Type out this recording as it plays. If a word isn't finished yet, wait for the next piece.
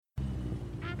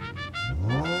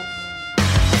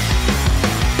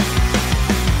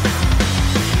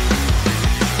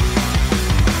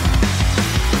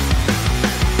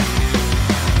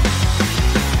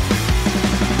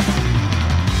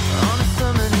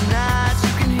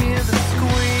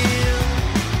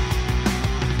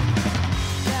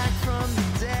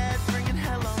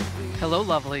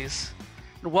Hello, lovelies,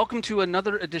 and welcome to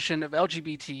another edition of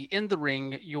LGBT in the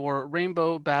Ring, your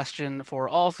rainbow bastion for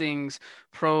all things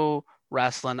pro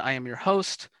wrestling. I am your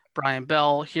host, Brian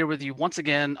Bell, here with you once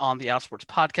again on the Outsports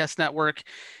Podcast Network.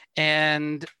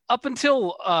 And up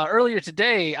until earlier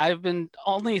today, I've been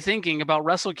only thinking about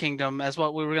Wrestle Kingdom as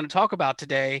what we were going to talk about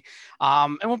today.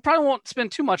 And we probably won't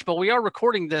spend too much, but we are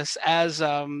recording this as,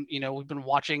 we've been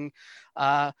watching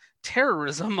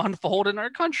terrorism unfold in our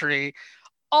country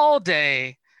all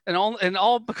day, and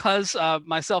all because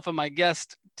myself and my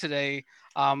guest today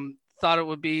thought it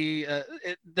would be that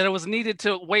it was needed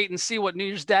to wait and see what New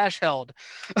Year's Dash held.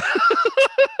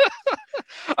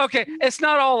 Okay, it's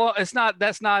not.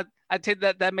 That's not. I take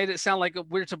that made it sound like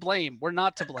we're to blame. We're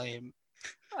not to blame.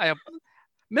 I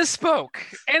misspoke.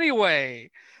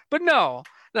 Anyway, but no.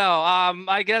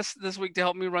 I guess this week to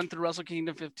help me run through Wrestle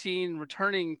Kingdom 15,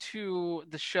 returning to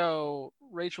the show,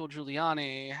 Rachel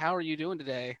Giuliani. How are you doing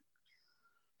today?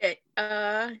 Hey,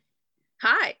 hi.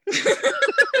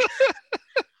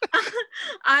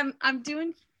 I'm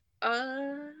doing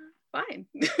fine.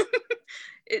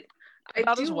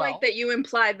 I do like that you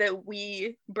implied that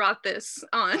we brought this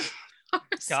on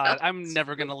ourselves. God, I'm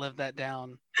never gonna live that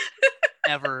down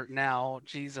ever now.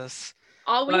 Jesus.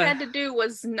 All we had to do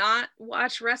was not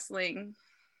watch wrestling.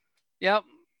 Yep.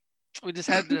 We just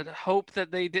had to hope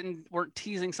that they weren't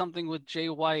teasing something with Jay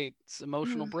White's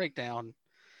emotional breakdown.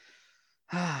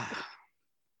 Oh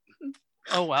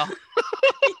well.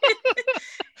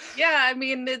 Yeah, I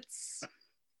mean it's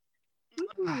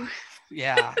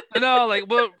yeah. No, like,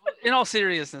 well, in all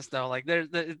seriousness though, like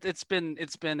it's been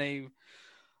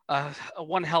a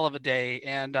one hell of a day,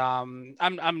 and I'm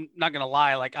not gonna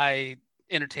lie, like I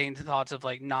entertained the thoughts of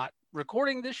like not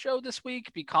recording this show this week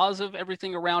because of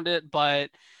everything around it, but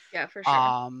yeah, for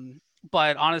sure.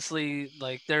 But honestly,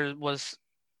 like there was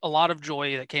a lot of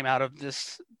joy that came out of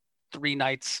this 3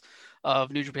 nights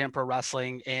of New Japan Pro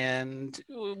Wrestling, and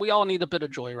we all need a bit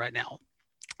of joy right now.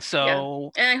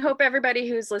 So yeah. And I hope everybody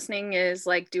who's listening is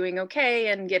like doing okay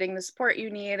and getting the support you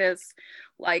need. Is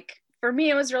like, for me,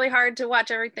 it was really hard to watch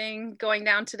everything going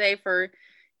down today for,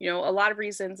 a lot of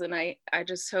reasons. And I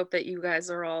just hope that you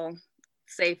guys are all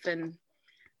safe and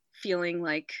feeling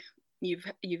like you've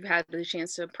had the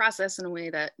chance to process in a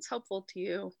way that's helpful to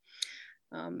you.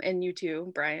 And you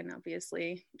too, Brian,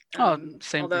 obviously.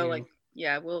 Same. Although, like,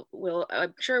 yeah, we'll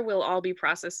I'm sure we'll all be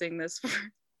processing this for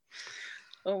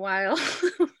a while.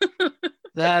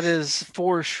 That is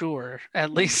for sure.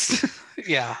 At least,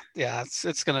 yeah,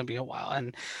 it's gonna be a while.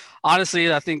 And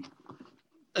honestly, I think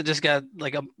I just got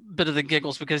like a bit of the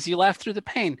giggles because you laughed through the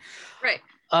pain. Right.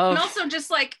 And also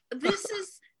just like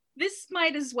this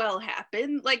might as well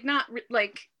happen. Like not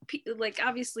like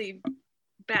obviously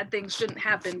bad things shouldn't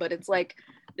happen, but it's like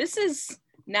this is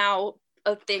now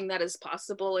a thing that is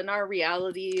possible in our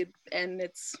reality, and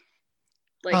it's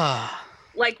like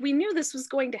like we knew this was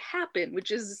going to happen,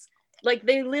 which is like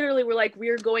they literally were like,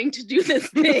 we're going to do this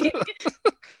thing.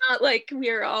 Not like we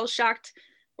are all shocked,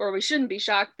 or we shouldn't be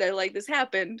shocked that like this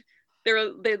happened.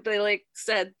 They like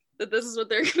said that this is what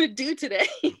they're gonna do today.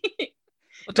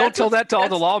 Don't tell that to all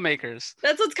the lawmakers.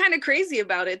 That's what's kind of crazy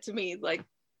about it to me. Like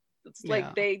it's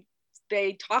like they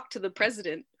talked to the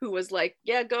president, who was like,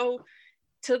 yeah, go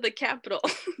to the Capitol.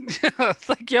 It's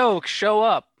like, yo, show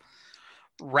up,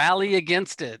 rally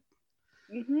against it.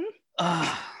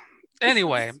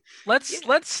 Anyway,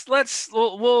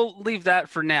 we'll leave that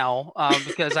for now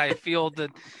because I feel the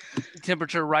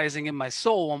temperature rising in my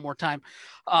soul one more time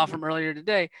from earlier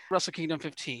today. Wrestle Kingdom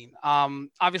 15.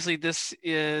 Obviously, this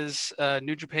is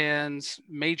New Japan's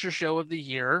major show of the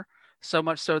year. So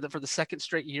much so that for the second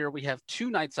straight year, we have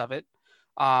 2 nights of it.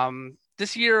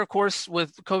 This year, of course,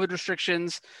 with COVID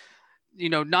restrictions,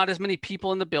 not as many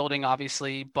people in the building,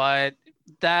 obviously, but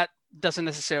that doesn't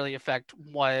necessarily affect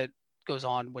what goes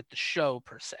on with the show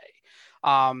per se.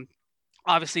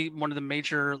 Obviously, one of the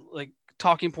major like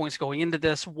talking points going into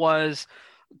this was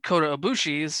Kota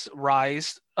Ibushi's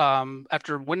rise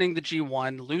after winning the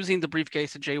G1, losing the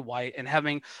briefcase to Jay White, and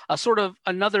having a sort of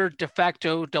another de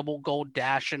facto double gold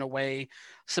dash in a way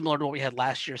similar to what we had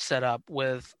last year set up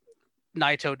with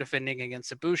Naito defending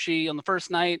against Ibushi on the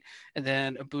first night, and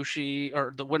then Ibushi,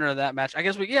 or the winner of that match, I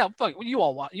guess you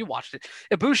watched it.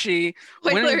 Ibushi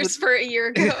spoilers for a year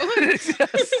ago.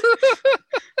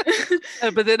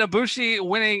 But then Ibushi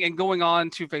winning and going on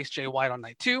to face Jay White on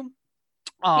night 2. He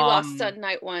lost on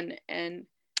night 1, and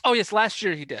oh yes, last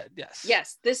year he did. Yes.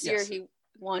 This year he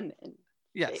won. And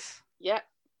yes. Yeah.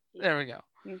 There we go.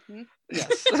 Mm-hmm.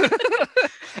 Yes.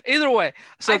 Either way,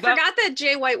 so I forgot that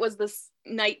Jay White was this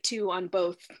night 2 on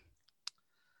both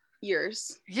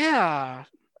years. Yeah,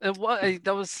 that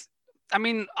was I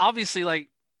mean, obviously, like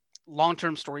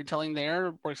long-term storytelling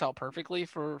there works out perfectly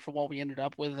for what we ended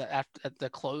up with at the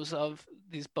close of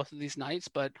both of these nights.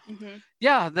 But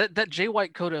yeah, that Jay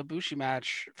White Kota Ibushi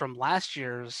match from last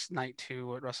year's night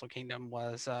 2 at Wrestle Kingdom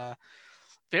was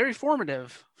very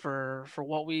formative for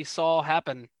what we saw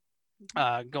happen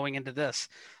going into this.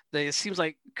 It seems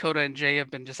like Kota and Jay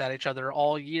have been just at each other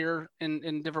all year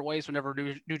in different ways whenever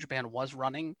New Japan was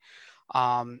running.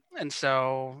 And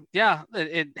so, yeah,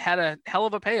 it had a hell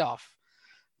of a payoff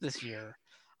this year.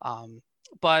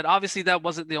 But obviously that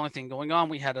wasn't the only thing going on.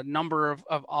 We had a number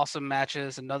of awesome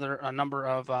matches, a number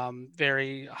of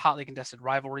very hotly contested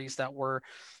rivalries that were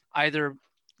either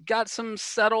got some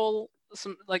settlement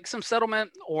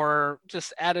or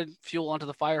just added fuel onto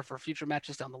the fire for future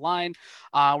matches down the line.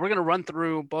 We're going to run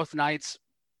through both nights.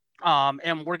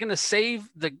 And we're going to save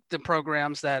the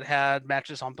programs that had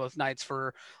matches on both nights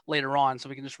for later on, so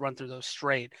we can just run through those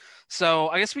straight. So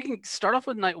I guess we can start off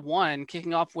with night 1,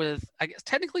 kicking off with, I guess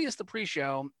technically it's the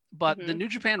pre-show, but the New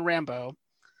Japan Rambo,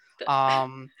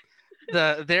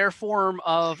 their form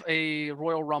of a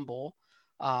Royal Rumble.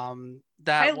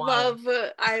 I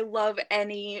love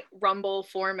any Rumble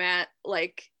format,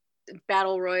 like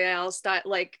battle royale style,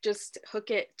 like just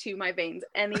hook it to my veins.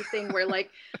 Anything where like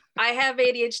I have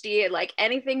ADHD, like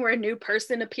anything where a new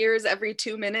person appears every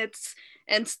 2 minutes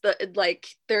and like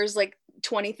there's like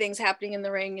 20 things happening in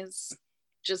the ring is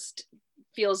just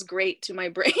feels great to my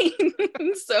brain.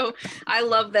 So I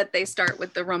love that they start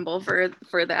with the Rumble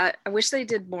for that. I wish they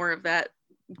did more of that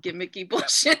gimmicky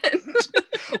bullshit.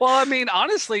 Well, I mean,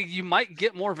 honestly, you might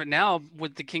get more of it now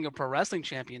with the King of Pro Wrestling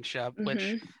Championship,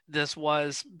 which this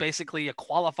was basically a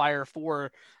qualifier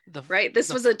for the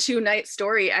This was a 2-night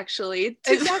story, actually.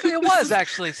 Exactly, it was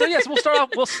actually. So yes, we'll start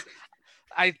off.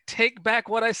 I take back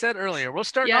what I said earlier. We'll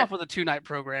start off with a 2-night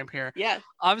program here. Yeah.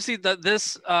 Obviously,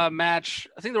 this match,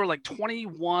 I think there were like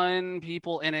 21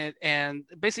 people in it, and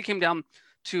it basically came down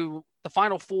to the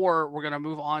final 4. We're going to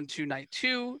move on to night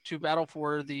 2 to battle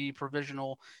for the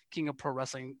provisional King of Pro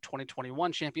Wrestling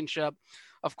 2021 championship.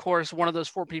 Of course, one of those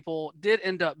 4 people did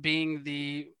end up being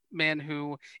the man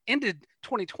who ended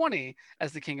 2020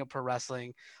 as the King of Pro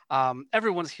Wrestling,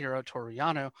 everyone's hero, Toru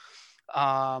Yano.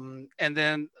 And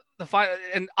then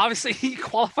and obviously he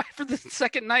qualified for the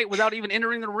second night without even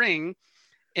entering the ring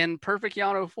in perfect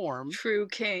Yano form. True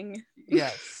king.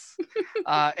 Yes.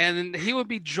 And he would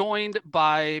be joined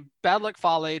by Bad Luck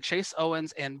Fale, Chase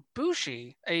Owens, and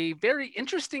Bushi. A very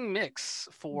interesting mix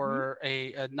for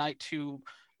a night 2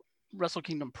 Wrestle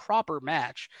Kingdom proper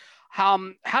match. How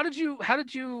did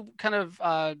you kind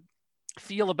of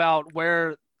feel about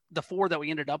where the 4 that we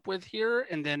ended up with here,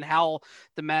 and then how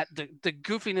the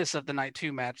goofiness of the night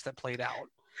 2 match that played out?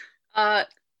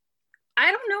 I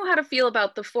don't know how to feel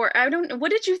about the 4. I don't know.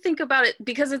 What did you think about it?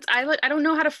 Because I don't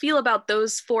know how to feel about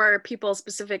those 4 people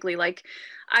specifically. Like,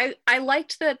 I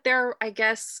liked that there, I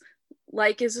guess,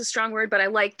 like is a strong word, but I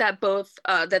liked that both,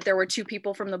 that there were 2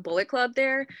 people from the Bullet Club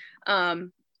there,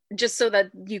 just so that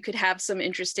you could have some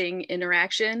interesting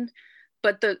interaction.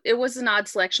 But it was an odd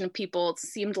selection of people. It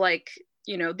seemed like,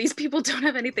 these people don't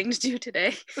have anything to do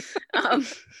today.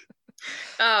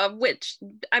 Which,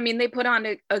 I mean, they put on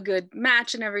a good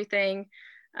match and everything.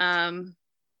 I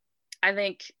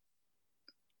think,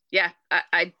 yeah,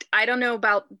 I don't know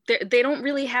about, they don't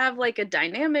really have like a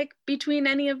dynamic between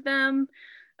any of them.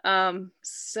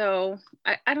 So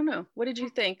I don't know. What did you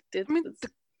think?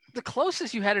 The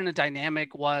closest you had in a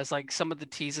dynamic was like some of the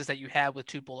teases that you had with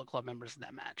 2 Bullet Club members in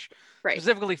that match. Right.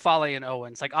 Specifically Fale and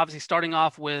Owens. Like obviously starting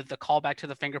off with the callback to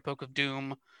the finger poke of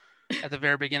doom at the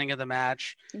very beginning of the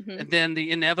match. And then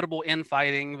the inevitable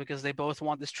infighting because they both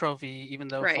want this trophy, even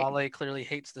though Fale clearly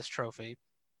hates this trophy.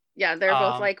 Yeah, they're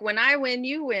both like, when I win,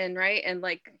 you win, right? And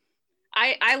like,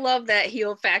 I love that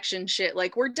heel faction shit.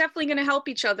 Like, we're definitely going to help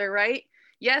each other, right?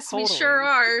 Yes, totally. We sure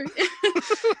are.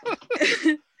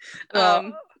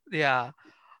 Yeah.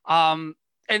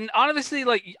 And honestly,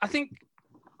 like, I think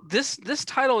this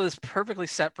title is perfectly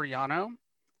set for Yano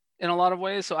in a lot of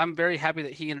ways. So I'm very happy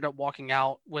that he ended up walking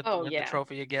out with the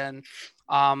trophy again.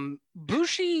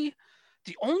 Bushi,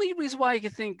 the only reason why I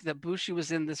could think that Bushi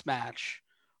was in this match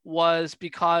was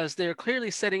because they're clearly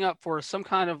setting up for some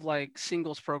kind of like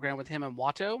singles program with him and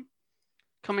Wato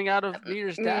coming out of New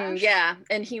Year's Dash. Yeah.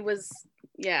 And he was,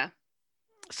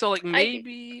 So like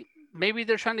maybe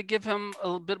they're trying to give him a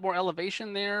little bit more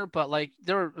elevation there, but like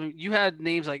you had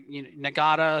names like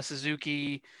Nagata,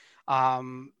 Suzuki, I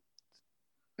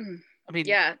mean,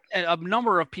 a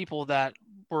number of people that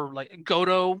were like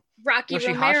Goto, Rocky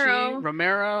Yoshihashi,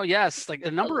 Romero, yes, like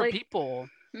a number of people.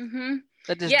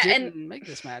 that just didn't make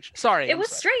this match. Sorry. It was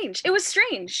strange. It was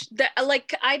strange that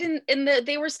like I didn't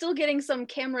they were still getting some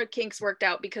camera kinks worked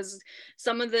out because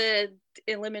some of the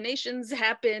eliminations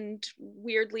happened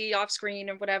weirdly off screen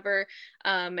or whatever.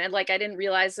 And like I didn't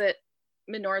realize that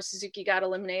Minoru Suzuki got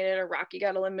eliminated or Rocky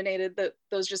got eliminated. That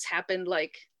those just happened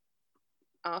like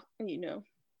off, you know,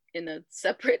 in a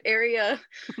separate area.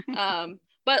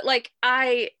 But like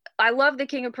I love the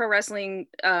King of Pro Wrestling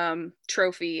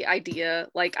trophy idea.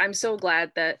 Like I'm so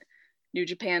glad that New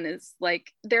Japan is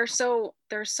like they're so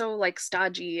like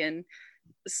stodgy and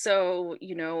so,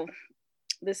 you know,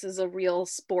 this is a real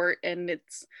sport and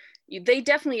they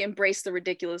definitely embrace the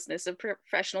ridiculousness of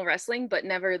professional wrestling, but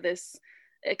never this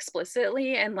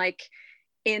explicitly. And like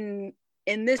in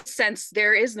this sense,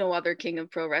 there is no other King of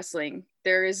Pro Wrestling.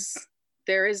 There is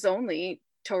only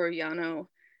Toru Yano.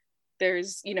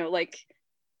 There's, you know, like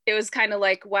it was kind of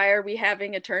like, why are we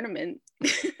having a tournament?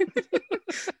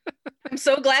 I'm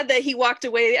so glad that he walked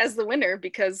away as the winner,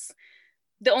 because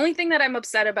the only thing that I'm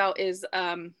upset about is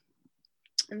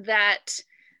that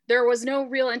there was no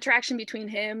real interaction between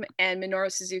him and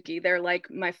Minoru Suzuki. They're like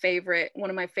one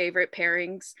of my favorite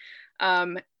pairings.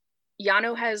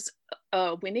 Yano has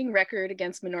a winning record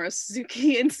against Minoru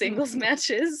Suzuki in singles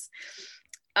matches.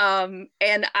 And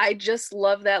I just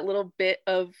love that little bit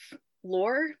of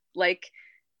lore. Like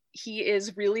he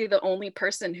is really the only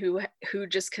person who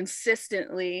just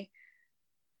consistently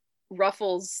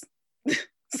ruffles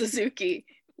Suzuki.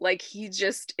 Like he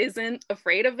just isn't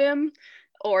afraid of him,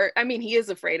 or I mean he is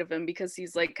afraid of him because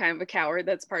he's like kind of a coward.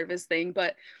 That's part of his thing,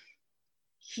 but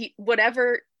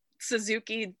whatever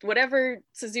Suzuki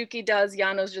does,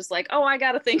 Yano's just like, oh, I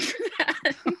got a thing for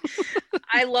that.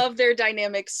 I love their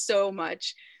dynamics so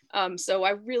much. So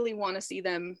I really want to see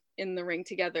them in the ring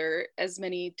together as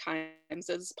many times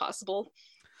as possible.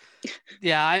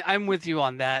 Yeah, I'm with you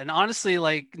on that. And honestly,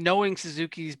 like knowing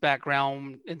Suzuki's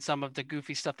background in some of the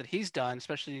goofy stuff that he's done,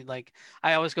 especially like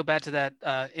I always go back to that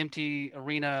empty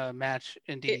arena match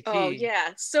in DDT. Oh yeah,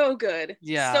 so good.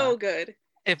 Yeah, so good.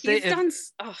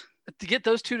 To get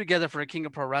those two together for a King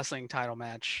of Pro Wrestling title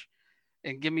match,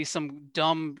 and give me some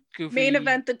dumb goofy main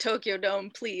event the Tokyo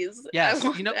Dome, please. Yes,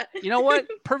 you know what?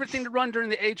 Perfect thing to run during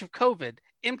the age of COVID.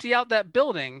 Empty out that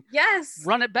building. Yes.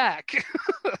 Run it back.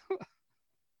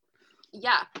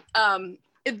 Yeah.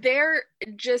 They're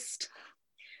just,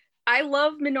 I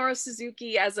love Minoru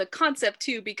Suzuki as a concept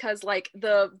too, because like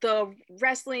the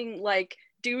wrestling like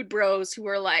dude bros who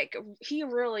are like, he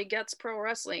really gets pro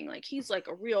wrestling, like he's like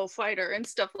a real fighter and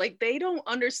stuff, like they don't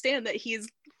understand that he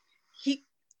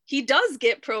does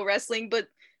get pro wrestling, but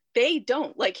they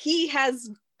don't. Like he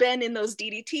has been in those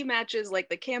DDT matches, like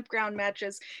the campground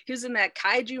matches. He was in that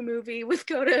kaiju movie with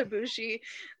Kota Ibushi.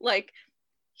 Like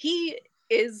he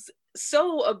is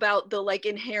so about the like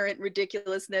inherent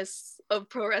ridiculousness of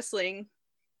pro wrestling,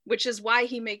 which is why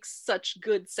he makes such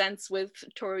good sense with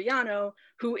Toru Yano,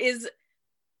 who is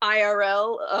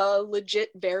IRL legit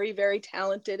very, very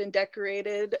talented and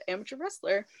decorated amateur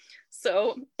wrestler.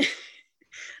 So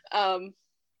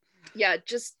yeah,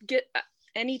 just get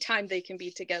anytime they can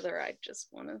be together. I just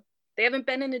want to. They haven't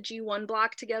been in a G1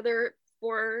 block together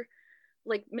for,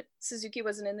 like, Suzuki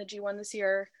wasn't in the G1 this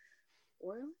year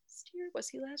or last year. Was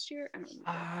he last year? I don't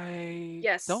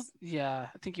remember. Yeah,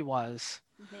 I think he was.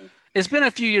 Mm-hmm. It's been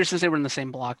a few years since they were in the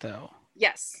same block, though.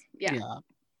 Yes. Yeah.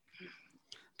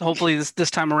 Hopefully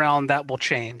this time around that will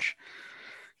change,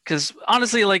 because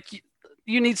honestly, like,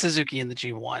 you need Suzuki in the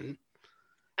G1.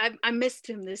 I missed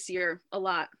him this year a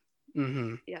lot.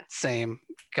 Mm-hmm. Yeah. Same.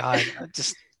 God,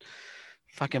 just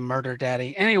fucking murder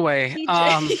daddy. Anyway,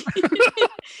 and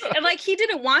like he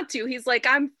didn't want to. He's like,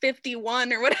 I'm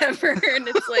 51 or whatever, and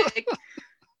it's like,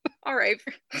 all right.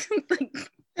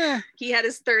 He had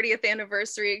his 30th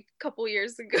anniversary a couple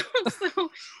years ago, so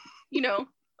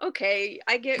okay,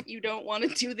 I get you don't want to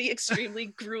do the extremely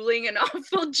grueling and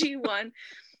awful G1,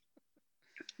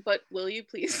 but will you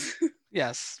please?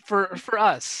 Yes, for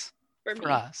us.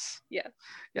 For us. Yeah.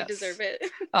 Yes. We deserve it.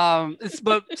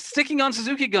 But sticking on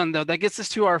Suzuki Gun, though, that gets us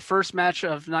to our first match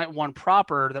of night one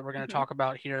proper that we're going to talk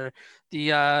about here.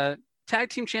 The tag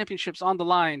team championships on the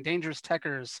line. Dangerous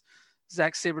Tekkers,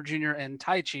 Zack Sabre Jr. and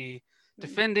Taichi,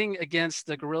 defending against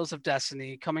the Guerrillas of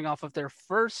Destiny, coming off of their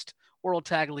first World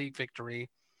Tag League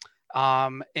victory.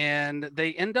 And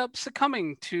they end up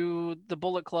succumbing to the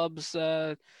Bullet Club's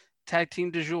tag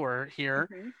team du jour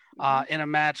here. In a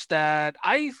match that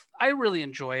I really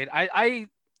enjoyed. I've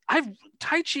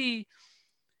Taichi,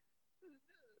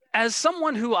 as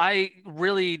someone who I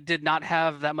really did not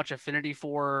have that much affinity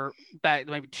for back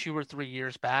maybe 2 or 3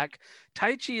 years back,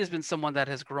 Taichi has been someone that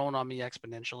has grown on me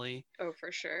exponentially. Oh,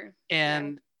 for sure.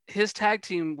 And his tag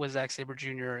team with Zack Sabre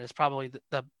Jr. is probably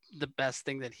the best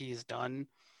thing that he's done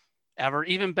ever,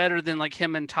 even better than like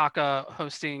him and Taka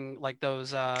hosting like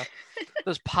those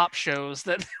pop shows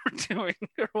that they were doing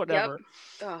or whatever.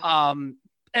 Yep.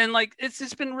 And like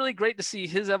it's been really great to see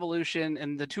his evolution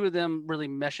and the two of them really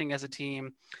meshing as a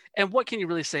team. And what can you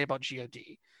really say about God?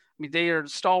 I mean, they are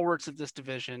stalwarts of this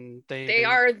division. They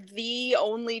are the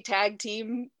only tag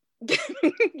team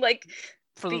like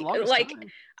for the longest time.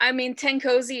 I mean,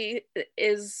 Tenkozy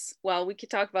is, well, we could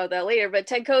talk about that later, but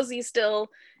Tenkozy still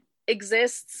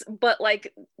exists, but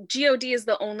like God is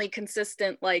the only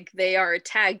consistent, like they are a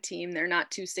tag team, they're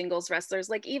not two singles wrestlers.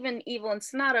 Like even Evil and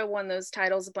Sonata won those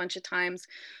titles a bunch of times,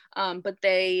 but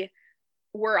they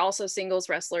were also singles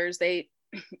wrestlers. They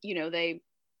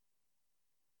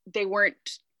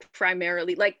weren't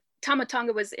primarily, like Tama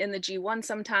Tonga was in the G1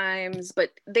 sometimes, but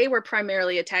they were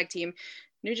primarily a tag team.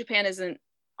 New Japan isn't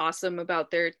awesome about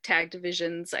their tag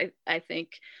divisions. I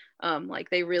think like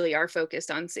they really are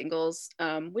focused on singles,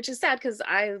 which is sad because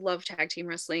I love tag team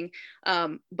wrestling.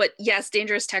 But yes,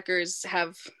 Dangerous Tekkers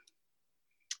have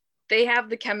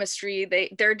the chemistry.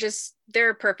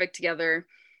 They're perfect together.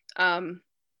 And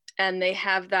they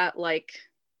have that, like,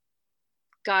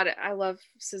 God, I love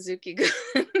Suzuki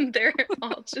Gun. They're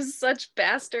all just such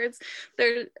bastards.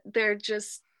 They're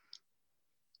just,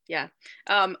 yeah.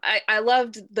 I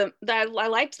loved I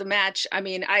liked the match. I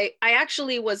mean, I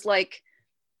actually was like,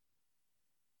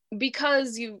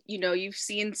 because you've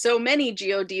seen so many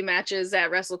God matches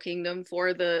at Wrestle Kingdom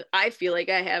I feel like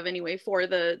I have anyway, for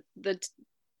the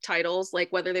titles,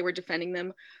 like whether they were defending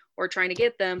them or trying to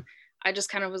get them, I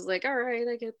just kind of was like, all right,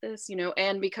 I get this,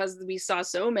 and because we saw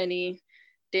so many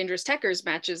Dangerous Tekkers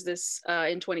matches this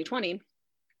in 2020,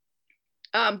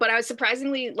 but I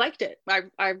surprisingly liked it.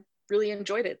 I really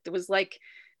enjoyed it. It was like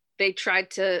they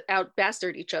tried to out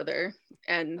bastard each other,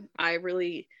 and I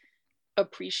really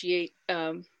appreciate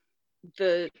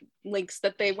the links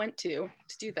that they went to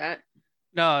do that.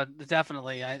 No,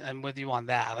 definitely, I'm with you on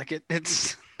that. Like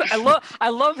it's I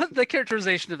love the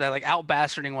characterization of that, like out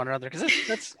bastarding one another, because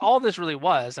that's all this really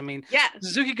was. I mean, yeah,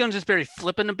 Suzuki Gun's just very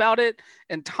flippant about it,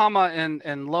 and Tama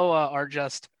and Loa are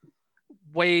just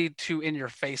way too in your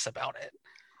face about it.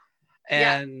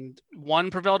 And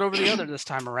one prevailed over the other this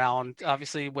time around,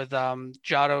 obviously with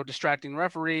Jado distracting the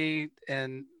referee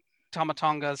and Tama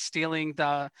Tonga stealing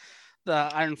the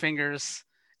Iron Fingers,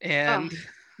 and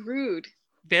rude.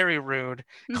 Very rude.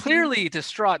 Mm-hmm. Clearly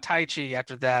distraught Taichi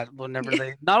after that. Whenever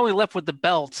they not only left with the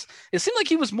belts, it seemed like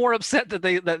he was more upset that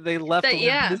they left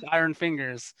with his Iron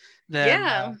Fingers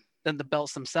than the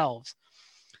belts themselves.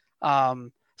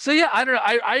 So yeah, I don't know.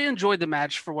 I enjoyed the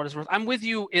match for what it's worth. I'm with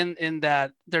you in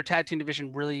that their tag team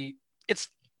division really it's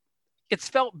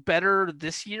felt better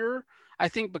this year. I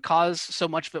think because so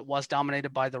much of it was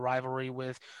dominated by the rivalry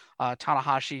with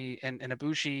Tanahashi and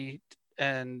Ibushi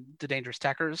and the Dangerous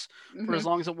Tekkers for as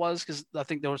long as it was, because I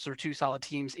think those are two solid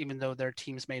teams, even though they're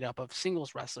teams made up of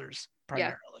singles wrestlers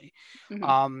primarily.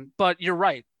 But you're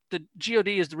right. The God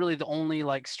is really the only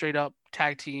like straight up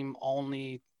tag team,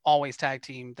 always tag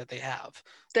team that they have.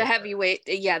 The heavyweight,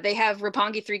 they have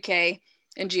Roppongi 3K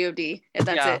and God, and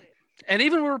that's it. And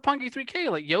even with Roppongi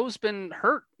 3K, like Yo's been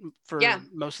hurt for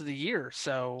most of the year,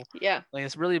 so like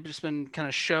it's really just been kind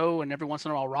of show, and every once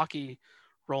in a while Rocky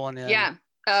rolling in.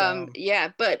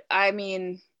 But I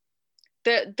mean,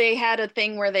 they had a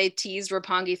thing where they teased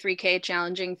Roppongi 3K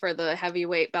challenging for the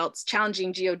heavyweight belts,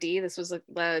 challenging God. This was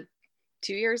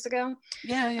 2 years ago.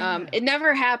 It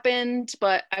never happened,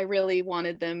 but I really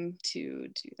wanted them to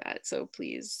do that. So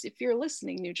please, if you're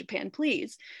listening, New Japan,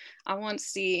 please, I want to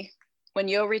see when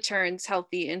Yo returns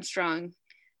healthy and strong.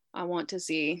 I want to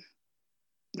see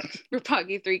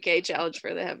Roppongi 3K challenge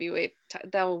for the heavyweight.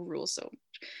 That will rule so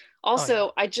much.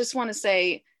 Also, I just want to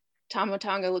say Tama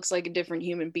Tonga looks like a different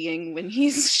human being when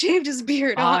he's shaved his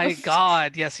beard off. My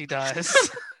God, yes, he does.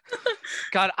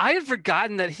 God, I had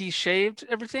forgotten that he shaved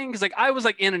everything, because like I was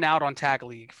like in and out on Tag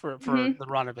League for the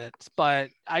run of it, but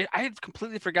I had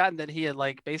completely forgotten that he had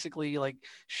like basically like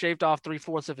shaved off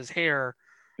 3/4 of his hair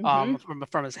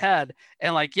from his head,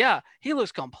 and like he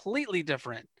looks completely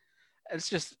different. It's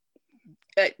just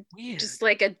weird, just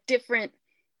like a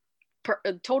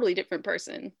totally different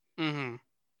person.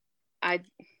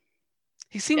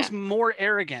 He seems more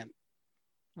arrogant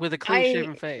with a clean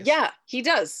shaven face. Yeah, he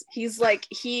does. He's like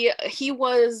he's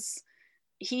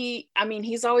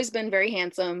always been very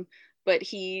handsome, but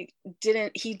he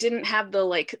didn't have the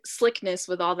like slickness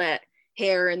with all that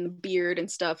hair and the beard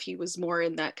and stuff. He was more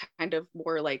in that kind of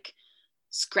more like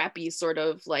scrappy sort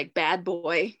of like bad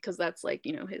boy, because that's like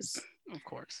his Of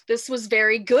course. This was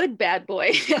very good, bad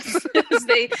boy,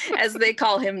 as they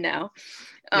call him now.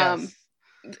 Yes.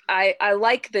 I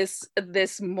like this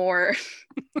more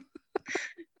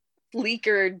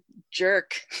bleaker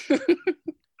jerk.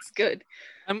 It's good.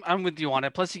 I'm with you on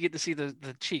it. Plus, you get to see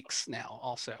the cheeks now,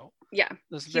 also. Yeah,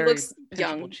 those he very looks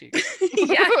young. cheeks.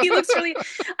 Yeah, he looks really.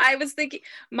 I was thinking,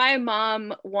 my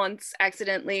mom once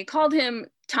accidentally called him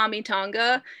Tommy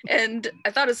Tonga, and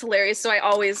I thought it was hilarious. So I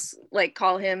always like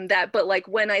call him that. But like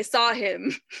when I saw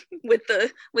him with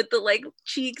the like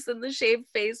cheeks and the shaved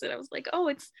face, and I was like, oh,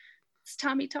 it's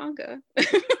Tommy Tonga.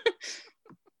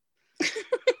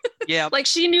 Yeah, like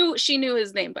she knew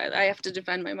his name, but I have to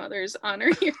defend my mother's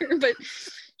honor here. But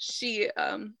she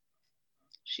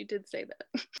did say that.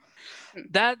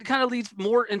 That kind of leads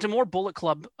more into more Bullet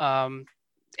Club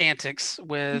antics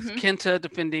with Kenta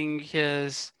defending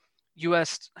his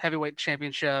U.S. Heavyweight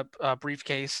Championship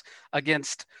briefcase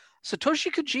against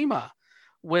Satoshi Kojima,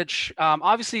 which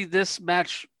obviously this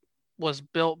match was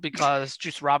built because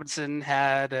Juice Robinson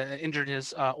had injured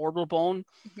his orbital bone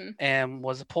and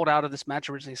was pulled out of this match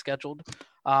originally scheduled.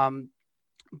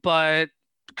 But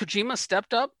Kojima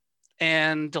stepped up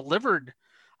and delivered.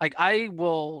 Like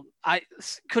Kojima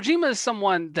is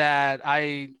someone that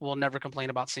I will never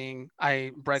complain about seeing.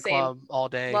 Bread Club all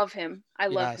day. Love him. I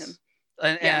love him.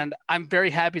 And I'm very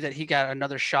happy that he got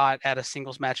another shot at a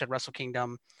singles match at Wrestle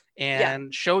Kingdom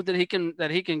and showed that he can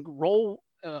roll,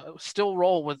 still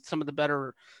roll with some of the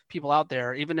better people out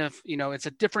there, even if it's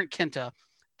a different Kenta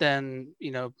than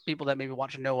people that maybe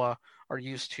watch Noah are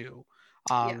used to.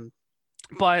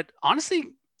 But honestly,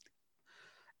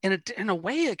 in a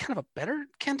way, a kind of a better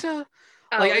Kenta.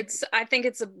 I think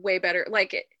it's a way better.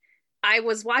 Like, I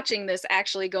was watching this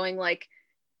actually going like,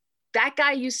 that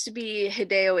guy used to be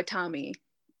Hideo Itami.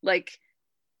 Like,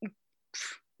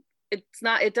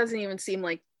 it doesn't even seem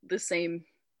like the same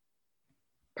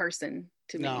person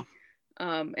to me.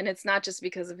 And it's not just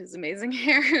because of his amazing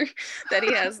hair that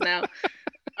he has now.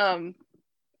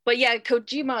 But yeah,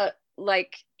 Kojima,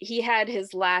 like, he had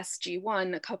his last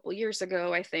G1 a couple years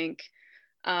ago, I think.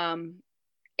 And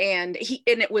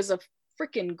it was a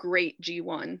freaking great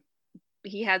G1.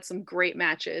 He had some great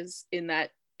matches in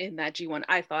that G1,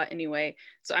 I thought, anyway.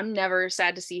 So I'm never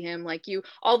sad to see him like you,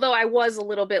 although I was a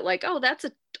little bit like, oh, that's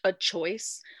a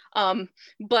choice.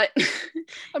 But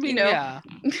I mean,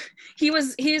 he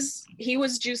was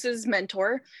Juice's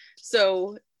mentor,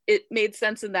 so it made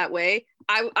sense in that way.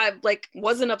 I like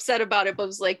wasn't upset about it, but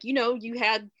was like, you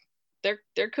had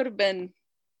there could have been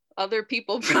other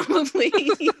people probably.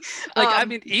 Like, I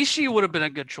mean, Ishii would have been a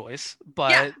good choice,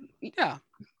 but yeah.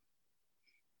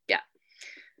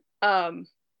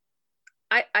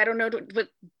 I don't know, but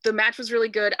the match was really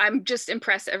good. I'm just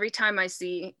impressed every time I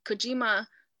see Kojima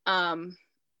and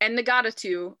Nagata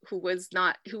too, who was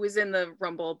in the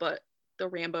Rumble, but the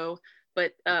Rambo,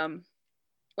 but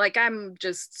like, I'm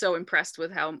just so impressed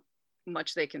with how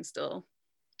much they can still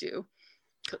do.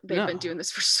 They've been doing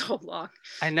this for so long.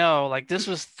 I know, like, this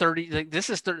was 30, like, this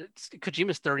is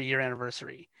Kojima's 30-year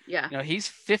anniversary. Yeah. He's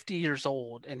 50 years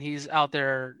old and he's out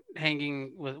there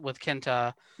hanging with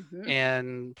Kenta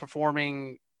and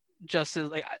performing just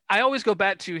as, like, I always go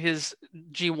back to his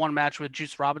G1 match with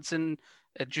Juice Robinson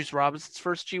at Juice Robinson's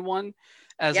first G1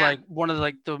 as like one of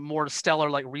the more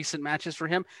stellar, like, recent matches for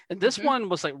him. And this one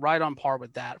was like right on par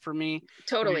with that for me.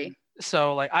 Totally. I mean,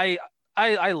 so like,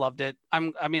 I loved it. I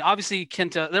mean, obviously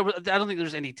Kenta, I don't think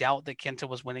there's any doubt that Kenta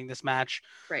was winning this match.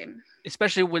 Right.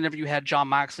 Especially whenever you had Jon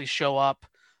Moxley show up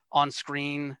on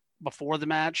screen before the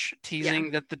match,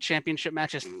 teasing that the championship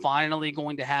match is finally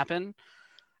going to happen.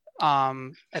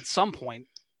 At some point,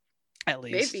 at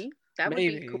least. Maybe. That would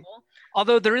be cool.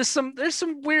 Although there's some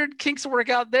weird kinks to work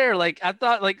out there. Like, I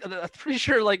thought, like, I'm pretty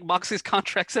sure like Moxley's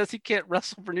contract says he can't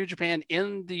wrestle for New Japan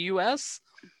in the US.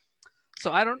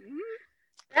 So I don't.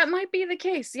 That might be the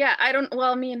case. Yeah,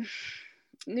 I mean,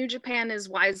 New Japan is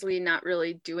wisely not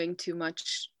really doing too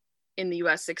much in the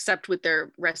US except with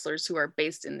their wrestlers who are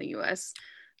based in the US.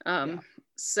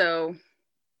 So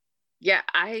yeah,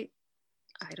 I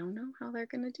don't know how they're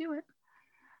going to do it.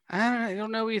 I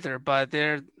don't know either, but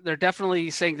they're definitely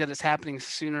saying that it's happening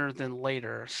sooner than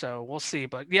later. So we'll see.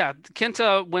 But yeah,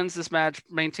 Kenta wins this match,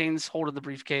 maintains hold of the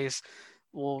briefcase.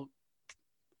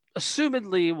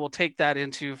 Assumedly will take that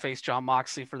into face Jon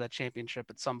Moxley for that championship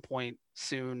at some point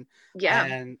soon. Yeah.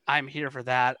 And I'm here for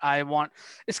that. I want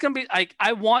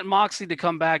Moxley to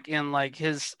come back in like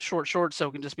his short so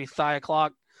it can just be thigh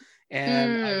o'clock.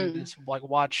 And I can just like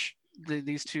watch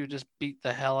these two just beat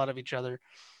the hell out of each other.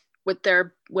 With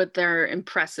their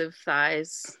impressive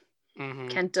thighs.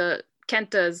 Kenta's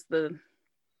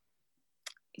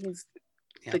he's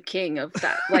the king of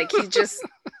that. Like he just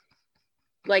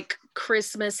like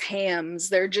Christmas hams.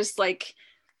 They're just like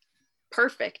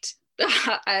perfect.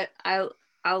 I'm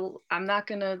not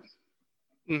gonna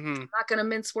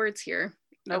mince words here.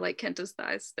 Nope. I like Kenta's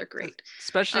thighs. They're great.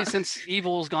 Especially since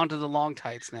Evil's gone to the long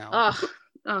tights now.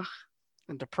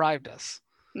 And deprived us.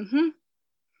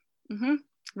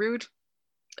 Rude.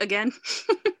 Again.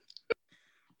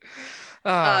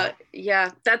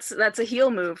 Yeah, that's a heel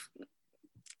move.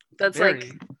 That's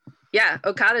very.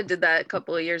 Okada did that a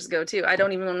couple of years ago too. I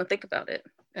don't even want to think about it.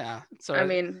 Yeah. So I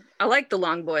mean, I like the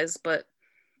long boys, but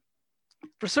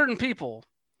for certain people,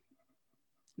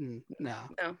 no.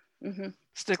 Mm-hmm.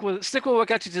 Stick with what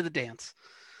got you to the dance.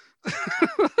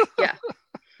 Yeah.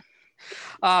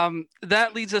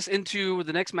 That leads us into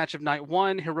the next match of night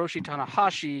one. Hiroshi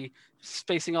Tanahashi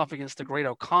facing off against the Great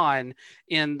Khan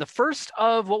in the first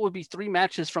of what would be 3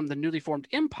 matches from the newly formed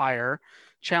Empire,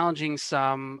 challenging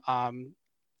some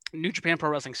New Japan Pro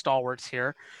Wrestling stalwarts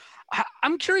here.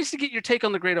 I'm curious to get your take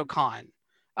on the Great Khan.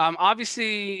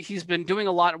 Obviously, he's been doing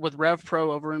a lot with Rev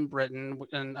Pro over in Britain,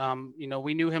 and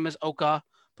we knew him as Oka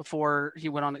before he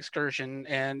went on excursion,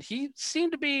 and he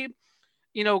seemed to be,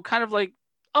 kind of like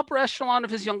upper echelon of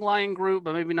his Young Lion group,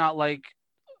 but maybe not like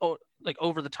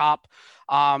over the top.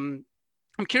 I'm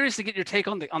curious to get your take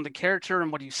on the character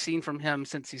and what you've seen from him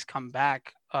since he's come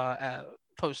back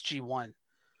post G1.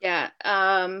 Yeah,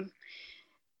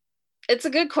 it's a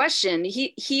good question.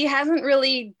 He hasn't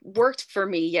really worked for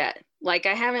me yet. Like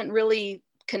I haven't really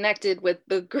connected with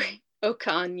the Great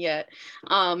Khan yet.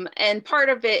 And part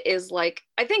of it is like,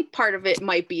 I think part of it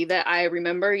might be that I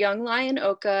remember Young Lion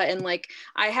Oka, and like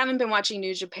I haven't been watching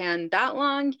New Japan that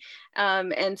long.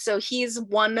 And so he's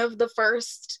one of the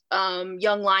first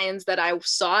young lions that I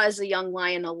saw as a young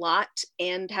lion a lot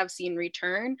and have seen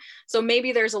return. So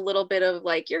maybe there's a little bit of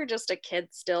like, you're just a kid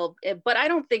still, but I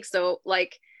don't think so.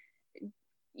 Like,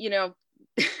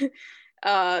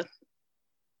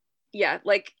 yeah,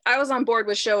 like I was on board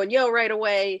with Show and Yo right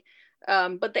away.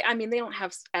 But they don't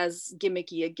have as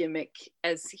gimmicky a gimmick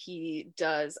as he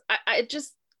does.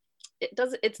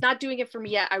 It's not doing it for me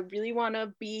yet. I really want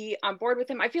to be on board with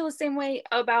him. I feel the same way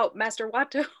about Master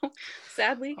Wato,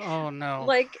 sadly. Oh no.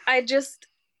 Like I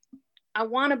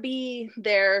want to be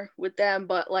there with them,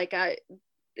 but like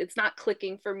it's not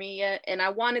clicking for me yet. And I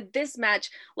wanted this match,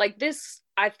 like this,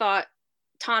 I thought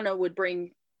Tana would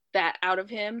bring that out of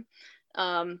him.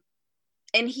 And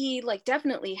he like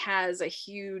definitely has a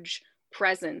huge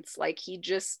presence. Like he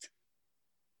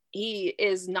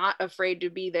is not afraid to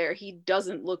be there. He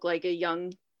doesn't look like a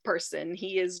young person.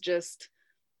 He is just,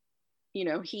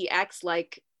 he acts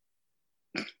like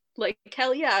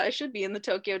hell yeah, I should be in the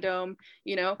Tokyo Dome,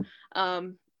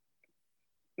 I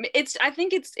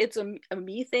think it's a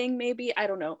me thing, maybe. I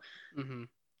don't know. Mm-hmm.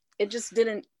 It just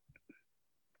didn't,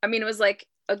 it was like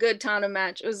a good Tana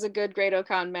match. It was a good Great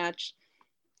Khan match.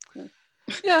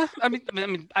 Yeah,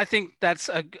 I think that's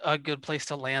a good place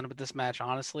to land with this match,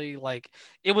 honestly. Like,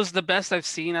 it was the best I've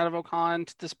seen out of Okan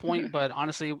to this point, mm-hmm. but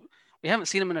honestly, we haven't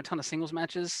seen him in a ton of singles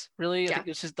matches, really. Yeah. I think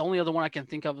it's just the only other one I can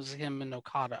think of is him and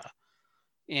Okada.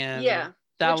 And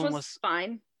that one was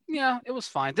fine. Yeah, it was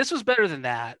fine. This was better than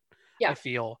that, I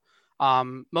feel.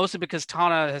 Mostly because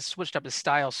Tana has switched up his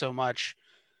style so much,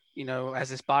 as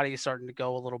his body is starting to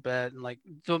go a little bit, and like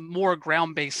the more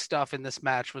ground-based stuff in this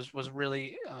match was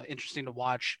really interesting to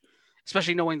watch,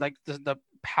 especially knowing like the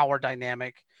power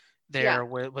dynamic there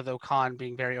with Okan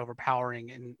being very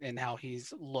overpowering in how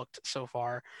he's looked so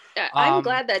far. I'm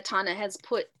glad that Tana has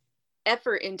put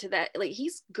effort into that. Like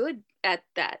he's good at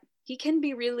that. He can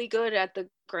be really good at the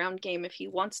ground game if he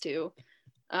wants to.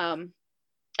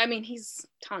 He's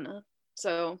Tana,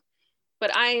 so.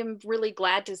 But I am really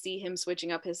glad to see him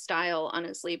switching up his style,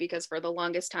 honestly, because for the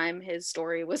longest time, his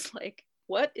story was like,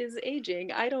 what is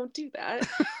aging? I don't do that.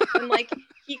 And like,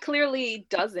 he clearly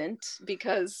doesn't,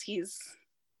 because he's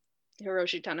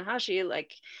Hiroshi Tanahashi,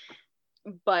 like,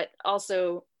 but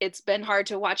also it's been hard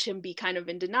to watch him be kind of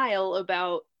in denial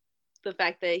about the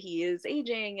fact that he is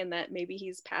aging and that maybe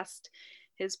he's past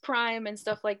his prime and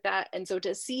stuff like that. And so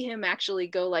to see him actually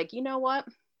go like, you know what?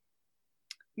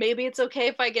 Maybe it's okay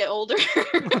if I get older,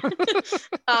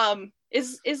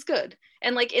 is good.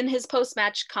 And like in his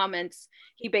post-match comments,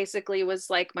 he basically was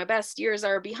like, my best years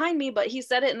are behind me, but he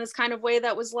said it in this kind of way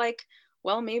that was like,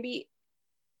 well, maybe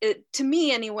to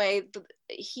me anyway,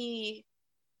 he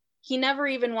never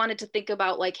even wanted to think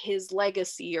about like his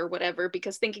legacy or whatever,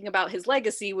 because thinking about his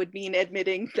legacy would mean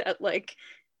admitting that like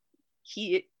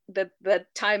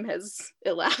that time has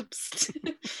elapsed.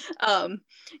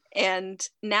 And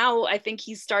now I think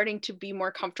he's starting to be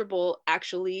more comfortable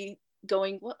actually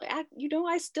going, well,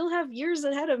 I still have years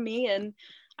ahead of me, and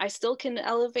I still can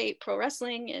elevate pro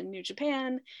wrestling and New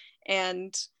Japan.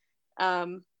 And I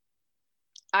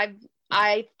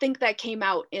think that came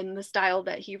out in the style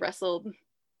that he wrestled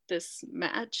this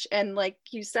match. And like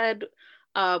you said,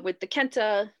 with the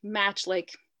Kenta match,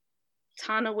 like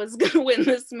Tana was gonna win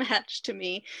this match to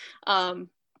me,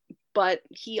 but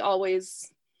he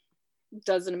always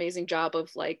does an amazing job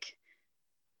of like,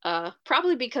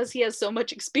 probably because he has so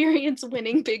much experience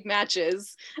winning big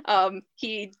matches,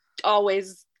 he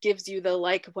always gives you the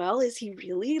like, well, is he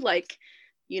really, like,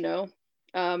 you know,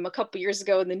 a couple years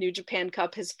ago in the New Japan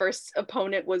Cup, his first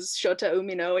opponent was Shota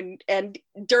Umino, and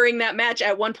during that match,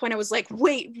 at one point, I was like,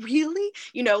 wait, really?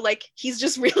 You know, like, he's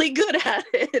just really good at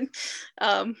it.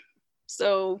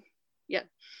 So, yeah.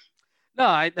 No,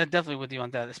 I'm definitely with you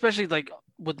on that, especially like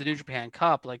with the New Japan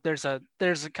Cup. Like, there's a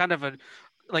kind of a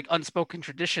like unspoken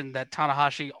tradition that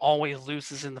Tanahashi always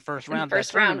loses in the first round.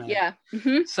 First round, yeah.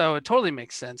 Mm-hmm. So it totally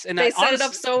makes sense. And they set it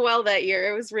up so well that year.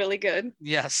 It was really good.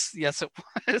 Yes, it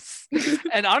was.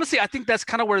 And honestly, I think that's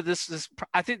kind of where this is.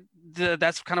 I think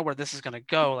that's kind of where this is going to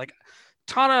go. Like,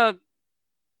 Tana,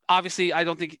 obviously, I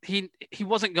don't think he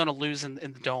wasn't going to lose in the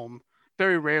Dome.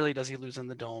 Very rarely does he lose in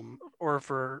the Dome, or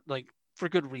for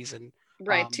good reason.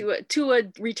 Right, to a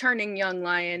returning young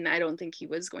lion, I don't think he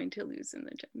was going to lose in the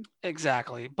Dome.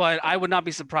 Exactly, but I would not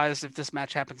be surprised if this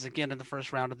match happens again in the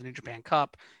first round of the New Japan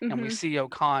Cup, mm-hmm. and we see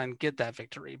O-Khan get that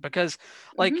victory. Because,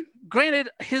 like, mm-hmm. granted,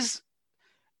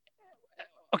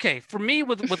 for me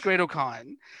with Great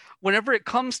O-Khan, whenever it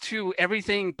comes to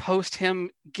everything post him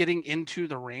getting into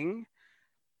the ring,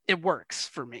 it works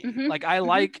for me. Mm-hmm. Like, I mm-hmm.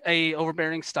 like a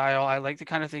overbearing style. I like the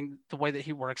kind of thing, the way that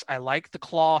he works. I like the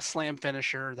claw slam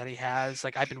finisher that he has.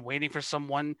 Like, I've been waiting for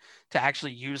someone to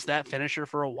actually use that finisher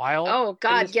for a while. Oh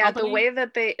God, yeah. Company. The way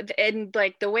that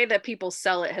the way that people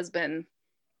sell it has been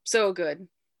so good.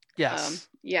 Yes.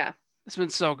 Yeah. It's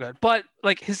been so good. But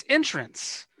like his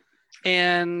entrance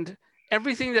and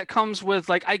everything that comes with,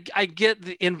 like, I get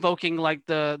the invoking like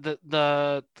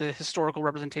the historical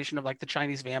representation of like the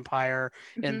Chinese vampire,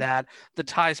 mm-hmm. and that the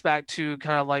ties back to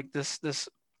kind of like this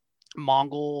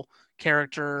Mongol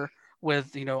character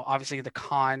with, you know, obviously the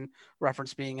Khan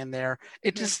reference being in there.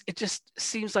 It just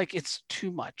seems like it's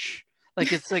too much.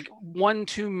 Like, it's like one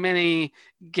too many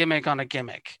gimmick on a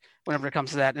gimmick whenever it comes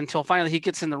to that, until finally he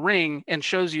gets in the ring and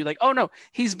shows you like, oh no,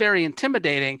 he's very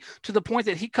intimidating, to the point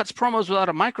that he cuts promos without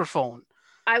a microphone.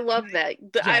 I love that.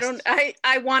 Yes.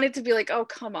 I wanted to be like, oh,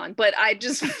 come on, but I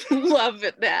just love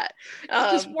it that it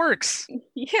just works.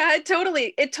 Yeah, it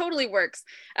totally works.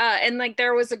 And like,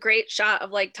 there was a great shot of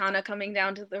like Tana coming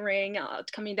down to the ring,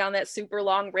 coming down that super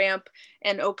long ramp,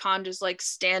 and O-Khan just like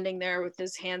standing there with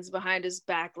his hands behind his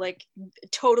back, like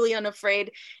totally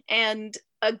unafraid. And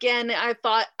again, I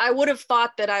would have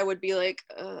thought that I would be like,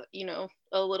 you know,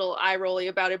 a little eye rolly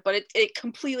about it, but it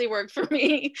completely worked for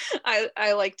me.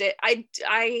 I liked it.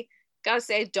 I gotta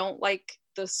say, I don't like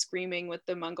the screaming with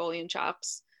the Mongolian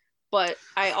chops, but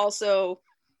I also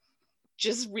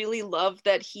just really love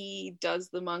that he does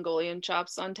the Mongolian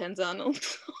chops on Tenzan.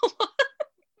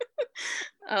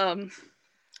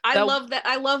 I love that.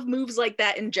 I love moves like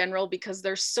that in general because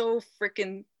they're so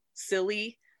freaking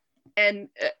silly, and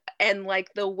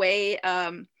like the way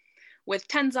with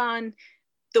Tenzan,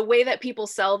 the way that people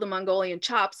sell the Mongolian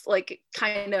chops, like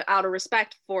kind of out of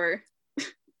respect for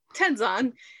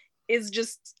Tenzan, is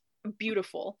just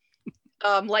beautiful.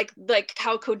 Like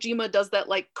how Kojima does that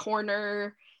like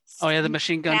corner. Oh yeah, the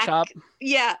machine gun chop.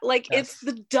 Yeah, like yes. It's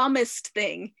the dumbest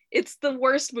thing. It's the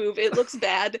worst move. It looks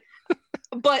bad,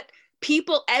 but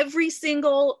people, every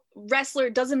single wrestler,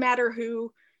 doesn't matter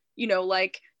who, you know,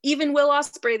 like even Will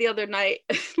Ospreay the other night,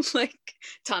 like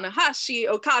Tanahashi,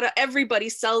 Okada, everybody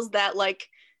sells that like,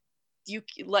 you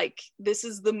like, this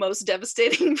is the most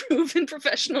devastating move in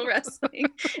professional wrestling.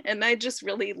 And I just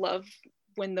really love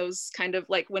when those kind of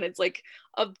like, when it's like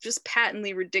a just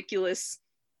patently ridiculous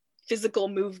physical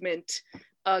movement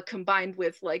combined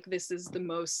with like, this is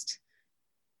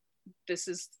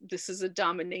a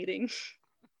dominating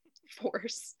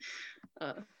force.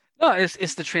 No,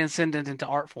 it's the transcendent into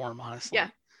art form, honestly.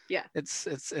 Yeah. It's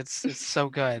so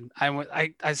good.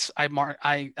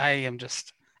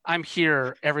 I'm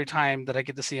here every time that I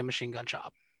get to see a machine gun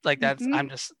chop. Like that's mm-hmm. I'm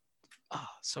just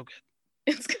so good.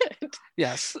 It's good.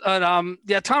 Yes.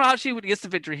 Tanahashi gets the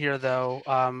victory here though,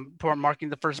 for marking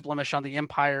the first blemish on the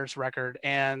Empire's record,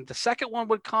 and the second one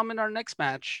would come in our next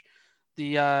match,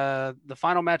 the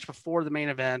final match before the main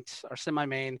event, our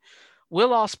semi-main. Will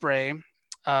Ospreay,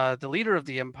 the leader of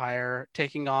the Empire,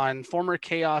 taking on former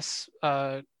Chaos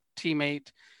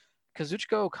teammate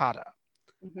Kazuchika Okada.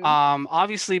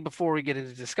 Obviously, before we get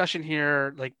into discussion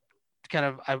here, like kind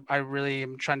of, I really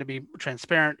am trying to be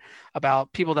transparent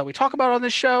about people that we talk about on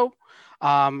this show.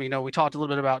 We talked a little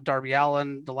bit about Darby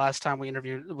Allin the last time we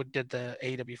did the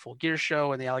AEW Full Gear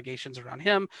show and the allegations around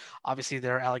him. Obviously,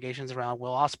 there are allegations around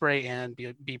Will Ospreay and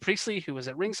B. Priestley, who was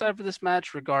at ringside for this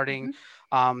match, regarding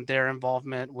their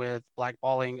involvement with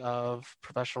blackballing of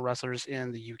professional wrestlers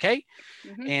in the UK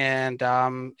and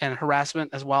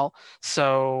harassment as well.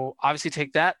 So obviously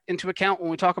take that into account when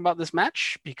we talk about this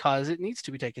match, because it needs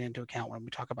to be taken into account when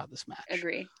we talk about this match.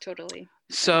 Agree, totally.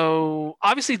 So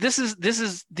obviously this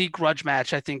is the grudge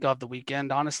match, I think, of the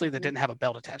weekend, honestly, that didn't have a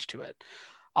belt attached to it.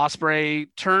 Ospreay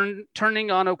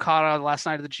turning on Okada last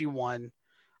night of the G1,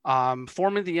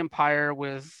 forming the Empire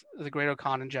with the Great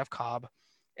O'Khan and Jeff Cobb,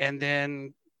 and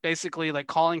then basically like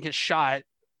calling his shot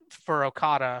for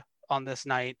Okada on this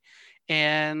night.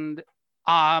 And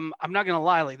I'm not gonna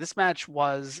lie, like this match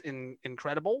was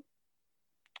incredible.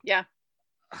 Yeah.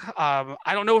 I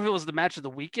don't know if it was the match of the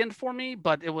weekend for me,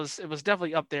 but it was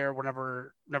definitely up there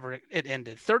whenever it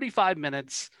ended. 35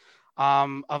 minutes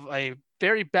of a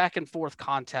very back and forth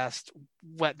contest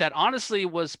that honestly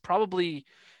was probably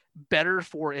better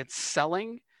for its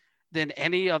selling than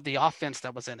any of the offense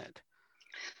that was in it.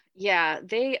 Yeah,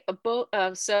 they both.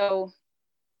 So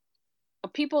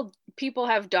people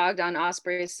have dogged on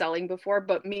Ospreay's selling before,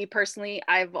 but me personally,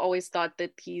 I've always thought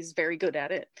that he's very good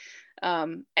at it.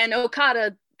 And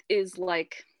Okada is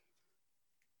like,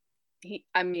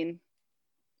 he's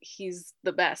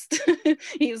the best.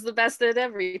 He's the best at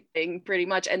everything pretty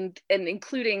much, and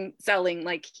including selling.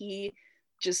 Like he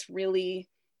just really,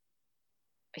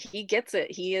 he gets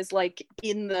it. He is like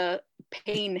in the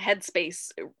pain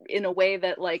headspace in a way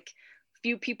that like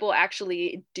few people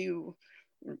actually do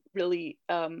really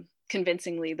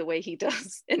convincingly the way he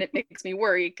does, and it makes me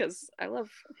worry because I love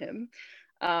him.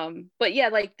 But yeah,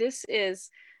 like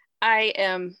I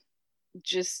am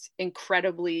just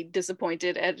incredibly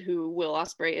disappointed at who Will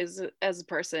Ospreay is as a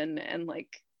person, and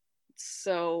like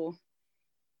so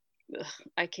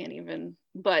I can't even.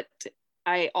 But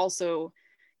I also,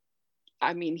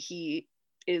 he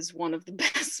is one of the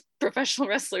best professional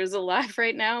wrestlers alive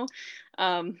right now.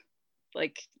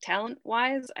 Like talent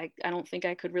wise, I don't think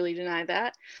I could really deny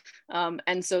that.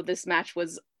 And so this match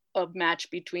was a match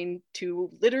between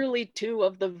literally two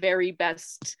of the very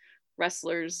best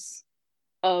wrestlers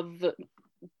of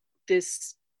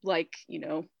this, like,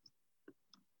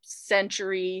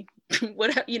 century,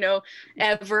 whatever,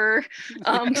 ever.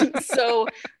 So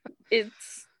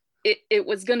it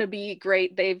was going to be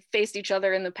great. They've faced each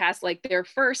other in the past. Like their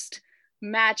first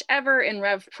match ever in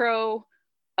Rev Pro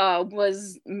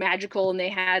was magical, and they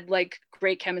had like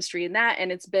great chemistry in that, and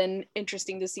it's been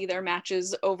interesting to see their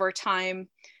matches over time.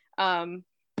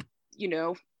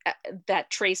 That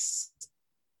trace,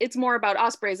 it's more about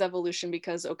Ospreay's evolution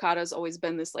because Okada's always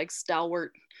been this like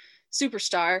stalwart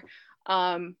superstar,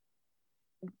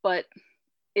 but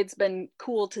it's been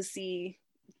cool to see,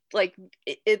 like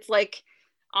it's like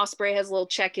Ospreay has a little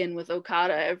check-in with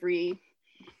Okada every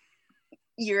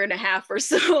year and a half or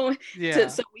so,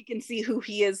 so we can see who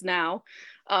he is now,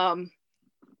 and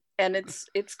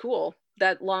it's cool.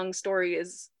 That long story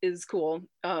is cool,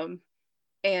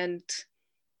 and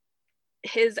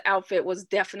his outfit was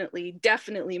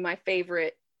definitely my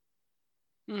favorite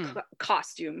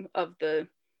costume of the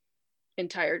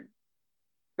entire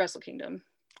Wrestle Kingdom.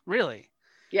 Really?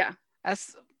 Yeah.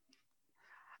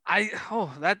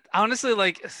 That honestly,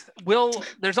 like Will,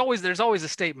 there's always a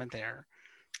statement there.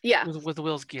 Yeah. With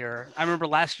Will's gear. I remember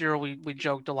last year we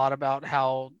joked a lot about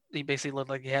how he basically looked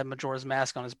like he had Majora's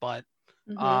Mask on his butt.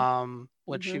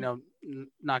 Which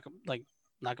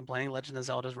not complaining, Legend of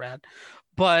Zelda's rad.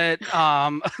 But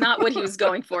not what he was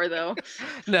going for though.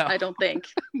 No. I don't think.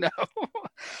 No.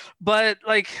 But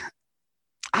like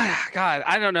God,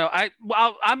 I don't know.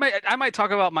 I might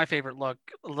talk about my favorite look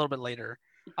a little bit later.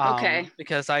 Okay.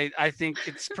 Because I think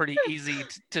it's pretty easy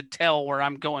to tell where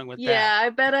I'm going with that. Yeah, I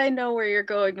bet I know where you're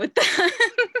going with that.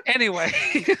 Anyway,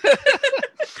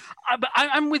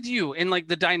 I'm with you in like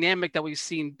the dynamic that we've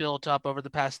seen built up over the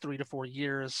past 3 to 4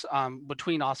 years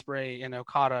between Ospreay and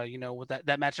Okada. With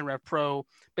that match in Rev Pro,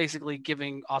 basically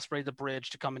giving Ospreay the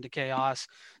bridge to come into Chaos,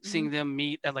 seeing them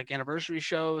meet at like anniversary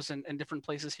shows and different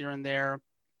places here and there.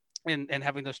 And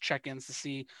having those check-ins to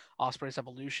see Ospreay's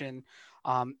evolution,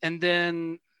 and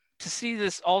then to see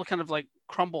this all kind of like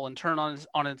crumble and turn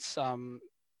on its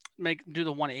do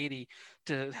the 180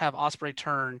 to have Ospreay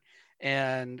turn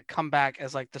and come back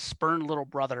as like the spurned little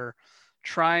brother,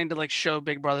 trying to like show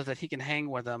Big Brother that he can hang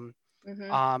with him.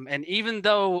 And even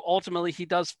though ultimately he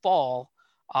does fall,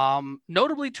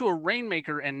 notably to a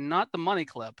Rainmaker and not the money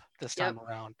clip this time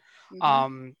around.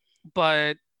 Mm-hmm.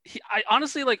 But I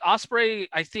honestly, like, Ospreay,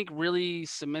 I think really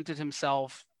cemented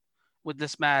himself with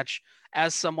this match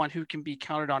as someone who can be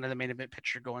counted on in the main event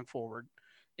picture going forward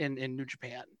in New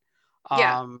Japan.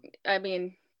 Yeah, I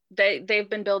mean, they've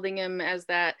been building him as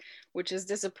that, which is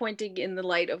disappointing in the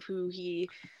light of who he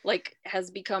like has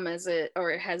become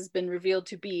or has been revealed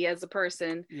to be as a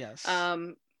person. Yes.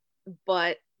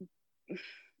 But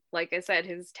like I said,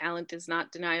 his talent is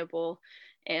not deniable,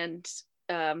 and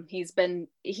he's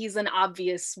an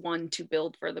obvious one to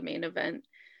build for the main event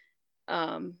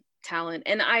talent.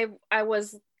 And I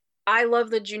love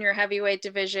the junior heavyweight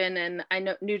division, and I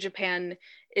know New Japan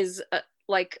is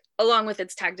like, along with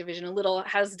its tag division, a little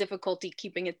has difficulty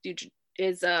keeping its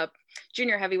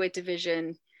junior heavyweight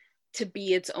division to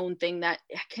be its own thing that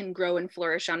can grow and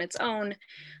flourish on its own.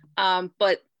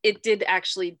 But it did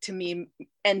actually, to me,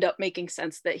 end up making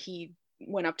sense that he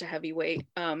went up to heavyweight,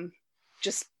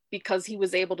 just because he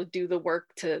was able to do the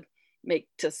work to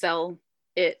sell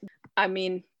it. I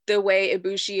mean, the way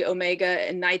Ibushi, Omega,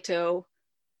 and Naito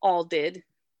all did.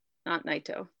 Not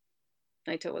Naito.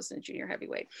 Naito wasn't a junior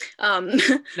heavyweight. No,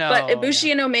 but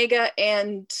Ibushi and Omega,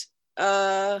 and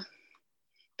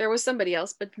there was somebody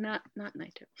else, but not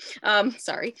Naito.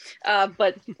 Sorry.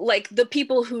 But like the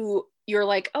people who you're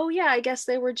like, oh yeah, I guess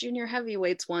they were junior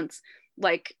heavyweights once.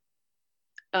 Like,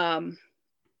 I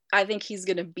think he's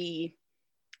gonna be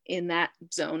in that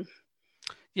zone.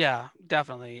 Yeah,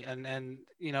 definitely. And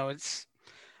you know, it's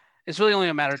really only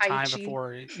a matter of time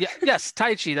before. Yes,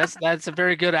 Taichi. That's a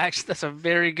very good action. That's a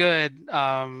very good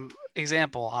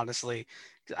example, honestly.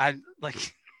 I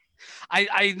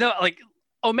know, like,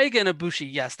 Omega and Ibushi,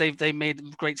 yes, they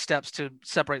made great steps to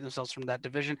separate themselves from that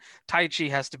division. Taichi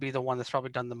has to be the one that's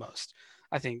probably done the most,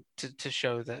 I think, to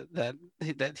show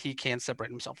that he can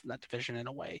separate himself from that division in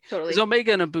a way. Totally. Because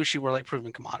Omega and Ibushi were like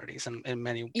proven commodities in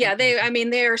many. Yeah,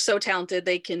 they are so talented.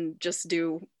 They can just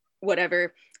do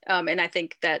whatever. And I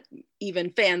think that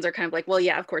even fans are kind of like, well,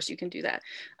 yeah, of course you can do that.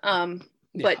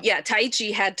 But yeah,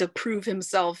 Taichi had to prove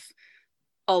himself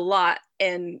a lot,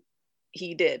 and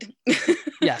he did.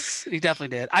 Yes, he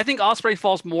definitely did. I think Ospreay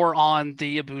falls more on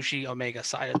the Ibushi Omega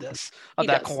side of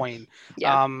that coin.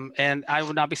 Yeah. And I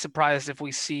would not be surprised if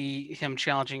we see him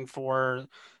challenging for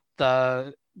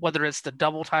whether it's the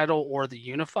double title or the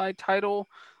unified title,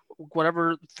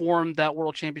 whatever form that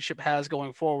world championship has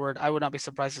going forward. I would not be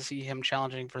surprised to see him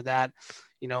challenging for that,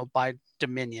 by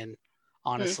Dominion,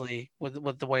 honestly,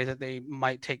 with the way that they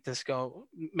might make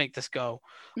this go.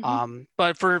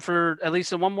 But for at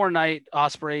least one more night,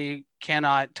 Ospreay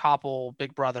cannot topple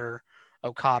Big Brother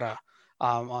Okada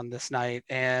on this night.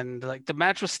 And like, the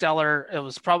match was stellar. It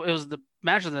was the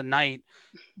match of the night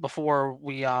before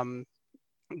we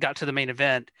got to the main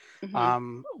event,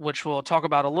 which we'll talk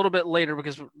about a little bit later,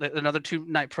 because another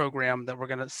 2-night program that we're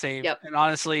going to save. Yep. And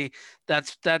honestly,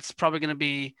 that's probably going to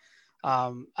be,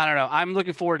 I don't know. I'm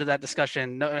looking forward to that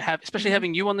discussion, especially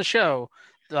having you on the show,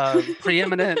 the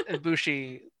preeminent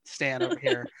Ibushi stan over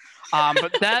here.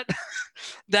 But that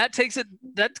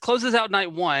closes out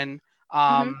night 1.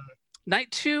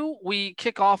 Night 2, we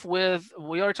kick off with,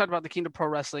 we already talked about the Kingdom Pro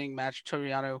Wrestling match,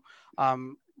 Toriano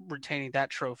retaining that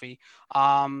trophy.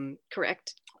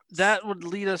 Correct. That would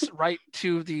lead us right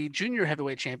to the junior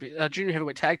heavyweight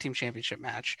tag team championship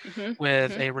match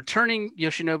with a returning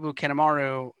Yoshinobu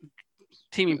Kanemaru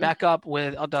teaming back up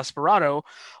with El Desperado,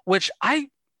 which let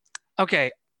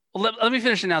me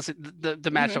finish announcing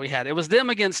the match that we had. It was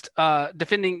them against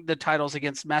defending the titles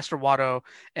against Master Wato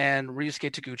and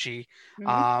Ryusuke Taguchi.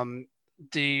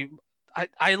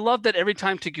 I love that every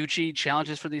time Taguchi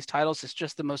challenges for these titles, it's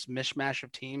just the most mishmash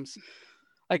of teams.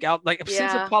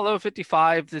 Since Apollo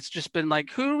 55, it's just been like,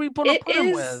 who do we put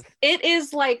him with? It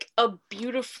is like a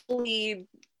beautifully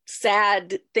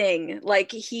sad thing.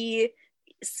 Like, he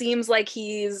seems like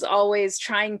he's always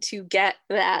trying to get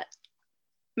that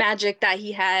magic that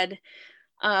he had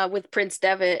with Prince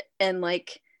Devitt, and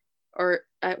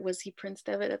was he Prince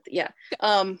Devitt?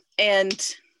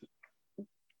 And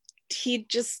he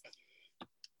just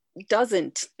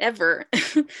doesn't ever.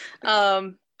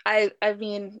 I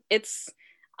mean,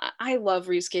 I love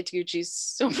Ryusuke Taguchi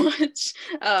so much.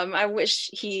 I wish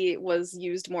he was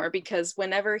used more, because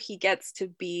whenever he gets to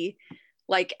be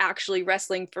like actually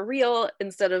wrestling for real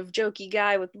instead of jokey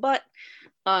guy with butt,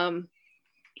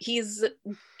 he's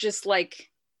just like,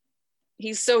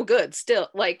 he's so good still,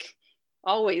 like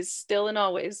always.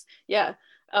 Yeah.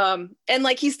 And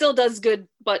like, he still does good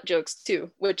butt jokes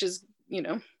too, which is,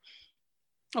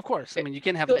 of course. I mean, you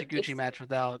can't have a Taguchi match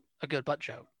without a good butt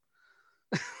joke.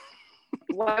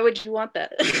 Why would you want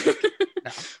that?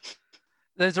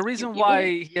 There's a reason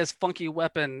why he has funky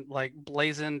weapon like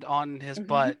blazoned on his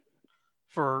butt.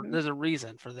 There's a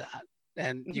reason for that,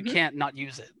 and you can't not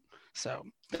use it. So,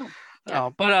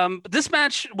 but this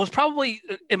match was probably,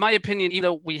 in my opinion, even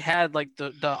though we had like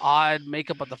the odd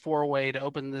makeup of the 4-way to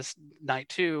open this night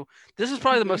too, this is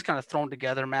probably the most kind of thrown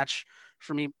together match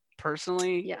for me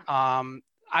personally. Yeah.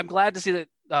 I'm glad to see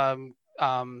that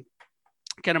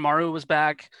Kanemaru was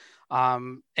back,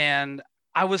 and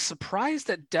I was surprised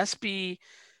that Despy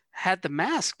had the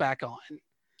mask back on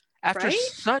after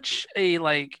such a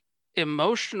like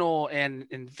emotional and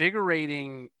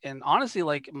invigorating and honestly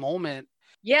like moment.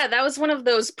 Yeah, that was one of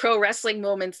those pro wrestling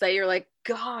moments that you're like,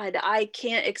 God, I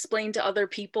can't explain to other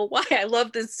people why I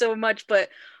love this so much, but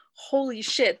holy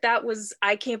shit,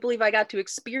 I can't believe I got to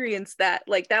experience that.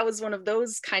 Like, that was one of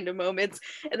those kind of moments.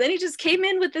 And then he just came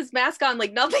in with this mask on,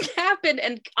 like nothing happened.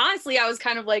 And honestly, I was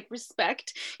kind of like,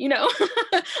 respect,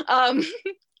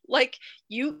 like,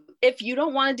 if you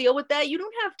don't want to deal with that, you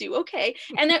don't have to. Okay.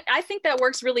 And I think that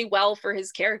works really well for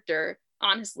his character,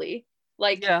 honestly.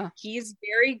 Like, he's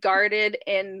very guarded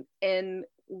and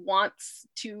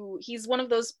he's one of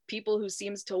those people who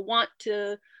seems to want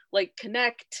to like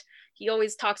connect. He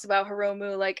always talks about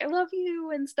Hiromu, like, I love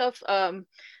you and stuff.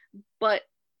 But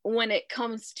when it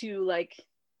comes to like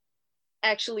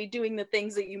actually doing the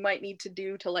things that you might need to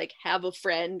do to like have a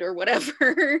friend or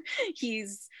whatever,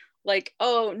 he's like,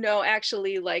 oh no,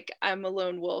 actually, like, I'm a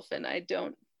lone wolf and I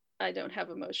don't have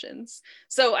emotions.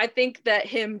 So I think that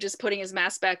him just putting his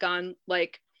mask back on,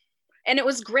 like, and it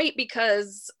was great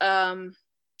because a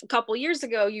couple years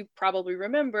ago, you probably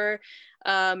remember,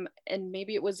 and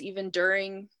maybe it was even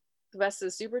during the Best of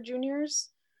the Super Juniors,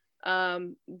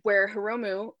 where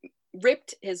Hiromu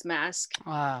ripped his mask.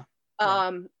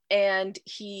 And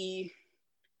he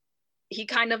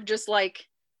kind of just like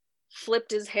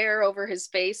flipped his hair over his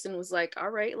face and was like, all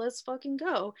right, let's fucking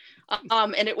go.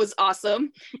 And it was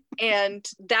awesome. And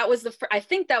that was I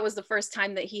think that was the first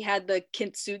time that he had the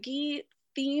Kintsugi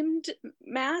themed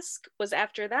mask, was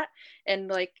after that. And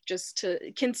like,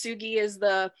 Kintsugi is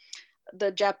the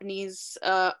Japanese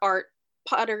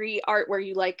pottery art where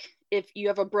you, like, if you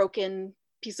have a broken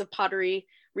piece of pottery,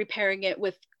 repairing it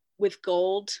with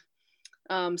gold,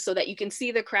 so that you can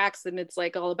see the cracks, and it's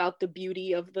like all about the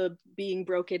beauty of the being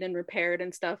broken and repaired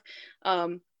and stuff.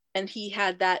 And he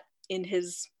had that in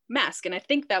his mask, and I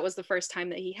think that was the first time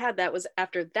that he had that, was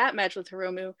after that match with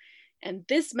Hiromu. And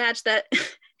this match that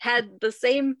had the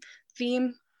same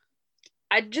theme,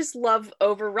 I just love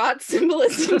overwrought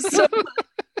symbolism so much.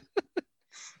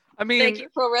 I mean, thank you,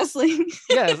 pro wrestling.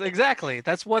 Yes, exactly.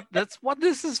 That's what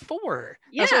this is for.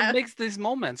 Yeah. That's what makes these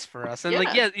moments for us. And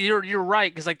you're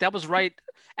right, because like that was right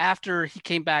after he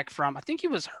came back from, I think he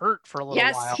was hurt for a little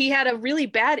while. Yes, he had a really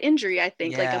bad injury, I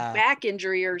think, like a back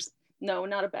injury, or no,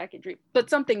 not a back injury, but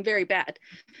something very bad.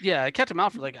 Yeah, it kept him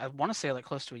out for like, I want to say like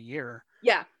close to a year.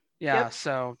 Yeah. Yeah, yep.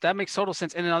 So that makes total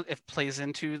sense, and it plays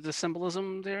into the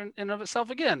symbolism there in and of itself.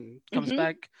 Again, comes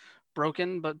back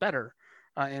broken but better.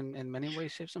 In many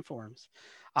ways, shapes, and forms.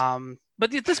 But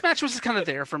this match was just kind of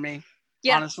there for me,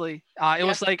 honestly. It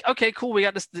was like, okay, cool. We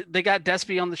got this. They got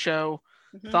Despy on the show.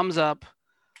 Thumbs up.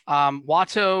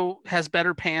 Wato has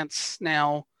better pants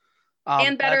now.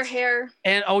 And better hair.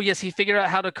 And oh yes, he figured out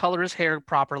how to color his hair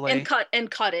properly. And cut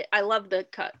it. I love the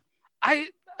cut.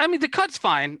 I mean, the cut's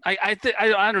fine. I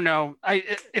don't know.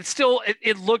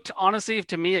 It looked, honestly,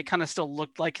 to me, it kind of still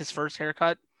looked like his first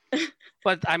haircut.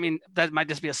 But I mean, that might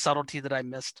just be a subtlety that I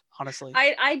missed, honestly.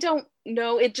 I don't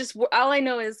know. It just, all I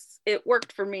know is it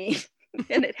worked for me,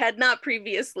 and it had not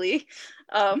previously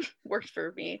worked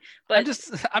for me. But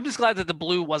I'm just glad that the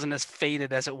blue wasn't as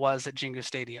faded as it was at Jingu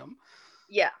Stadium.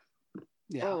 Yeah.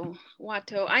 Oh,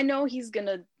 Wato. I know he's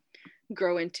gonna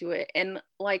grow into it, and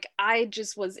like, I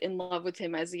just was in love with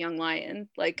him as a young lion.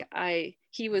 Like, I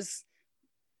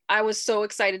was so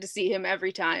excited to see him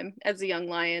every time as a young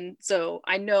lion. So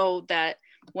I know that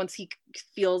once he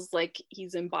feels like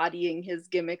he's embodying his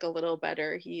gimmick a little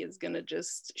better, he is going to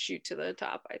just shoot to the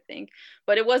top, I think.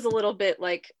 But it was a little bit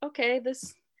like, okay,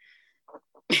 this.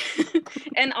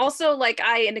 And also, like,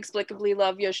 I inexplicably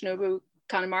love Yoshinobu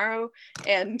Kanemaru,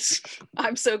 and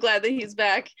I'm so glad that he's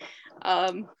back.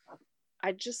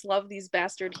 I just love these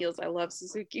bastard heels. I love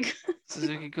Suzuki.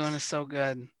 Suzuki-gun is so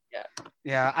good.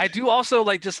 Yeah, I do also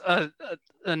like, just a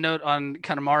note on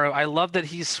Kanemaru. I love that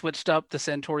he's switched up the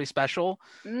Santori special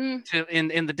to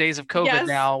in the days of COVID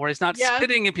now, where he's not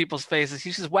spitting in people's faces.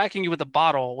 He's just whacking you with a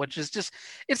bottle, which is just,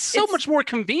 it's much more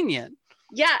convenient.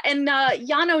 Yeah, and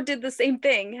Yano did the same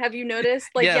thing. Have you noticed?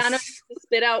 Like, Yano used to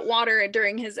spit out water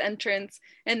during his entrance,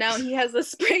 and now he has a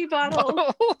spray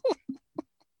bottle.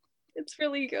 It's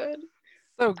really good.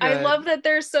 So good. I love that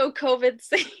they're so COVID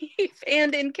safe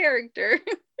and in character.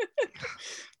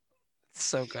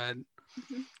 So good.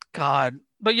 God.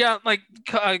 But yeah, like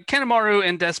Kanemaru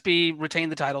and Despy retain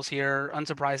the titles here,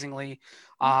 unsurprisingly.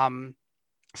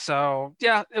 So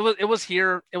yeah, it was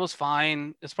here. It was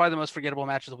fine. It's probably the most forgettable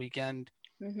match of the weekend.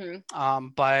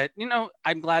 But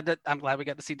I'm glad we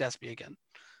got to see Despy again.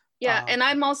 Yeah, and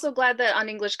I'm also glad that on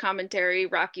English commentary,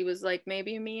 Rocky was like,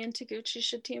 maybe me and Taguchi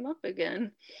should team up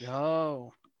again.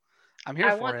 Yo, I'm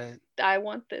here for it. I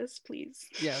want this, please.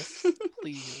 Yes,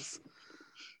 please.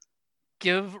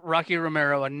 Give Rocky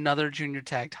Romero another junior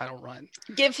tag title run.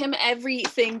 Give him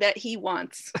everything that he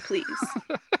wants, please.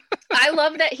 I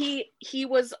love that he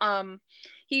was they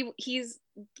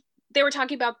were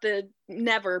talking about the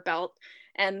Never belt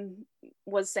and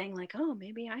was saying like, oh,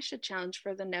 maybe I should challenge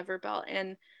for the Never belt,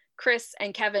 and Chris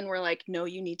and Kevin were like, no,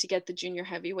 you need to get the junior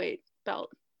heavyweight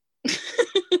belt.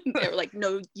 They were like,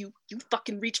 no, you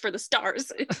fucking reach for the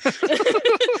stars.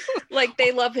 Like,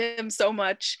 they love him so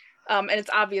much. And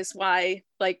it's obvious why.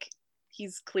 Like,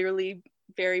 he's clearly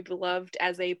very beloved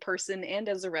as a person and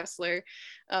as a wrestler.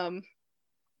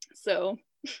 So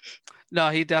no,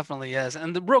 he definitely is.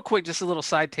 And real quick, just a little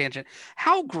side tangent.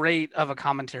 How great of a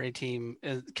commentary team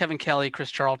is Kevin Kelly, Chris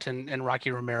Charlton, and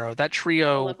Rocky Romero? That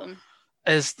trio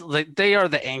is like, they are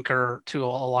the anchor to a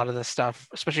lot of this stuff,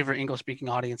 especially for English speaking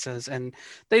audiences. And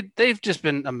they've just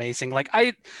been amazing. Like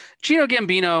Gino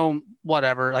Gambino,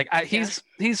 whatever, like he's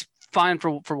fine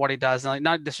for what he does, and like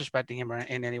not disrespecting him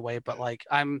in any way, but like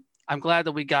I'm glad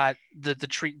that we got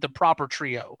the proper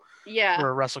trio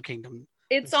for Wrestle Kingdom.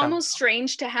 It's almost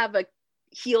strange to have a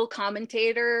heel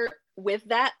commentator with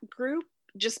that group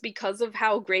just because of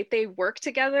how great they work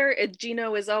together.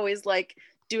 Gino is always like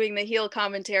doing the heel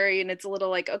commentary, and it's a little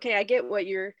like, okay, I get what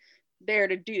you're there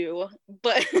to do,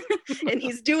 but and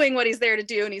he's doing what he's there to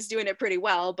do, and he's doing it pretty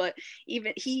well, but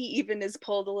even is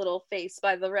pulled a little face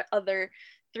by the other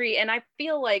three. And I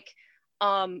feel like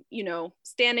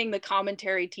standing the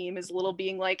commentary team is a little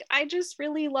being like, I just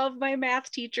really love my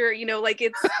math teacher, like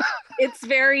it's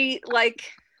very like,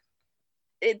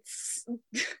 it's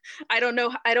I don't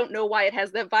know why it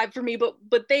has that vibe for me,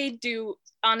 but they do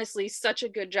honestly such a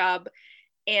good job,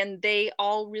 and they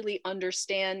all really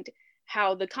understand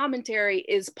how the commentary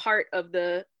is part of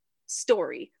the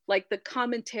story. Like the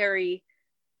commentary,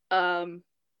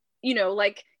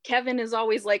 like Kevin is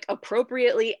always like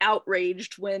appropriately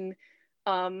outraged when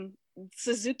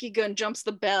Suzuki Gun jumps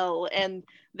the bell, and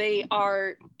they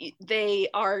are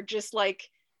just like,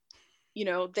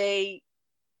 they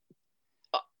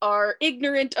are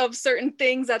ignorant of certain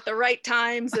things at the right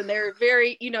times, and they're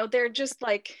very, they're just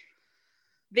like,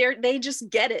 they just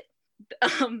get it.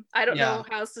 I don't know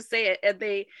how else to say it. And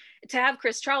to have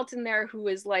Chris Charlton there, who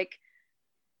is like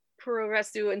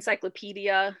Puroresu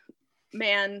encyclopedia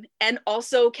man, and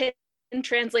also can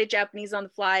translate Japanese on the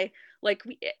fly, like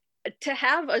to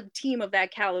have a team of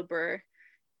that caliber.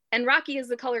 And Rocky is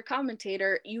the color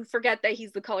commentator. You forget that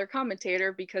he's the color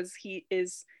commentator because he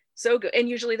is so good. And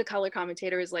usually the color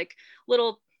commentator is like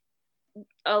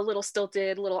a little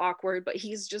stilted, a little awkward, but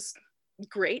he's just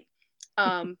great.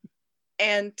 And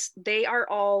they are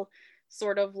all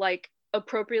sort of like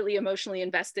appropriately emotionally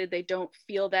invested. They don't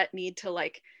feel that need to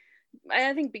like,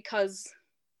 I think because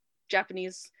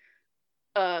Japanese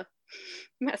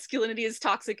masculinity is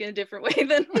toxic in a different way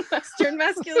than Western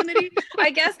masculinity, I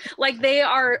guess. Like they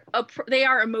are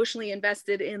emotionally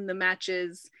invested in the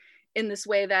matches in this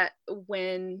way that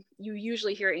when you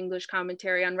usually hear English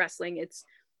commentary on wrestling, it's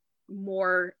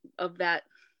more of that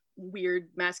weird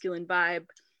masculine vibe,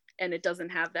 and it doesn't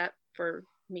have that for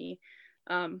me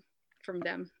from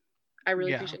them. I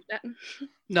really appreciate that.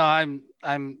 No, I'm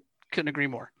couldn't agree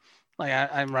more. Like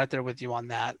I'm right there with you on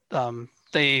that.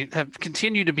 They have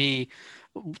continued to be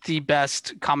the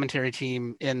best commentary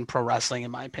team in pro wrestling,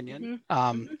 in my opinion,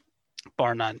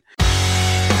 bar none.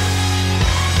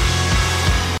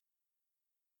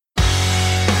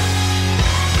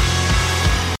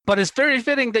 But it's very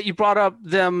fitting that you brought up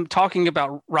them talking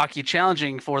about Rocky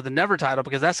challenging for the Never title,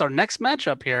 because that's our next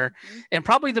matchup here, and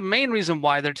probably the main reason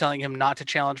why they're telling him not to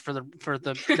challenge for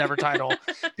the Never title,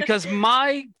 because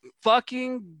my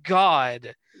fucking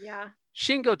God,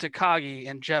 Shingo Takagi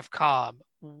and Jeff Cobb,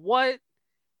 what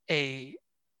a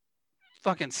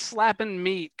fucking slapping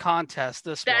meat contest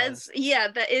this was.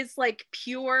 That is like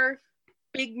pure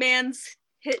big mans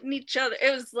hitting each other.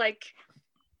 It was like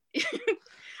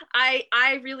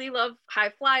I really love high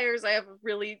flyers. I have a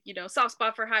really, soft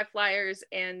spot for high flyers,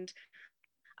 and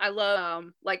I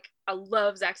love I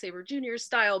love Zack Sabre Jr.'s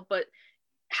style, but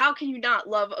how can you not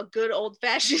love a good old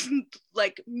fashioned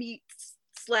like meat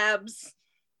slabs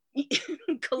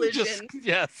collision.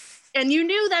 Yes. And you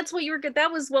knew that's what you were good.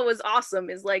 That was what was awesome,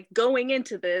 is like going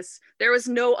into this, there was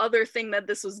no other thing that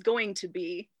this was going to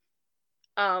be.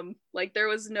 Like there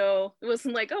was no, it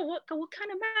wasn't like, oh, what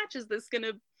kind of match is this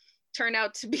gonna turn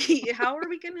out to be? How are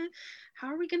we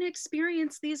gonna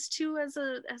experience these two as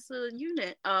a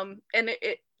unit? And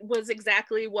it was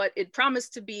exactly what it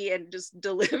promised to be and just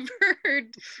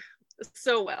delivered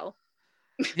so well.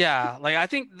 Yeah, like I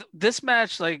think this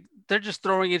match, like they're just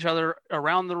throwing each other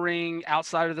around the ring,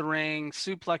 outside of the ring,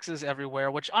 suplexes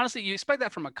everywhere, which honestly you expect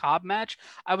that from a Cobb match.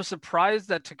 I was surprised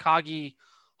that Takagi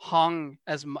hung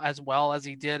as well as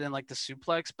he did in like the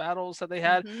suplex battles that they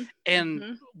had. Mm-hmm. And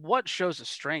Mm-hmm. what shows the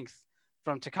strength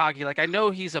from Takagi? Like I know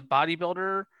he's a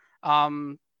bodybuilder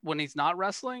when he's not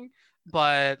wrestling,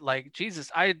 but like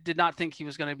Jesus, I did not think he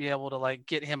was going to be able to like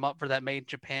get him up for that Made in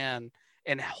Japan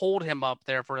and hold him up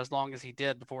there for as long as he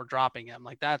did before dropping him.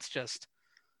 Like that's just,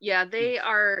 yeah, they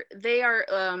are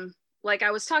like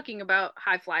I was talking about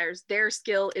high flyers, their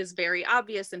skill is very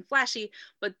obvious and flashy,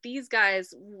 but these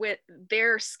guys, with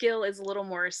their skill is a little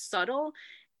more subtle,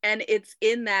 and it's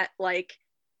in that like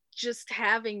just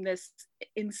having this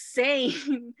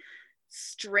insane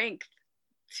strength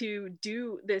to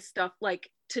do this stuff, like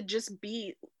to just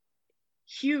be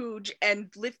huge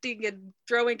and lifting and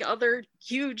throwing other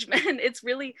huge men. It's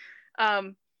really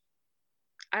I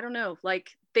don't know,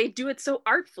 like they do it so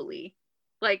artfully,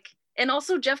 like, and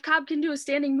also Jeff Cobb can do a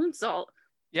standing moonsault.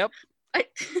 Yep.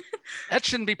 That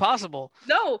shouldn't be possible.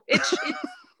 No,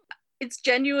 it's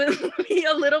genuinely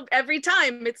a little, every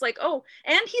time it's like, oh,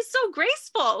 and he's so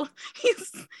graceful, he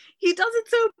does it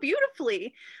so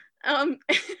beautifully.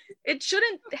 It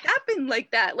shouldn't happen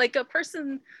like that. Like a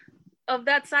person of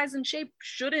that size and shape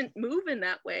shouldn't move in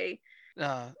that way.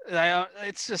 I'm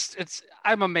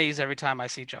amazed every time I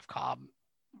see Jeff Cobb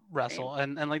wrestle.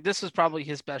 And like this was probably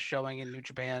his best showing in New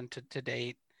Japan to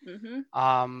date. Mm-hmm.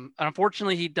 And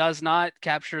unfortunately he does not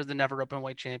capture the Never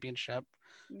Openweight Championship.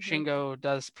 Mm-hmm. Shingo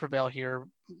does prevail here,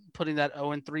 putting that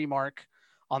 0-3 mark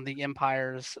on the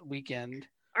Empire's weekend.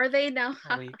 Are they now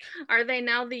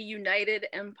the United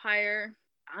Empire?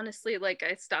 Honestly, like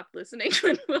I stopped listening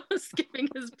when Will was skipping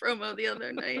his promo the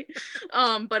other night.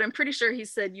 But I'm pretty sure he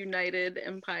said United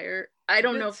Empire. I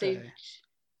don't know if they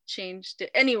changed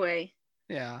it. Anyway.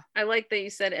 Yeah. I like that you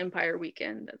said Empire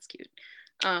Weekend. That's cute.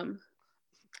 Yeah.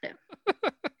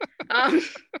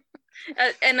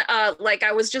 And like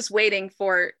I was just waiting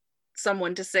for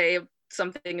someone to say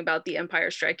something about the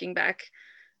Empire striking back.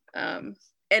 And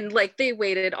like they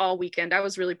waited all weekend. I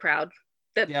was really proud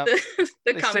that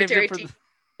the commentary team,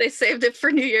 they saved it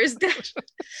for New Year's Day.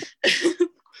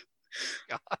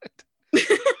 God.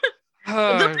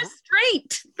 The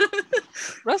restraint.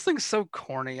 Wrestling's so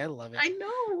corny. I love it. I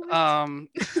know.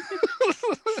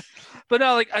 But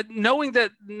no, like knowing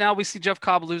that now we see Jeff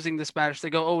Cobb losing this match, they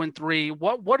go 0-3.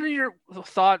 What are your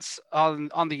thoughts on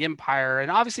the Empire?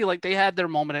 And obviously, like they had their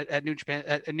moment at New Japan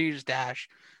at New Year's Dash,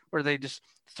 where they just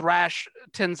thrash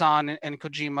Tenzan and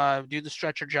Kojima, do the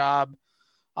stretcher job,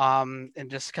 and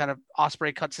just kind of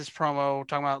Ospreay cuts his promo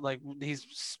talking about like he's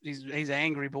an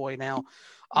angry boy now.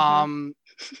 Mm-hmm.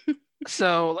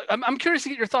 So like, I'm curious to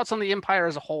get your thoughts on the Empire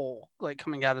as a whole, like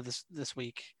coming out of this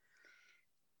week.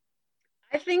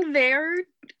 I think they're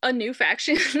a new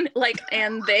faction, like,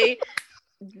 and the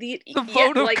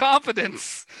vote of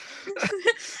confidence.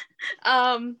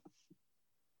 I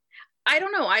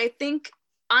don't know. I think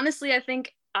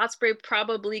Ospreay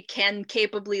probably can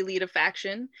capably lead a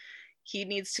faction. He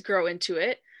needs to grow into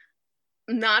it.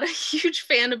 Not a huge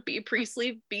fan of B.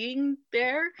 Priestley being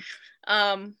there,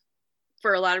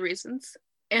 for a lot of reasons,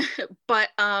 but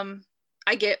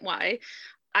I get why.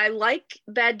 I like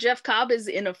that Jeff Cobb is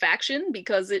in a faction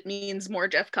because it means more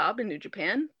Jeff Cobb in New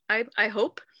Japan, I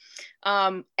hope.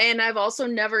 And I've also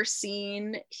never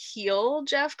seen heel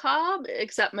Jeff Cobb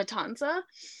except Matanza.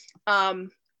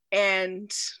 And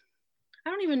I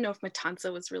don't even know if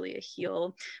Matanza was really a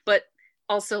heel, but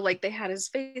also like they had his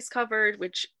face covered,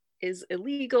 which is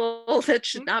illegal. That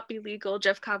should not be legal.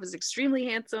 Jeff Cobb is extremely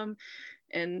handsome.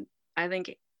 And I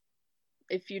think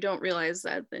if you don't realize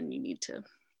that, then you need to,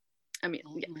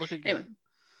 look again. Anyway,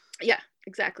 yeah,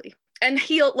 exactly. And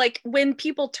heel, like when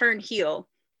people turn heel,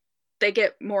 they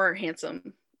get more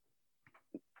handsome.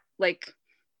 Like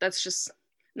that's just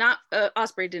not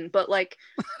Ospreay didn't, but like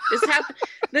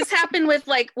this happened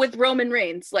with Roman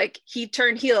Reigns. Like he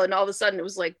turned heel, and all of a sudden it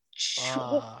was like,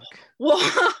 whoa,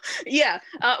 yeah.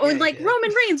 When like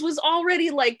Roman Reigns was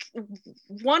already like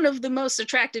one of the most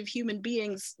attractive human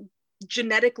beings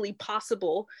genetically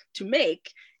possible to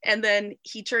make, and then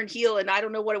he turned heel, and I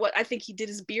don't know what it was. I think he did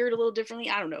his beard a little differently.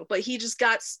 I don't know, but he just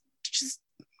got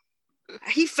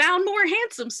he found more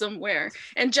handsome somewhere.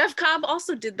 And Jeff Cobb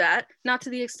also did that, not to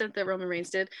the extent that Roman Reigns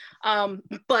did.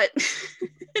 But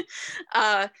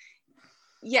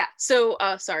yeah, so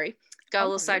sorry, got a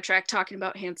little sidetracked talking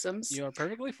about handsomes. You are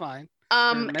perfectly fine.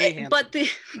 But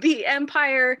the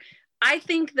Empire, I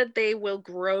think that they will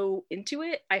grow into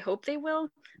it. I hope they will.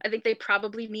 I think they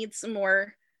probably need some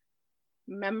more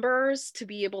members to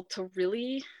be able to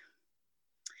really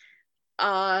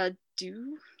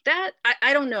do that.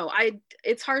 I don't know.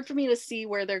 It's hard for me to see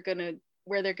where they're gonna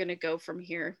go from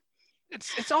here.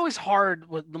 It's always hard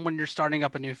when you're starting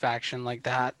up a new faction like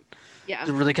that. Yeah.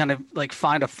 To really kind of like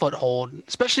find a foothold,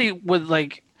 especially with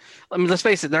like, I mean, let's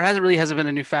face it, there hasn't been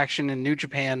a new faction in New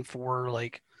Japan for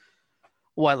like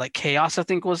Chaos, I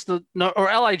think or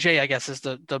LIJ, I guess, is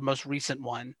the most recent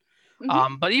one.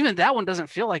 Mm-hmm. But even that one doesn't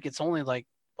feel like it's only like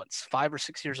what's 5 or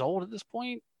 6 years old at this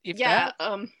point. Yeah.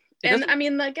 And I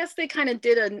mean, I guess they kind of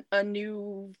did a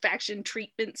new faction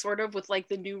treatment sort of with like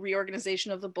the new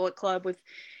reorganization of the Bullet Club with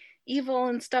Evil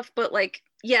and stuff. But like,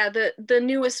 yeah, the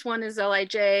newest one is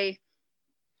LIJ,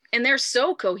 and they're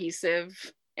so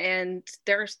cohesive and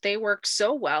they work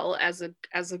so well as a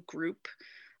group.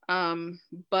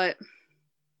 But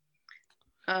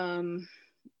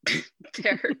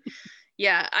they're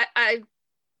yeah, I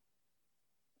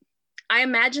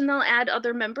imagine they'll add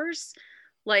other members.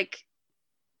 Like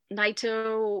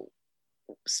Naito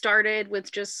started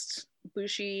with just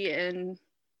Bushi and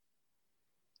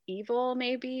Evil,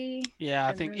 maybe. Yeah,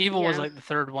 I think Evil was like the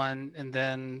third one, and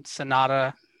then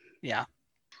Sonata. Yeah.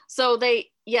 So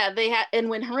they had, and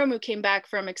when Hiromu came back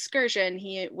from excursion,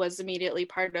 he was immediately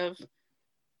part of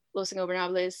Los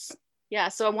Ingobernables. Yeah,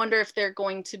 so I wonder if they're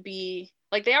going to be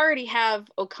like, they already have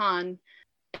Okan,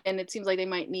 and it seems like they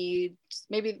might need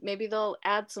maybe they'll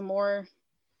add some more.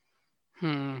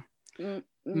 Maybe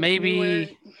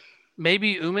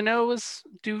Umino was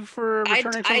due for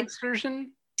returning from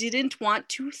excursion. Didn't want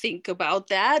to think about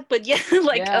that, but yeah,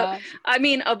 like I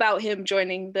mean, about him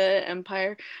joining the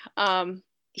Empire.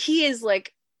 He is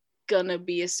like gonna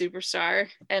be a superstar,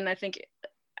 and I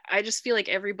just feel like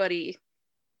everybody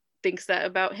thinks that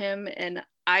about him, and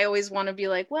I always want to be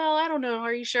like, well, I don't know,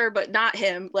 are you sure? But not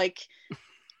him. Like,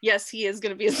 yes, he is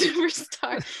gonna be a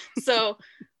superstar. So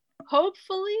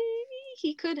hopefully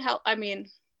he could help. I mean,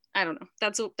 I don't know.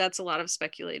 That's a lot of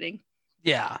speculating.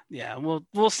 Yeah.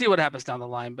 We'll see what happens down the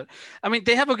line, but I mean,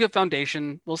 they have a good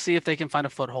foundation. We'll see if they can find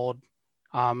a foothold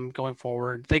going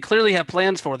forward. They clearly have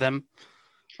plans for them.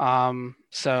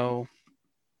 So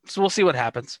we'll see what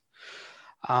happens.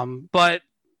 But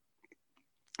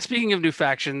speaking of new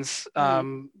factions,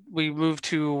 we move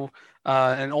to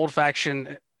an old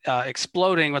faction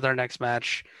exploding with our next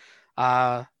match.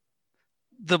 The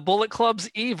Bullet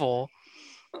Club's Evil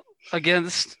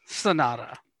against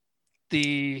Sonata.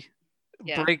 The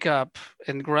breakup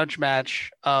and grudge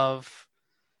match of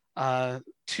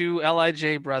two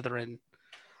LIJ brethren.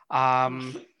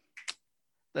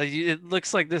 It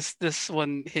looks like this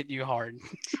one hit you hard.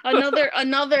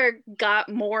 another got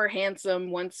more handsome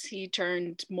once he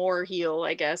turned more heel,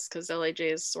 I guess, because LIJ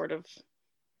is sort of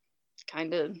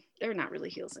kind of, they're not really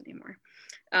heels anymore.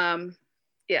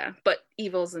 Yeah, but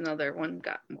Evil's another one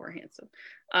got more handsome.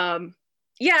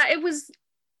 Yeah, it was,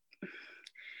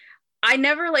 I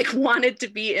never like wanted to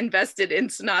be invested in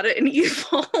Sonata and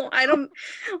Evil. I don't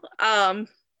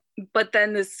but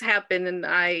then this happened, and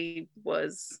I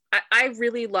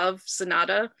really love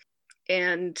Sonata,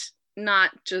 and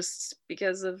not just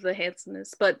because of the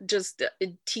handsomeness, but just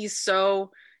he's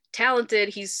so talented.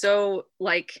 He's so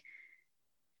like,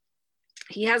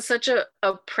 he has such a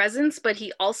presence, but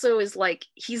he also is like,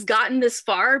 he's gotten this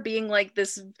far being like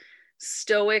this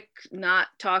stoic, not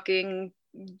talking,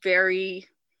 very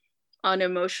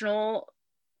unemotional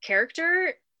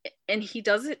character, and he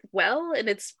does it well, and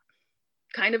it's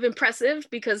kind of impressive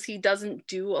because he doesn't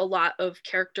do a lot of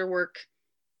character work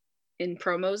in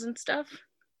promos and stuff.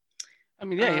 I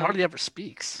mean, yeah, he hardly ever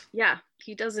speaks. Yeah,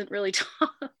 he doesn't really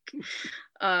talk.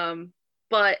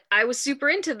 But I was super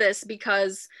into this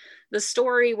because the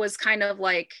story was kind of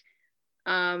like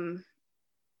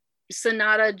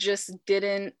Sonata just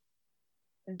didn't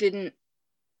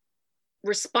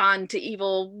respond to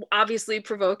Evil, obviously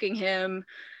provoking him,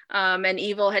 and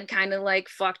Evil had kind of like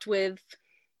fucked with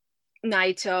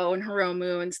Naito and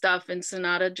Hiromu and stuff, and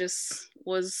Sonata just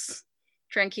was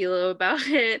tranquilo about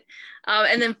it,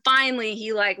 and then finally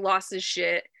he like lost his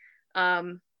shit,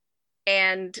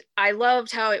 and I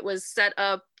loved how it was set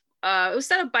up. It was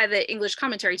set up by the English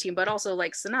commentary team, but also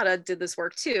like Sonata did this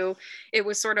work too. It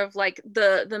was sort of like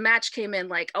the match came in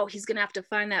like, oh, he's gonna have to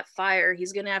find that fire,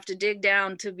 he's gonna have to dig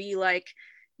down to be like,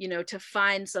 you know, to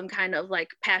find some kind of like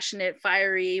passionate,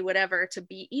 fiery, whatever, to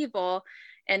be evil.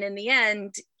 And in the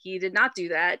end, he did not do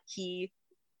that. He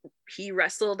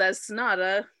wrestled as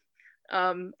Sanada,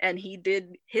 and he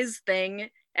did his thing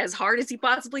as hard as he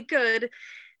possibly could,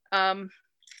 and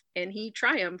he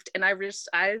triumphed. And I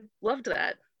loved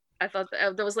that. I thought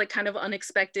that was like kind of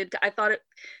unexpected. I thought it,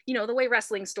 you know, the way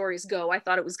wrestling stories go, I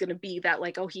thought it was going to be that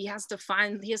like, oh, he has to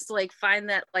find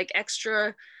that like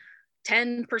extra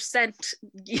 10%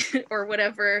 or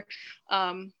whatever.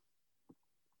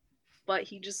 But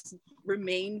he just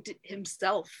remained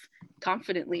himself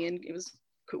confidently, and it was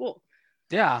cool.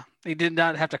 Yeah, he did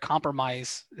not have to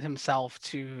compromise himself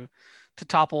to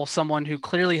topple someone who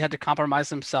clearly had to compromise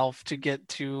himself to get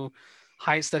to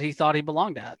heights that he thought he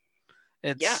belonged at.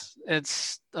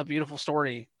 It's a beautiful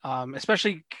story,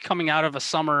 especially coming out of a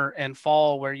summer and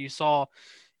fall where you saw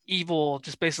Evil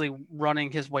just basically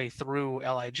running his way through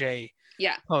LIJ.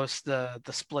 Yeah. Post the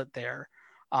split there.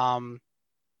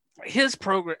 His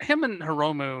program, him and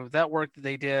Hiromu, that work that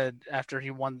they did after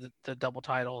he won the double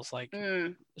titles, like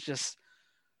it's just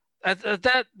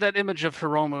that image of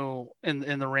Hiromu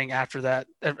in the ring after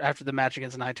the match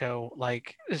against Naito,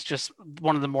 like it's just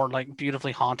one of the more like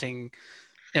beautifully haunting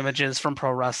images from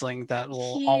pro wrestling that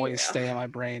will always stay in my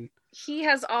brain. He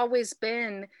has always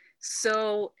been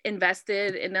so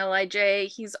invested in LIJ.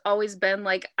 He's always been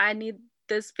like, I need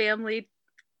this family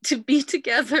to be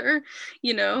together,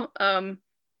 you know.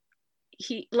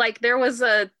 He, like, there was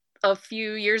a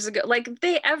few years ago, like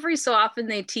they every so often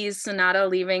they tease Sanada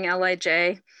leaving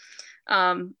LIJ,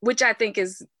 which I think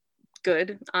is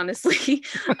good, honestly.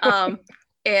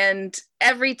 And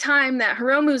every time that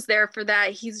Hiromu's there for that,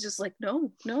 he's just like,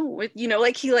 no, you know,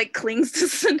 like he like clings to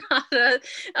Sanada.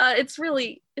 It's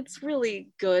really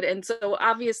good. And so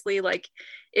obviously, like,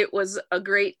 it was a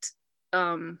great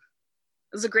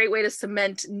way to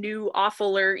cement new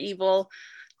awfuler Evil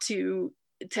to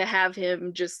have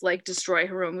him just like destroy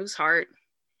Hiromu's heart.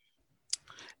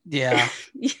 Yeah.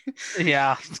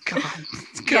 Yeah.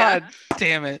 God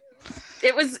damn it.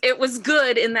 It was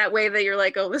good in that way that you're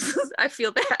like, oh, I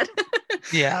feel bad.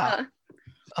 Yeah.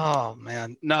 Oh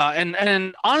man. No,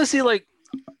 and honestly, like,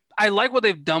 I like what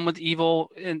they've done with Evil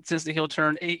and since the heel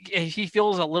turn. He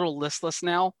feels a little listless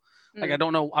now. Like, I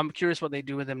don't know. I'm curious what they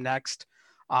do with him next.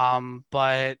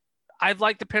 But I'd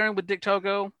like the pairing with Dick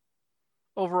Togo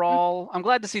overall. I'm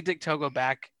glad to see Dick Togo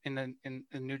back in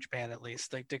New Japan, at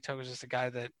least. Like, Dick Togo is just a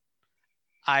guy that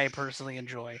I personally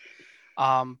enjoy.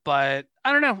 But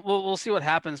I don't know. We'll see what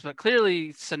happens. But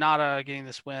clearly, Sanada getting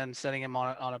this win, setting him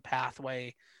on a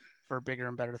pathway for bigger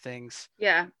and better things.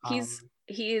 Yeah,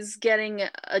 he's getting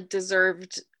a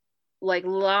deserved, like,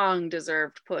 long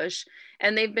deserved push,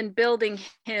 and they've been building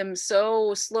him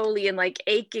so slowly and like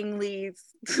achingly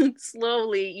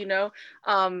slowly, you know.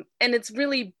 And it's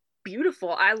really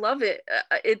beautiful. I love it.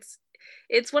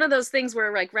 It's one of those things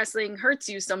where like wrestling hurts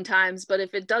you sometimes, but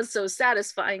if it does so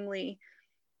satisfyingly,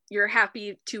 you're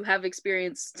happy to have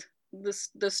experienced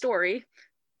the story,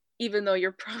 even though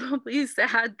you're probably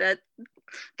sad that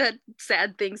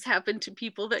sad things happen to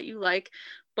people that you like.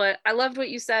 But I loved what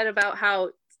you said about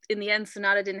how in the end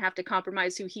Sanada didn't have to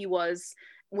compromise who he was,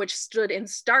 which stood in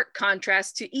stark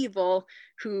contrast to Evil,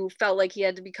 who felt like he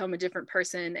had to become a different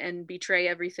person and betray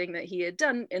everything that he had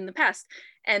done in the past.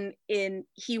 And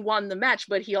he won the match,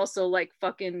 but he also like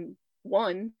fucking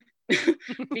won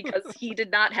because he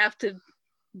did not have to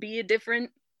be a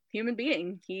different human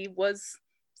being. He was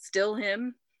still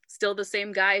him, still the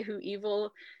same guy who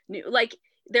Evil knew. Like,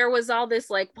 there was all this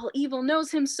like, well, Evil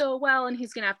knows him so well and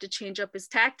he's gonna have to change up his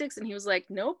tactics, and he was like,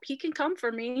 nope, he can come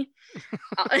for me.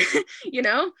 You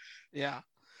know. Yeah,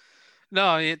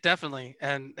 no, definitely.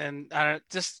 And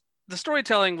just the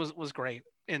storytelling was great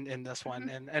in this one.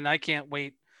 And I can't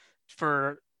wait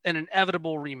for an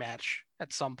inevitable rematch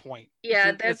at some point.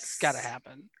 Yeah, it's got to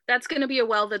happen. That's going to be a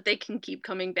well that they can keep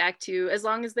coming back to, as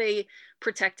long as they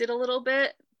protect it a little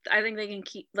bit. I think they can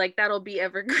keep, like, that'll be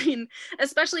evergreen,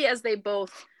 especially as they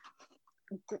both,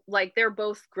 like, they're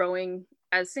both growing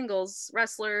as singles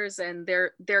wrestlers, and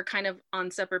they're kind of on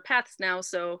separate paths now.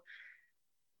 So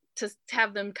to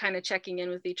have them kind of checking in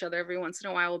with each other every once in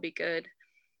a while will be good.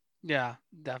 Yeah,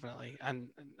 definitely. And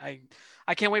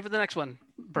I can't wait for the next one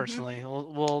personally.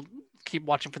 Mm-hmm. We'll keep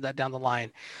watching for that down the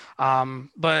line.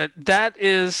 But that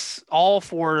is all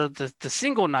for the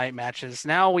single night matches.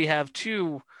 Now we have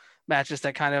two matches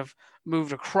that kind of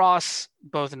moved across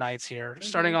both nights here. Mm-hmm.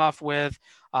 Starting off with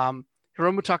Hiromu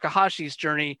Takahashi's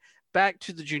journey back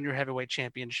to the Junior Heavyweight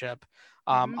Championship.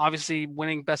 Obviously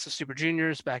winning Best of Super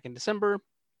Juniors back in December.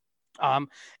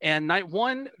 And night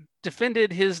one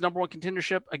defended his number one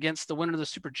contendership against the winner of the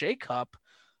Super J Cup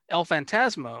El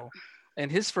Phantasmo in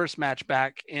his first match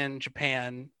back in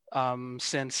Japan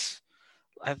since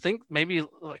I think maybe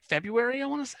like February, I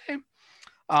want to say.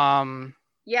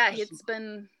 Yeah, it's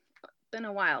been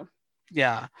a while.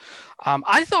 Yeah.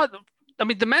 I thought, I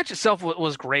mean, the match itself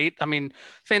was great. I mean,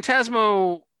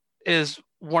 Phantasmo is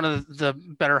one of the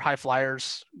better high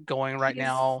flyers going right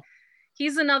now.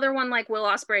 He's another one like Will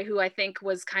Ospreay, who I think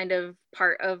was kind of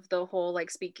part of the whole like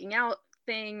speaking out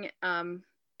thing,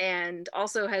 and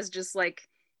also has just like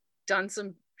done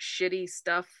some shitty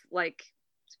stuff, like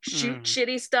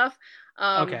shitty stuff.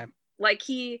 Okay. Like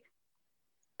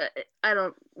I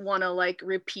don't want to like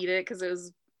repeat it because it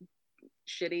was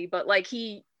shitty, but like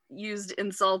he used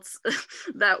insults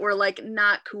that were like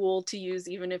not cool to use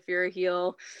even if you're a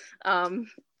heel.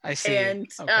 I see. And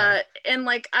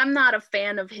like I'm not a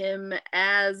fan of him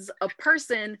as a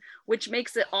person, which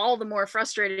makes it all the more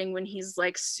frustrating when he's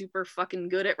like super fucking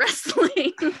good at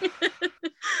wrestling.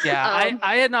 Yeah,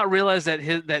 I had not realized that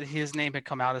his name had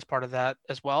come out as part of that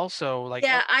as well. So like,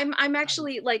 yeah, I'm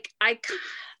actually like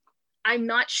I'm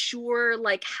not sure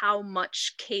like how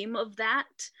much came of that.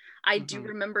 I do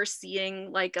remember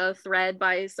seeing like a thread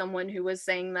by someone who was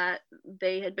saying that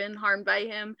they had been harmed by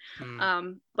him.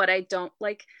 But I don't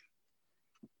like,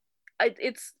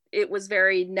 it was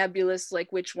very nebulous,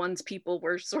 like which ones people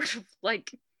were sort of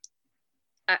like,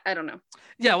 I don't know.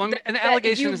 Yeah, well, an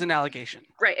allegation is an allegation.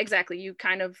 Right, exactly. You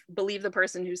kind of believe the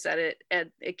person who said it, and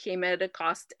it came at a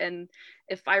cost. And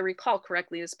if I recall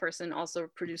correctly, this person also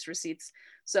produced receipts.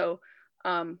 So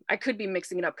I could be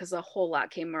mixing it up because a whole lot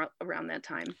came around that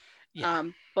time. Yeah.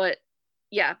 But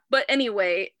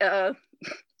anyway,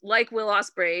 like Will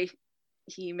Ospreay,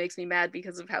 he makes me mad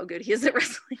because of how good he is at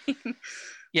wrestling.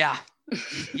 Yeah.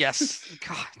 Yes.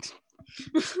 God.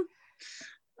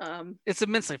 It's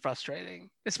immensely frustrating,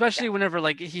 especially whenever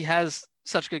like he has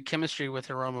such good chemistry with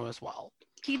Hiromu as well.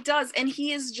 He does, and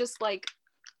he is just like,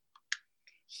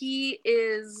 he's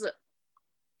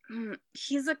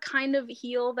a kind of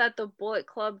heel that the Bullet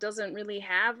Club doesn't really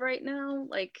have right now.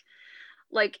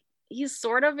 Like he's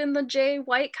sort of in the Jay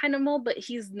White kind of mold, but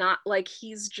he's not. Like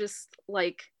he's just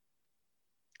like,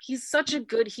 he's such a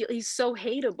good heel. He's so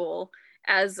hateable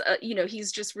as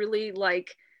he's just really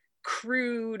like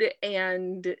crude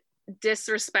and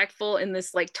disrespectful in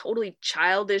this like totally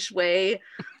childish way,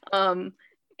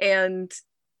 and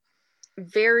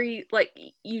very like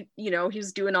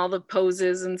he's doing all the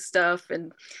poses and stuff,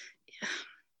 and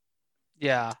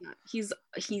yeah,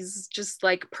 he's just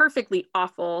like perfectly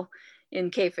awful in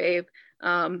kayfabe,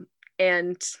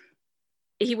 and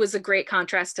he was a great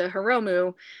contrast to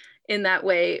Hiromu in that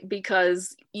way,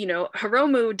 because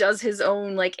Hiromu does his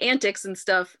own like antics and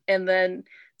stuff, and then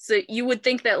so you would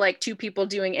think that like two people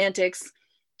doing antics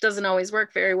doesn't always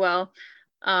work very well,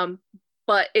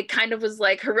 but it kind of was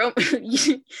like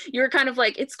Hiromu you were kind of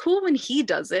like, it's cool when he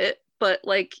does it, but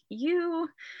like you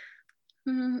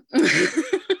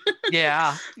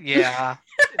yeah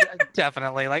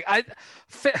definitely. Like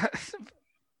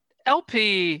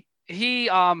LP, he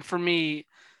for me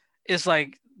is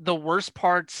like the worst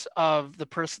parts of the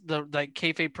like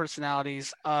kayfabe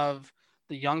personalities of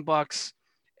the Young Bucks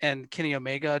and Kenny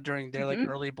Omega during their like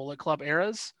early Bullet Club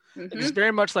eras. It's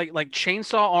very much like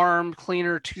chainsaw arm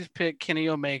cleaner toothpick Kenny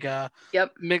Omega,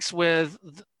 mixed with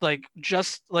like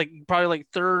just like probably like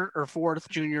third or fourth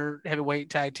junior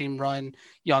heavyweight tag team run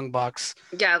Young Bucks.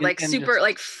 Like and super just,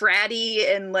 like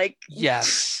fratty and like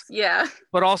yes, yeah,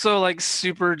 but also like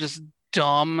super just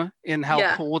dumb in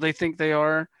how cool they think they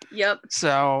are.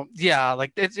 So yeah,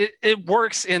 like it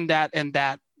works in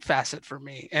that facet for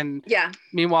me. And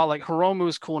meanwhile, like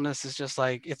Hiromu's coolness is just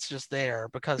like, it's just there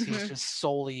because he's just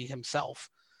solely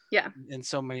himself in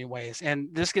so many ways. And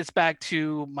this gets back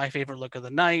to my favorite look of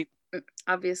the night,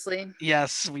 obviously.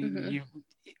 Yes, you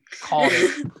called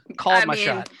my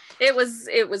shot. It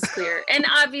was clear. And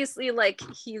obviously like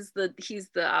he's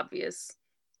the obvious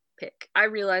pick. I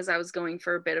realized I was going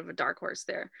for a bit of a dark horse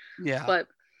there, but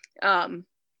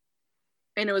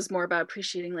and it was more about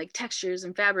appreciating like textures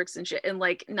and fabrics and shit, and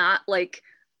like not like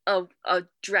a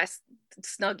dress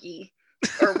snuggie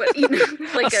or what,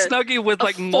 like a snuggie with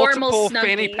like multiple snuggie.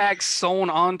 Fanny packs sewn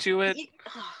onto it.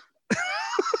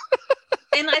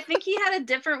 And I think he had a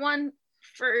different one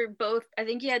for both. I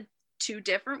think he had two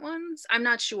different ones. I'm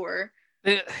not sure.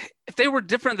 If they were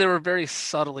different, they were very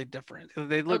subtly different.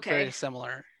 They look very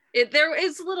similar. There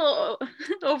is a little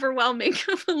overwhelming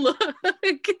of a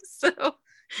look, so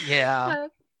yeah.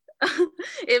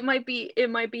 It might be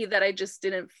that I just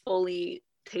didn't fully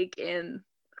take in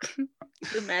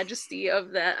the majesty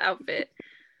of that outfit.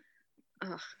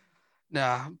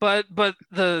 Yeah, but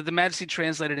the Majesty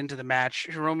translated into the match.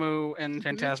 Hiromu and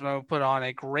Phantasmo put on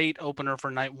a great opener for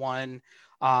night one.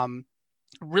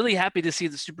 Really happy to see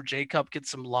the Super J Cup get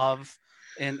some love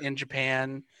in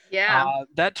Japan. Yeah.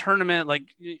 That tournament, like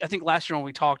I think last year when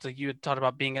we talked, like you had talked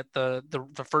about being at the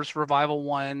first revival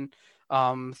one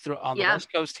through on the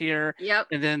West Coast here. Yep.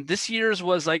 And then this year's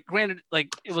was like, granted,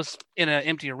 like it was in an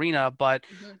empty arena, but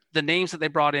the names that they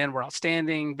brought in were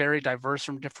outstanding, very diverse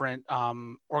from different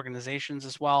organizations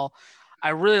as well. I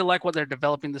really like what they're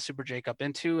developing the Super J Cup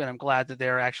into, and I'm glad that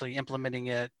they're actually implementing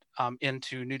it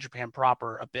into New Japan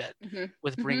proper a bit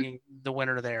with bringing the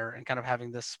winner there and kind of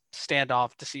having this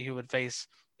standoff to see who would face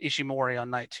Ishimori on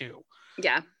night 2.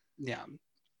 Yeah. Yeah.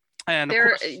 And of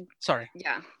course, sorry.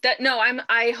 Yeah.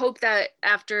 I hope that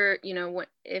after,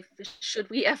 should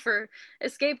we ever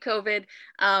escape COVID,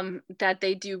 that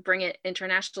they do bring it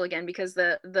international again, because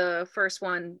the first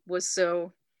one was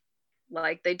so,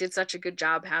 like, they did such a good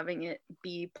job having it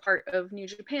be part of New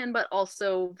Japan, but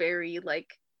also very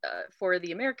like for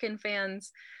the American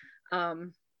fans.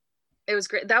 It was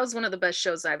great. That was one of the best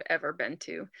shows I've ever been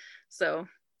to. So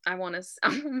I want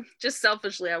to, just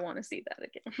selfishly, I want to see that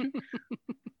again.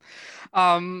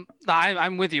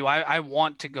 I'm with you. I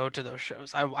want to go to those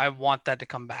shows. I want that to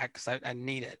come back because I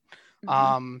need it.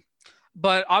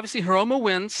 But obviously Hiromu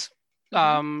wins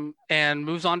and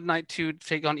moves on to night 2 to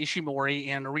take on Ishimori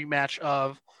in a rematch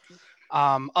of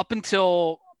up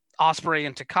until Ospreay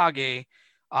and Takagi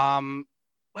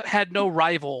had no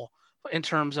rival in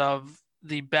terms of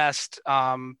the best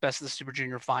of the Super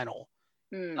Junior final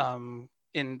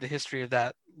in the history of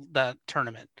that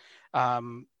tournament.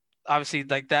 Obviously,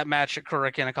 like that match at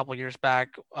Kurikan a couple years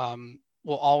back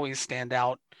will always stand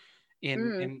out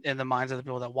in the minds of the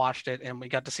people that watched it, and we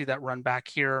got to see that run back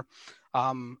here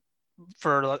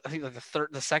for I think like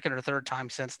the second or third time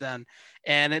since then,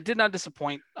 and it did not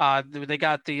disappoint. They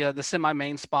got the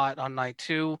semi-main spot on night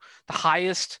 2, the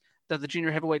highest that the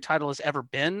junior heavyweight title has ever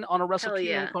been on a Wrestle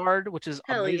Kingdom card, which is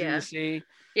amazing to see.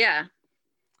 Yeah,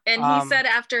 and he said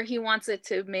after he wants it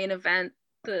to main event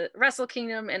the Wrestle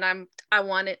Kingdom, and I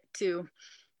want it to.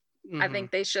 I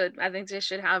think they should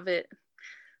have it.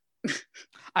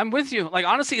 I'm with you. Like,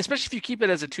 honestly, especially if you keep it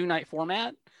as a 2-night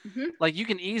format, like you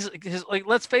can easily, like,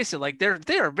 let's face it, like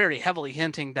they are very heavily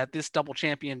hinting that this double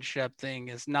championship thing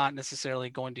is not necessarily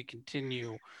going to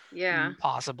continue. Yeah.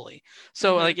 Possibly.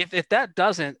 So like if that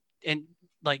doesn't, and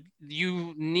like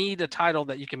you need a title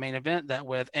that you can main event that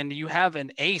with, and you have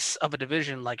an ace of a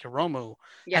division like Hiromu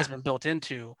has been built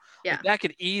into, like that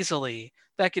could easily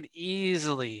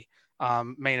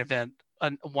main event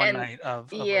one night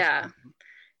of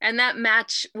and that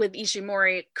match with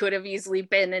Ishimori could have easily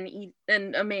been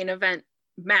a main event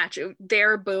match.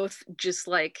 They're both just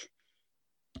like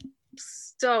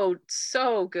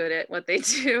so good at what they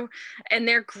do, and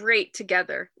they're great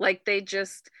together. Like they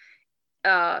just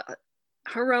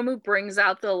Hiromu brings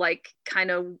out the like kind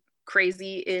of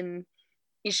crazy in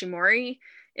Ishimori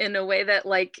in a way that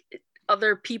like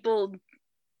other people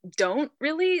don't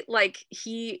really. Like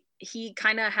he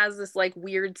kind of has this like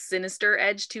weird sinister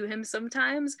edge to him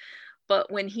sometimes,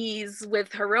 but when he's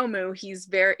with Hiromu,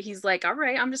 he's like, all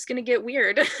right, I'm just gonna get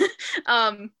weird.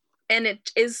 And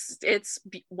it's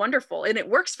wonderful, and it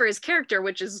works for his character,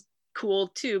 which is cool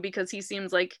too, because he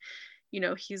seems like,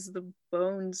 he's the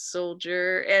Bone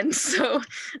Soldier, and so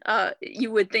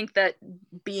you would think that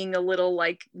being a little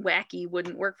like wacky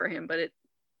wouldn't work for him, but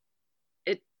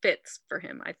it fits for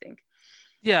him, I think.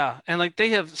 Yeah, and like they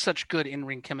have such good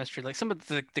in-ring chemistry. Like some of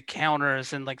the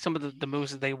counters and like some of the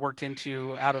moves that they worked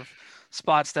into out of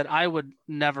spots that I would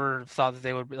never thought that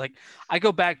they would be. Like I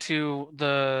go back to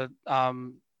the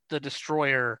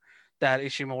Destroyer that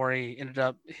Ishimori ended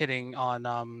up hitting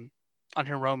on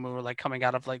Hiromu, like coming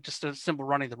out of like just a simple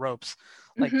running the ropes,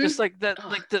 like just like that,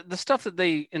 like the stuff that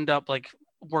they end up like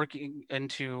working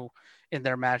into in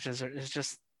their matches is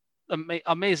just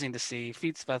amazing to see.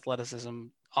 Feats of athleticism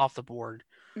off the board.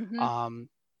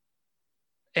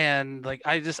 And like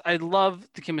I love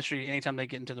the chemistry anytime they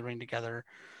get into the ring together.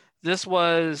 This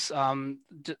was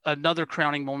another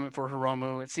crowning moment for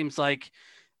Hiromu. It seems like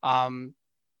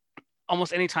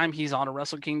almost anytime he's on a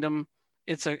Wrestle Kingdom,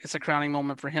 it's a crowning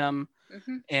moment for him.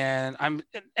 And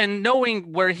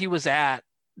knowing where he was at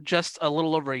just a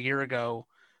little over a year ago,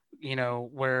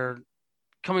 where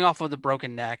coming off of the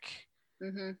broken neck,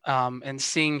 and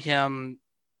seeing him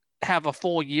have a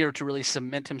full year to really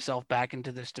cement himself back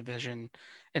into this division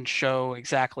and show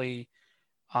exactly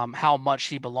how much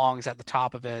he belongs at the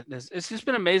top of it. It's just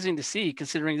been amazing to see,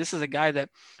 considering this is a guy that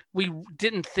we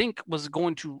didn't think was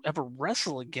going to ever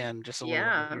wrestle again just a little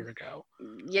over a year ago.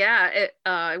 Yeah,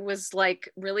 it was like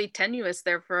really tenuous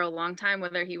there for a long time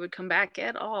whether he would come back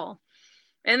at all.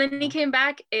 And then he came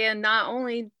back, and not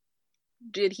only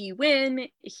did he win,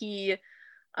 he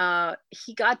got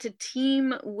to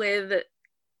team with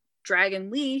Dragon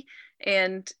Lee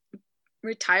and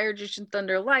retired Jushin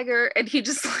Thunder Liger, and he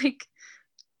just like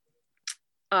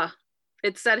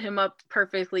it set him up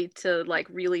perfectly to like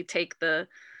really take the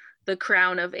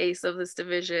crown of ace of this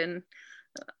division.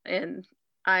 And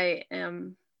I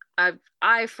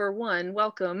for one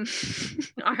welcome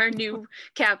our new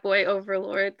Catboy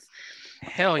overlords.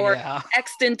 Hell yeah.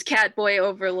 Extant Catboy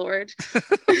overlord.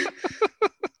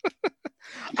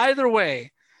 Either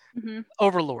way,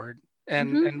 overlord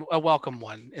and a welcome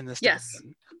one in this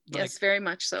division. Yes, very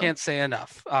much so. Can't say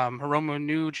enough. Hiromu,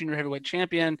 new junior heavyweight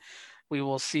champion. We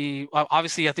will see.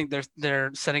 Obviously, I think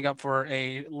they're setting up for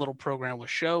a little program with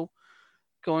Show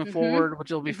going forward, which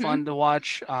will be fun to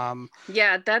watch.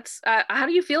 Yeah, that's. How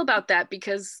do you feel about that?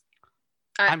 Because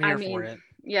I'm here for it.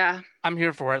 Yeah, I'm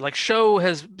here for it. Like, Show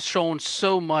has shown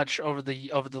so much over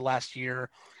the last year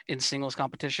in singles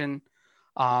competition.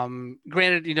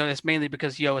 Granted, it's mainly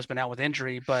because Yo has been out with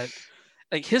injury, but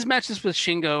like his matches with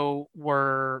Shingo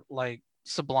were like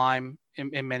sublime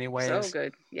in many ways. So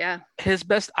good. Yeah. His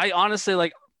best, I honestly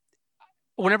like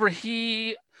whenever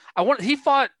he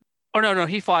fought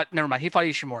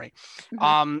Ishimori.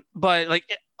 But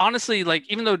like honestly, like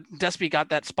even though Despy got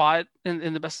that spot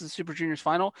in the Best of the Super Juniors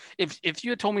final, if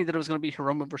you had told me that it was going to be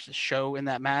Hiromu versus Sho in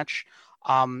that match,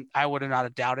 I would have not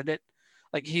have doubted it.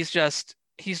 Like he's just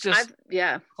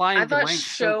I thought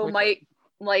Sho might,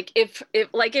 like if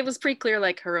like it was pretty clear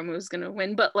like Hiromu was gonna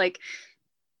win, but like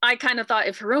I kind of thought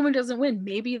if Hiromu doesn't win,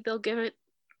 maybe they'll give it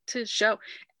to Sho.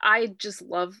 I just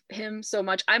love him so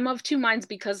much. I'm of two minds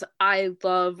because I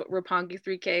love Roppongi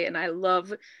 3K and I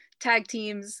love tag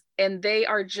teams, and they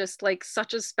are just like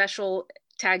such a special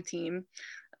tag team.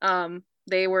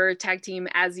 They were a tag team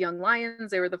as Young Lions.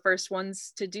 They were the first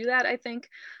ones to do that, I think.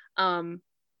 And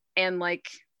like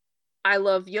I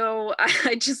love Yo.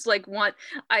 I just like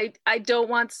I don't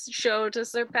want Sho to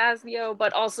surpass Yo,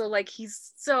 but also like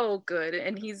he's so good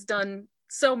and he's done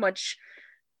so much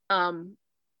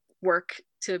work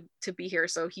to be here,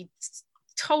 so he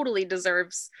totally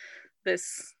deserves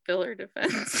this filler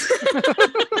defense.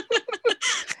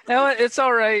 No, it's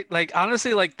all right. Like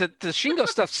honestly, like the Shingo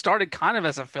stuff started kind of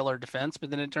as a filler defense, but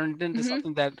then it turned into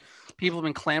something that people have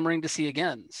been clamoring to see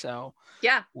again. So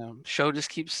yeah, Sho just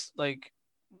keeps like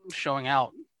showing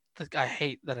out. I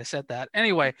hate that I said that.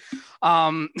 Anyway,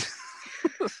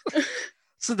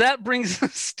 so that brings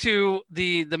us to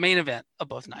the main event of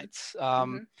both nights.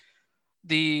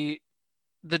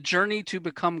 The journey to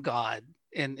become God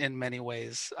in many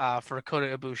ways for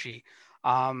Kota Ibushi.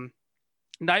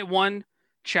 Night one,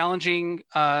 challenging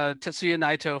Tetsuya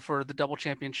Naito for the double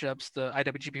championships, the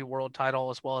IWGP World title,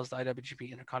 as well as the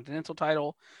IWGP Intercontinental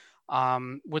title.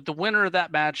 With the winner of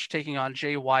that match taking on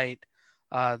Jay White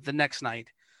the next night.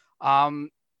 Naito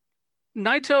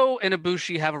and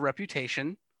Ibushi have a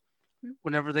reputation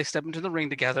whenever they step into the ring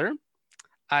together.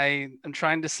 I am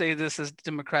trying to say this as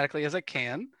democratically as I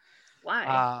can.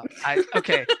 Why?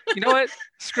 Okay. You know what?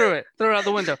 Screw it. Throw it out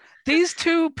the window. These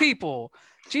two people,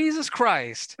 Jesus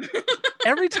Christ,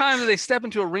 every time they step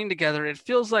into a ring together, it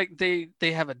feels like they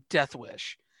have a death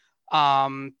wish.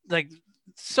 Like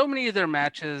so many of their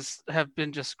matches have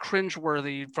been just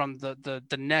cringeworthy from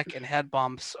the neck and head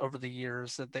bumps over the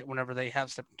years that whenever they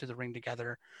have stepped into the ring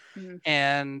together.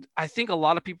 And I think a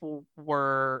lot of people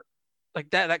were like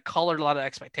that colored a lot of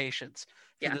expectations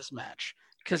for this match,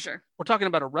 because we're talking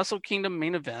about a Wrestle Kingdom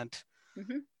main event.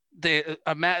 The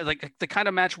kind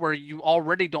of match where you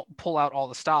already don't pull out all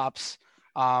the stops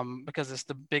because it's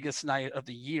the biggest night of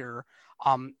the year.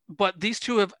 But these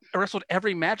two have wrestled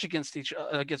every match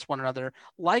against one another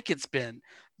like it's been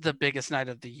the biggest night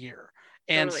of the year.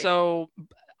 And so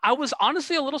I was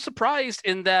honestly a little surprised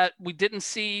in that we didn't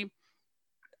see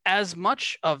as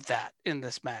much of that in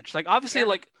this match. Like obviously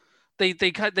like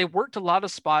they worked a lot of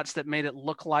spots that made it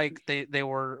look like they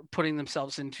were putting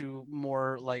themselves into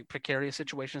more like precarious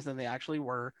situations than they actually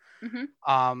were.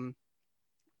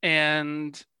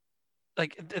 And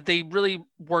like they really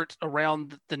worked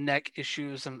around the neck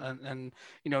issues and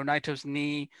Naito's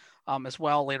knee as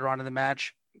well later on in the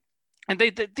match. And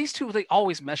these two, they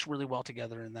always mesh really well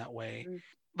together in that way.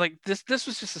 Like this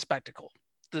was just a spectacle.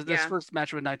 This first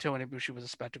match with Naito and Ibushi was a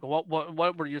spectacle.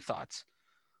 What were your thoughts?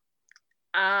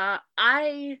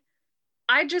 I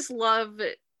just love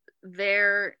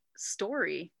their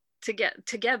story. to get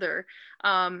together.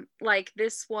 Like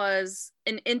this was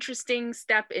an interesting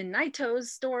step in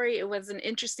Naito's story. It was an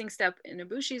interesting step in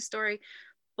Ibushi's story,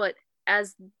 but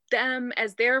as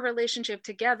their relationship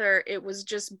together, it was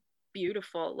just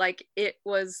beautiful. Like it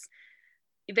was,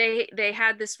 they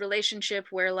had this relationship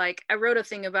where, like, I wrote a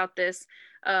thing about this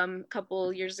a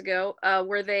couple years ago,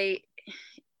 where they,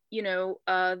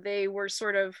 they were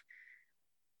sort of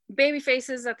baby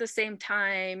faces at the same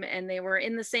time, and they were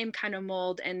in the same kind of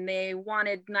mold, and they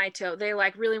wanted Naito, they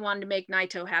like really wanted to make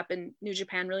Naito happen. New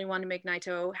Japan really wanted to make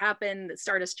Naito happen, the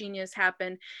Stardust Genius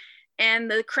happen, and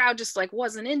the crowd just like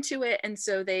wasn't into it, and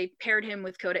so they paired him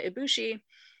with Kota Ibushi,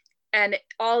 and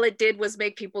all it did was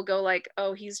make people go like,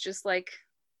 oh, he's just like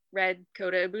Red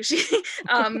Kota Ibushi.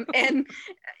 And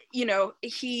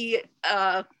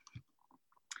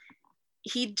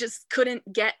he just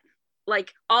couldn't get,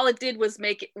 like, all it did was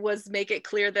make it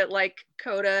clear that like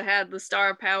Kota had the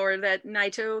star power that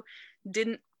Naito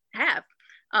didn't have.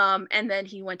 And then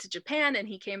he went to Japan, and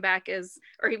he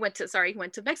went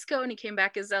to Mexico, and he came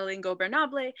back as El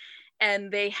Ingobernable, and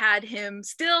they had him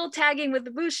still tagging with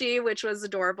Ibushi, which was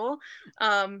adorable,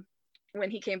 when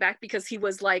he came back, because he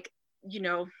was like,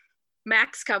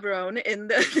 Max Cabron in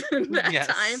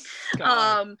that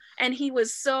time. And he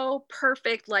was so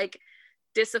perfect, like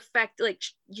disaffect, like,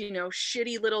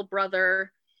 shitty little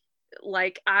brother,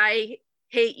 like, I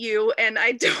hate you, and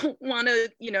I don't want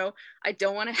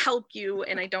to help you,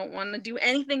 and I don't want to do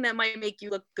anything that might make you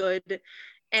look good.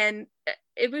 And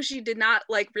Ibushi did not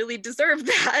like really deserve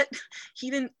that.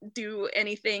 He didn't do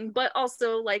anything, but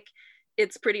also like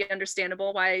it's pretty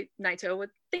understandable why Naito would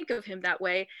think of him that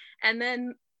way. And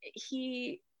then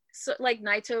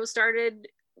Naito started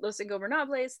Los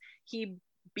Ingobernables. He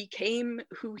became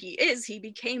who he is. He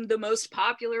became the most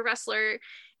popular wrestler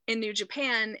in New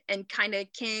Japan, and kind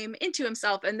of came into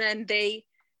himself. And then they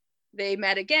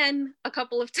met again a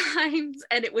couple of times,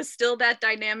 and it was still that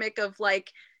dynamic of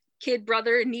like kid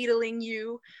brother needling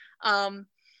you. And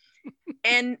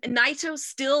Naito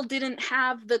still didn't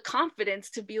have the confidence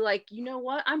to be like, you know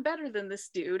what, I'm better than this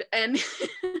dude. And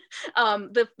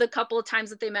the couple of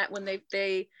times that they met, when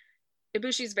they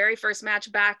Ibushi's very first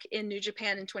match back in New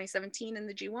Japan in 2017 in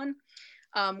the G1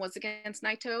 was against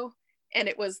Naito, and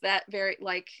it was that very,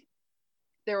 like,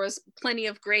 there was plenty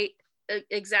of great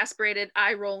exasperated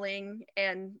eye rolling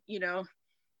and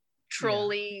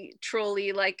trolley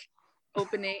like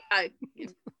opening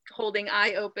holding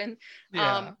eye open.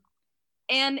 And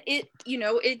it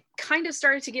it kind of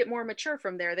started to get more mature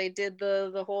from there. They did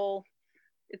the whole,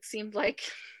 it seemed like,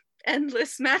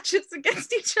 endless matches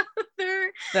against each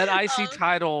other. That IC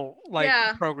title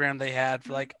program they had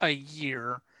for like a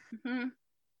year. Mm-hmm.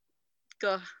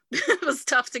 It was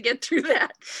tough to get through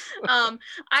that. I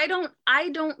don't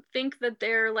think that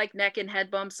their like neck and head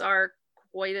bumps are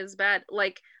quite as bad.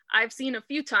 Like, I've seen a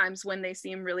few times when they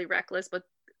seem really reckless,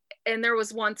 and there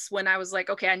was once when I was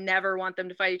like, okay, I never want them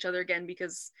to fight each other again,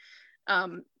 because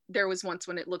there was once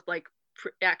when it looked like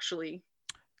actually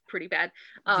pretty bad.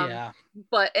 But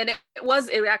it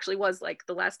actually was like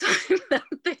the last time that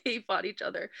they fought each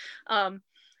other.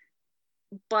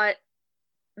 But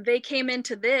they came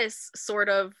into this sort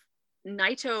of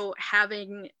Naito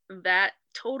having that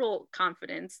total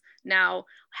confidence, now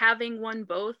having won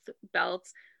both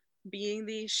belts, being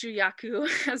the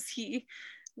Shuyaku as he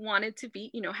wanted to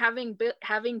be, having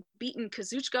beaten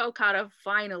Kazuchika Okada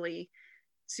finally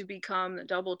to become the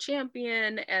double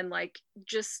champion, and like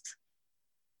just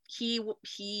he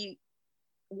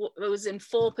was in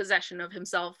full possession of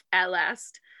himself at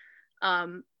last,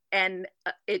 and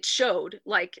it showed,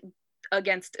 like,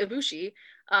 against Ibushi,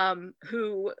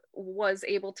 who was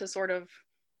able to sort of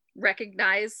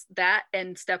recognize that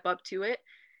and step up to it.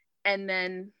 And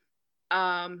then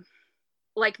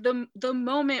like the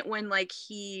moment when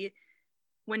Naito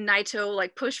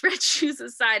like pushed Red Shoes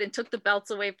aside and took the belts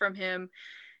away from him,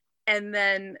 and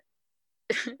then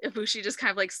Ibushi just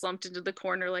kind of like slumped into the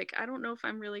corner, like, I don't know if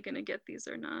I'm really gonna get these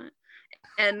or not.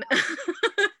 And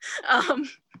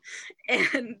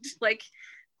and like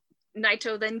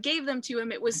Naito then gave them to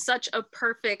him. It was such a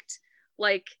perfect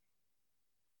like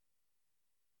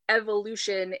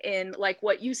evolution in like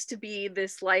what used to be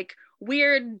this like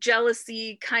weird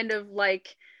jealousy kind of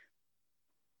like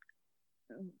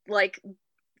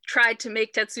tried to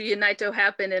make Tetsuya Naito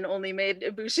happen and only made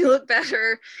Ibushi look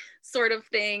better sort of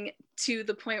thing, to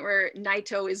the point where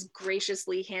Naito is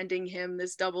graciously handing him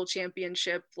this double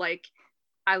championship, like,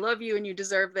 I love you and you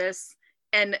deserve this.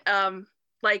 And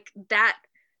like that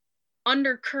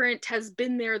undercurrent has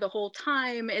been there the whole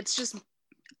time. It's just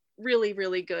really,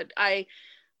 really good.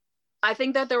 I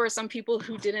think that there were some people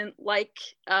who didn't like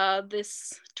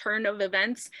this turn of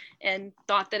events and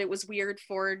thought that it was weird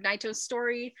for Naito's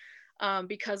story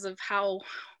because of how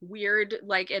weird,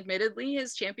 like, admittedly,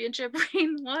 his championship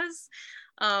reign was.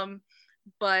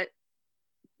 But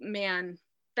man,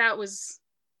 that was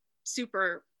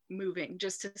super moving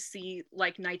just to see,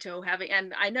 like, Naito having,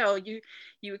 and I know you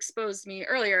exposed me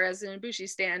earlier as an Ibushi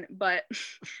stan, but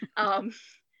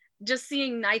just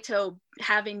seeing Naito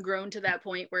having grown to that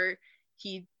point where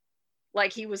he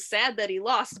was sad that he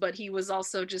lost, but he was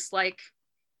also just like,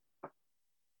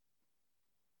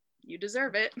 you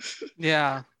deserve it.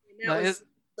 Yeah. That was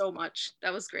so much.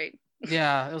 That was great.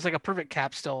 Yeah, it was like a perfect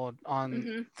capstone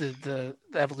on the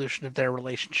evolution of their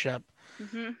relationship.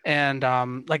 And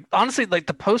like, honestly, like,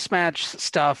 the post-match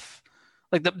stuff,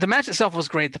 like, the match itself was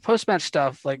great. The post-match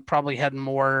stuff, like, probably had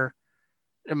more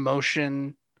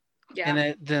emotion in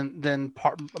it than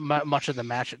much of the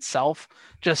match itself.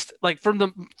 Just like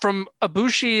from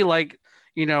Ibushi, like,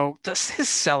 you know, his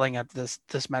selling at this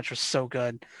match was so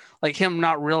good. Like, him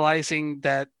not realizing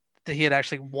that he had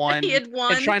actually won, and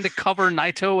trying to cover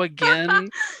Naito again.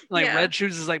 Like, Red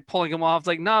Shoes is like pulling him off,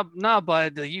 like, nah,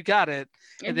 bud, you got it.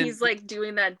 And then he's like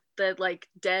doing that like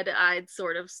dead-eyed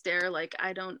sort of stare, like,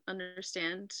 I don't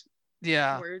understand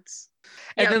words.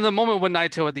 And then the moment when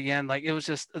Naito at the end, like, it was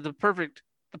just the perfect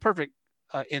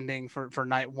ending for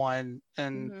night one.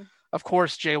 And of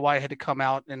course Jay White had to come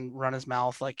out and run his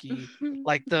mouth like he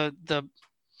like the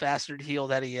bastard heel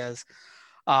that he is,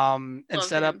 and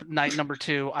set up night number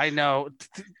 2. I know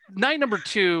night number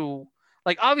 2,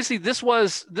 like, obviously this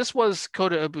was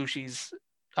Kota Ibushi's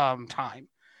time.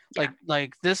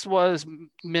 Like this was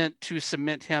meant to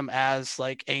cement him as,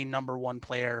 like, a number 1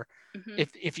 player,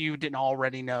 if you didn't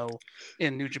already know,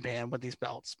 in New Japan with these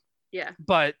belts. Yeah.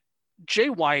 But Jay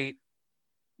White,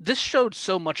 this showed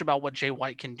so much about what Jay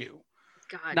White can do.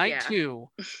 God, Night 2,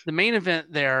 the main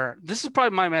event there, this is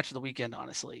probably my match of the weekend,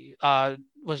 honestly,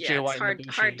 was Jay White and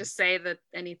Ibushi. Hard to say that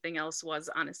anything else was,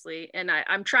 honestly. And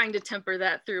I'm trying to temper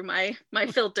that through my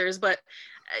filters, but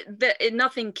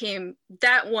nothing came,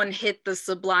 that one hit the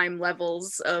sublime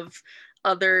levels of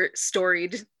other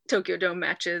storied Tokyo Dome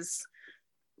matches.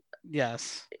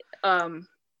 Yes.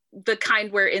 The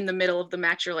kind where in the middle of the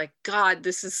match you're like, God,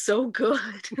 this is so good.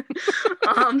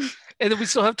 And then we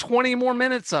still have 20 more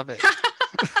minutes of it.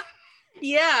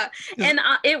 Yeah. And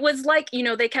it was like, you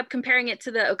know, they kept comparing it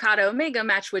to the Okada Omega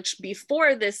match, which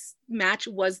before this match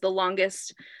was the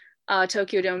longest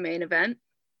Tokyo Dome main event,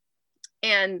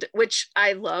 and which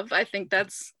I love. I think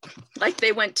that's, like,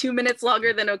 they went 2 minutes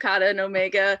longer than Okada and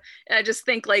Omega, and I just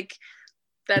think, like,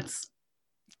 that's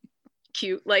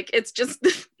cute. Like, it's just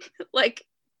like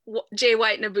Jay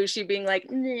White and Ibushi being like,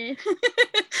 nah,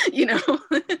 you know,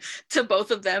 to both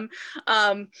of them.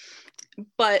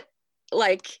 But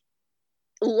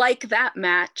like that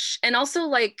match, and also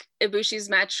like Ibushi's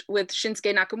match with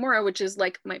Shinsuke Nakamura, which is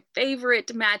like my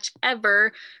favorite match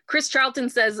ever. Chris Charlton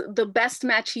says the best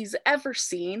match he's ever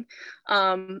seen.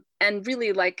 And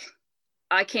really, like,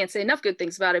 I can't say enough good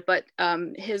things about it, but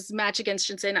his match against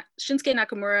Shinsuke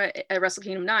Nakamura at Wrestle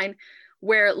Kingdom 9,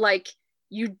 where, like,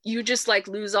 you just, like,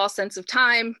 lose all sense of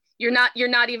time. You're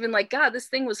not even like, God, this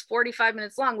thing was 45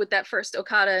 minutes long with that first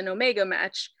Okada and Omega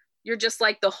match. You're just,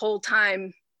 like, the whole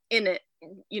time in it,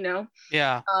 you know?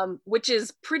 Yeah. Which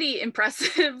is pretty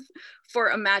impressive for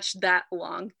a match that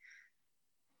long.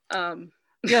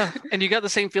 Yeah, and you got the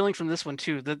same feeling from this one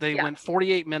too, that they went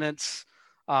 48 minutes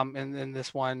in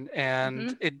this one,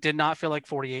 and it did not feel like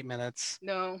 48 minutes.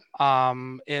 No.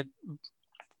 It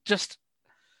just,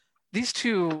 these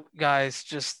two guys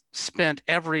just spent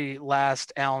every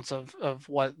last ounce of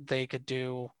what they could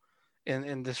do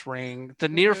in this ring. The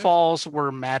near falls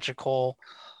were magical.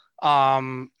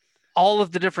 All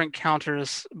of the different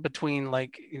counters between,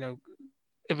 like, you know,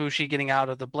 Ibushi getting out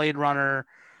of the Blade Runner,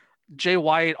 Jay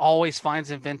White always finds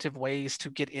inventive ways to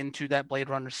get into that Blade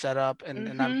Runner setup,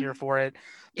 and I'm here for it.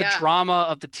 The drama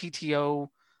of the TTO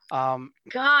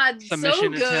God, submission so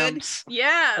good. attempts.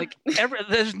 Yeah. Like,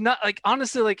 there's not, like,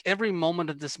 honestly, like, every moment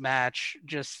of this match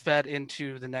just fed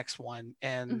into the next one,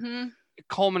 and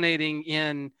culminating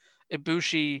in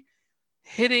Ibushi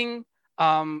hitting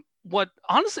what,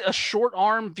 honestly, a short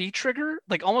arm V trigger,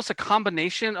 like almost a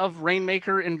combination of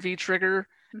Rainmaker and V trigger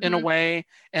in a way,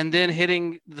 and then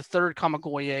hitting the third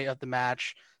Kamigoye of the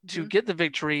match to get the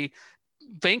victory,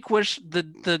 vanquish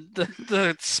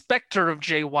the specter of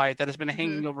Jay White that has been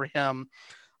hanging over him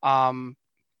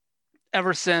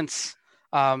ever since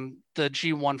the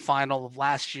G1 final of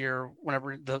last year,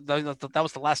 whenever that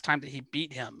was the last time that he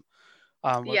beat him,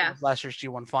 last year's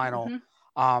G1 final.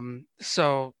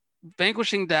 So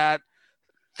vanquishing that,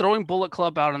 throwing Bullet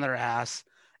Club out on their ass.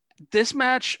 This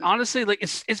match, honestly, like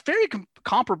it's very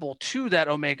comparable to that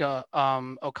Omega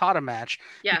Okada match,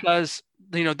 because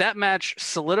that match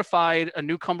solidified a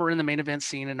newcomer in the main event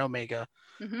scene in Omega,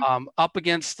 up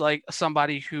against like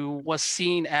somebody who was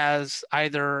seen as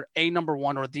either a number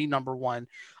one or the number one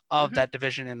of that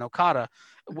division in Okada.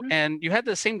 And you had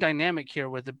the same dynamic here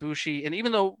with Ibushi, and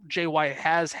even though Jay White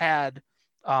has had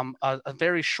a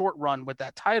very short run with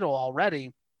that title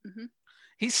already,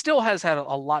 he still has had a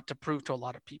lot to prove to a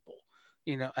lot of people,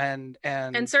 and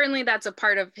certainly that's a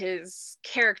part of his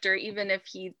character, even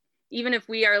if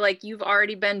we are like, you've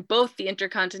already been both the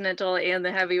Intercontinental and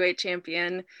the heavyweight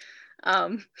champion.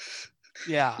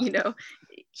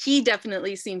 He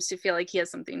definitely seems to feel like he has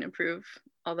something to prove,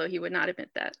 although he would not admit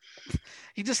that.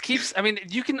 He just keeps, I mean,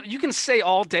 you can say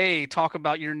all day, talk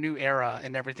about your new era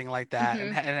and everything like that,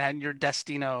 and your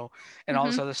Destino and all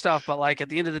this other stuff, but like at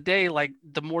the end of the day, like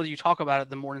the more you talk about it,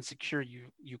 the more insecure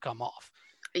you come off.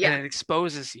 And it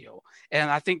exposes you.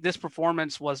 And I think this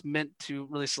performance was meant to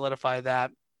really solidify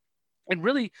that and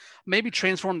really maybe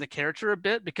transform the character a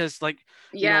bit, because like,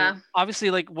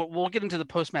 obviously, like we'll get into the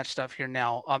post-match stuff here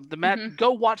now. The match,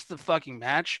 go watch the fucking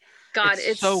match. God,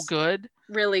 it's so good.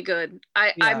 Really good.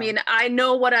 I mean, I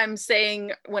know what I'm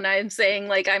saying when I'm saying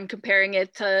like I'm comparing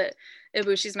it to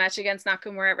Ibushi's match against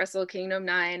Nakamura at Wrestle Kingdom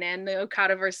 9 and the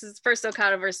Okada versus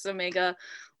Omega,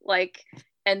 like,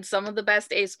 and some of the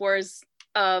best Ace Wars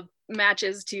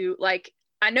matches to, like,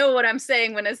 I know what I'm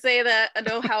saying when I say that. I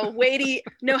know how weighty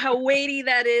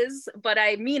that is, but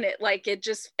I mean it. Like, it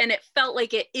just, and it felt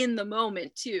like it in the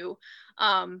moment too,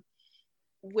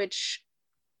 which,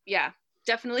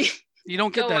 definitely. You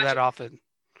don't get that often.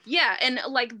 Yeah, and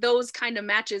like those kind of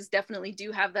matches definitely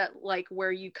do have that, like,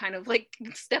 where you kind of like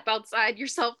step outside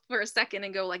yourself for a second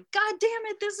and go like, God damn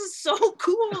it, this is so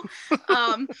cool.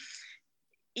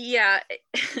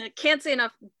 Can't say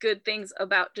enough good things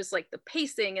about just like the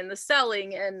pacing and the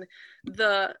selling and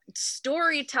the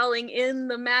storytelling in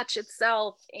the match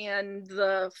itself and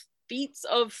the feats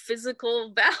of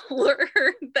physical valor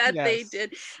that they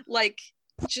did. Like,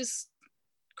 just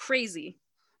crazy.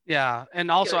 Yeah,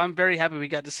 and also I'm very happy we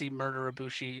got to see Murder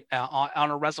Ibushi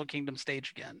on a Wrestle Kingdom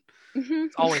stage again.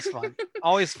 It's always fun.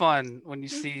 Always fun when you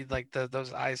see like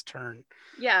those eyes turn.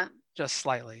 Yeah. Just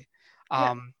slightly.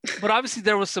 But obviously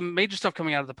there was some major stuff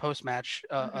coming out of the post-match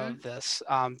of this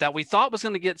that we thought was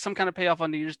going to get some kind of payoff on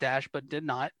New Year's Dash, but did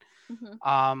not.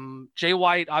 Jay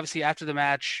White, obviously after the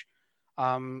match,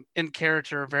 in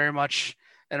character, very much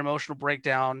an emotional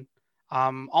breakdown.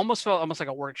 Almost felt like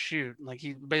a work shoot. Like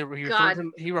he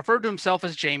referred to himself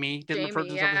as Jamie, didn't refer to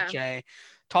himself as Jay.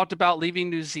 Talked about leaving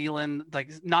New Zealand, like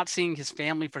not seeing his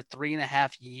family for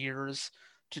 3.5 years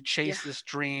to chase this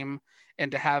dream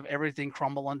and to have everything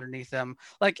crumble underneath him.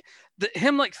 Like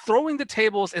him like throwing the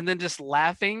tables and then just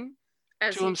laughing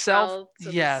as to himself.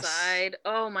 The side.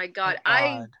 Oh my God.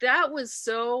 That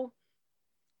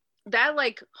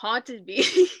like haunted me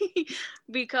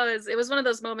because it was one of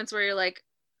those moments where you're like,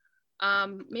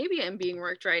 maybe I'm being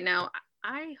worked right now.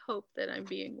 I hope that I'm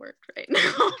being worked right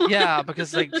now. Yeah,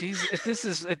 because like, geez, if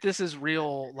this is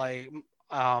real, like,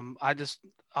 I just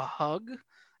a hug.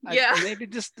 Maybe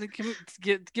just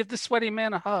give the sweaty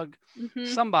man a hug.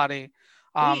 Somebody.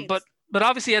 But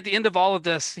obviously at the end of all of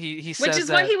this, he says, which is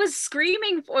what he was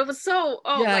screaming for. It was so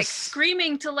like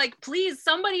screaming to like, please,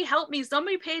 somebody help me,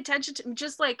 somebody pay attention to me.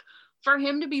 Just like for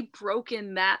him to be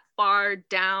broken that far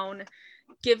down,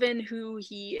 given who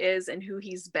he is and who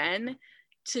he's been,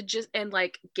 to just, and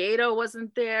like Gato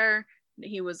wasn't there,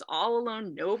 he was all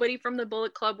alone, nobody from the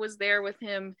Bullet Club was there with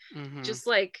him. Just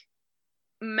like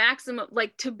maximum,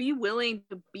 like to be willing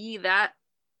to be that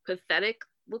pathetic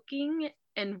looking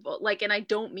and like, and I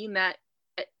don't mean that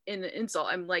in an insult,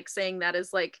 I'm like saying that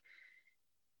as like,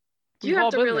 you have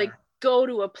to really go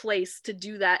to a place to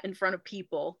do that in front of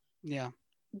people.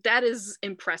 That is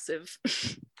impressive.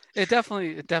 It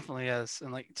definitely is.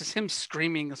 And like just him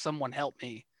screaming, someone help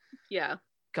me.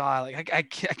 God, like I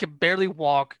could barely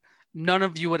walk. None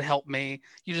of you would help me.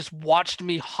 You just watched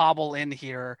me hobble in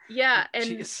here. And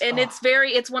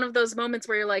it's one of those moments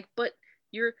where you're like, but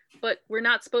we're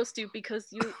not supposed to, because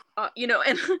you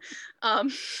and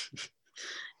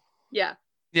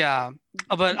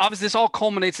but obviously this all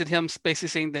culminates in him basically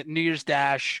saying that New Year's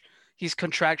Dash, he's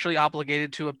contractually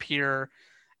obligated to appear,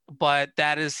 but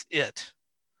that is it.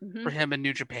 For him in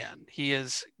New Japan. He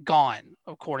is gone,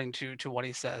 according to what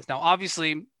he says. Now,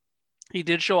 obviously, he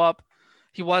did show up.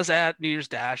 He was at New Year's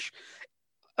Dash.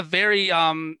 A very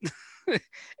and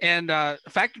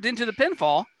factored into the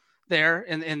pinfall there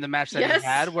in the match that he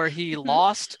had, where he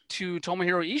lost to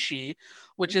Tomohiro Ishii,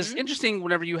 which is interesting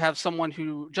whenever you have someone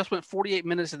who just went 48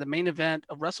 minutes at the main event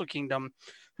of Wrestle Kingdom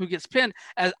who gets pinned.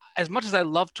 As much as I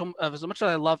love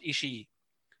Ishii,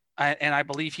 and I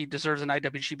believe he deserves an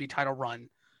IWGP title run,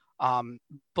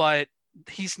 but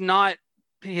he has not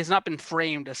been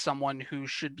framed as someone who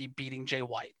should be beating Jay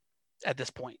White at this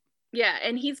point. Yeah,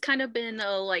 and he's kind of been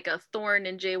a thorn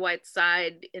in Jay White's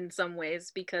side in some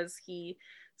ways, because he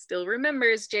still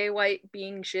remembers Jay White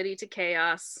being shitty to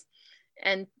Chaos,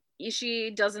 and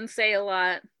Ishii doesn't say a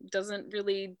lot, doesn't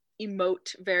really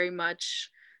emote very much,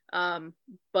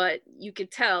 but you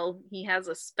could tell he has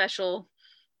a special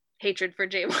hatred for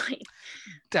Jay White.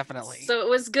 Definitely. So it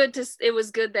was good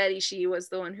that Ishii was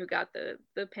the one who got the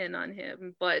pin on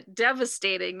him, but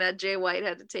devastating that Jay White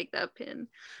had to take that pin.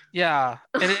 Yeah,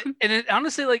 and it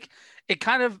honestly, like, it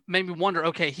kind of made me wonder,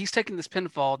 okay, he's taking this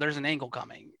pinfall, there's an angle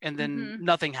coming, and then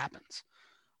nothing happens.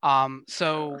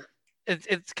 So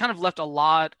it's kind of left a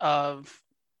lot of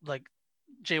like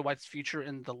Jay White's future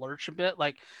in the lurch a bit.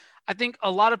 Like, I think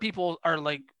a lot of people are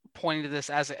like pointing to this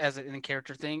as an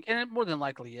in-character thing, and it more than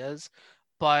likely is,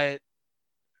 but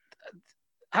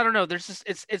I don't know. There's just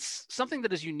it's something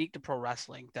that is unique to pro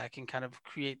wrestling that can kind of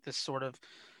create this sort of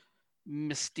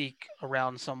mystique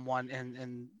around someone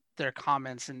and their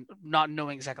comments and not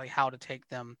knowing exactly how to take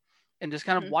them, and just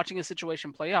kind of watching a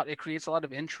situation play out. It creates a lot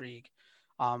of intrigue,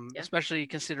 especially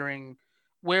considering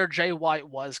where Jay White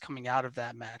was coming out of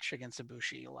that match against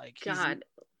Ibushi. Like, he's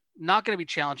not going to be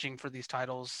challenging for these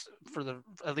titles for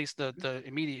at least the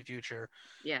immediate future.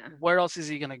 Yeah. Where else is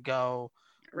he going to go?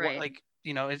 Right.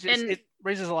 It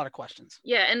raises a lot of questions.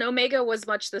 Yeah, and Omega was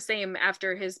much the same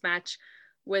after his match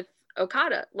with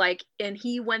Okada. Like, and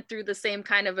he went through the same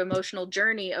kind of emotional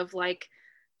journey of like,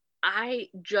 I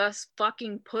just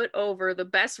fucking put over the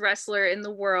best wrestler in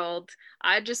the world.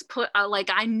 I just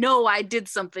I know I did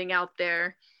something out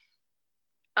there.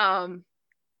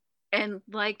 And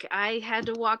like, I had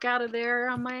to walk out of there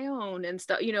on my own and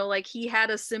stuff, like he had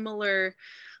a similar,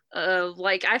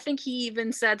 like, I think he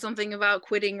even said something about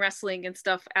quitting wrestling and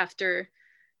stuff after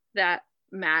that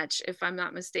match, if I'm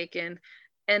not mistaken.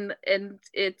 And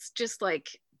it's just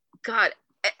like, God,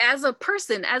 as a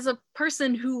person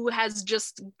who has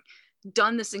just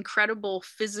done this incredible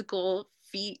physical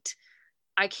feat,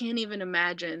 I can't even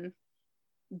imagine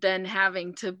then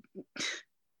having to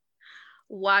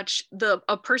watch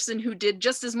a person who did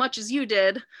just as much as you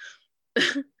did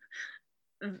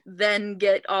then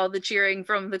get all the cheering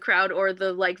from the crowd, or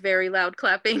the like very loud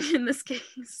clapping in this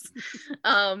case.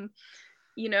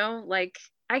 Like,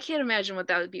 I can't imagine what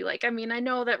that would be like. I mean, I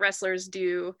know that wrestlers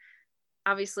do,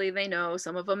 obviously they know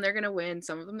some of them they're going to win,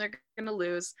 some of them they're going to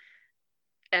lose,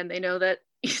 and they know that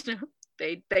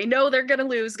they know they're going to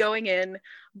lose going in,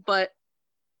 but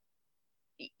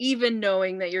even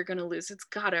knowing that you're going to lose, it's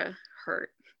gotta hurt.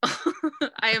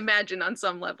 I imagine on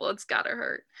some level it's gotta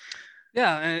hurt.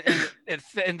 Yeah, and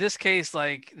in this case,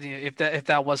 like, if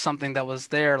that was something that was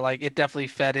there, like, it definitely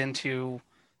fed into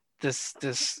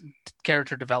this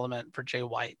character development for Jay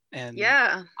White, and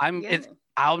I'm not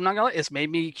gonna lie, it's made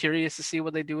me curious to see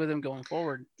what they do with him going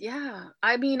forward. Yeah,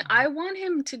 I mean, I want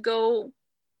him to go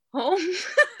home.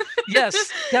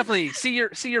 Yes, definitely see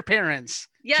your parents.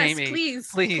 Yes, Jamie,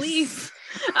 please.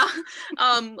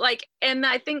 Like, and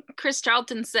I think Chris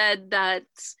Charlton said that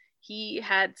he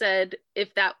had said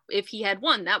if he had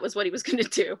won, that was what he was going to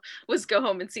do, was go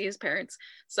home and see his parents.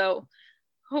 So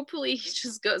hopefully he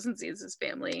just goes and sees his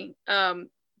family.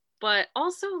 But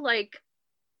also, like,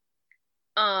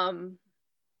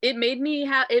 it made me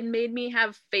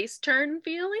have face turn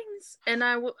feelings, and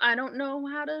I don't know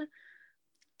how to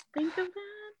think of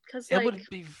that, because it would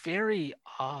be very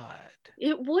odd.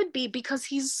 It would be, because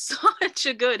he's such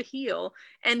a good heel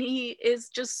and he is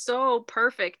just so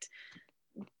perfect.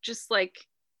 Just like,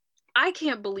 I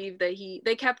can't believe that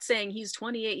they kept saying he's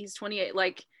 28.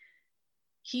 Like,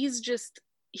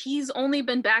 he's only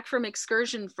been back from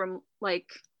excursion from like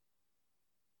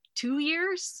 2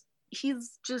 years.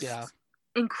 He's just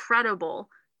incredible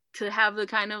to have the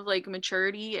kind of like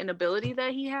maturity and ability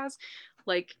that he has.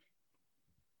 Like,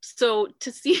 so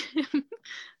to see him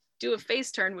do a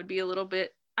face turn would be a little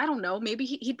bit, I don't know, maybe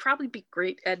he'd probably be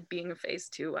great at being a face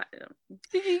too. I don't know.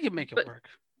 He could make it work.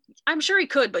 I'm sure he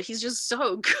could, but he's just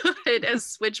so good as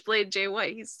Switchblade Jay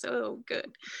White. He's so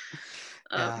good.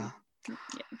 Yeah.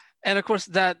 And of course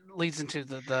that leads into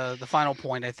the final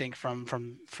point, I think, from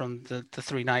the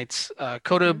three nights.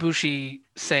 Kota Ibushi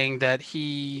saying that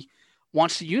he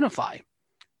wants to unify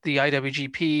the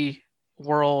IWGP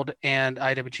World and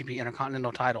IWGP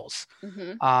Intercontinental titles,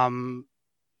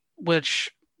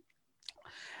 which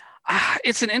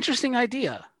It's an interesting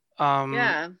idea.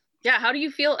 Yeah. How do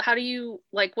you feel? How do you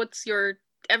like? What's your?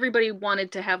 Everybody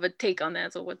wanted to have a take on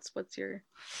that. So what's your?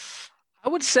 I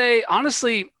would say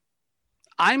honestly,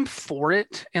 I'm for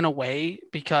it in a way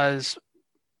because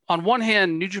on one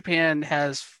hand, New Japan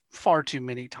has far too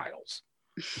many titles.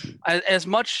 As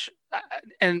much,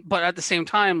 but at the same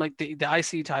time, like the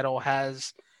IC title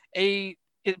has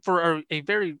for a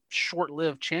very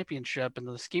short-lived championship in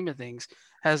the scheme of things,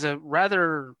 has a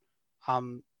rather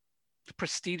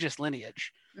prestigious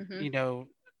lineage. Mm-hmm. You know,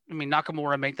 I mean,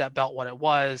 Nakamura made that belt what it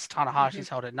was. Tanahashi's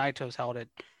held it. Naito's held it.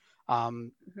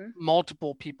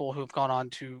 Multiple people who've gone on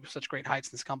to such great heights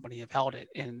in this company have held it,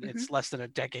 and it's less than a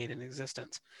decade in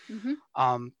existence.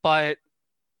 But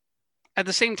at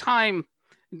the same time,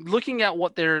 looking at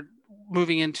what they're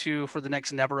moving into for the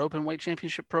next Never Openweight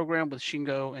Championship program with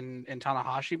Shingo and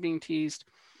Tanahashi being teased,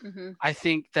 I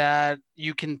think that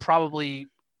you can probably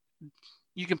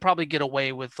get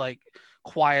away with like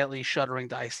quietly shuttering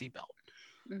the IC belt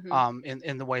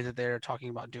in the way that they're talking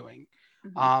about doing.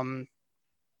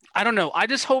 I don't know. I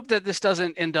just hope that this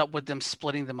doesn't end up with them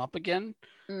splitting them up again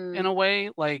in a way,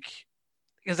 like,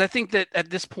 because I think that at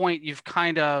this point you've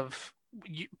kind of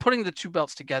putting the two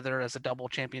belts together as a double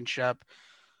championship.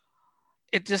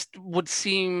 It just would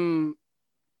seem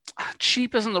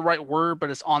cheap isn't the right word, but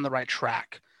it's on the right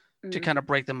track to kind of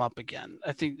break them up again.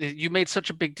 I think you made such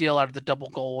a big deal out of the double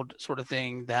gold sort of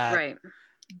thing that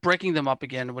breaking them up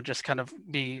again would just kind of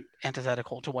be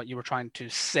antithetical to what you were trying to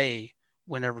say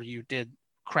whenever you did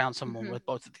crown someone with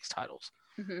both of these titles.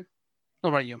 What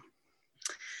about you?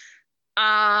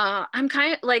 I'm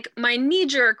kind of like, my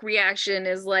knee-jerk reaction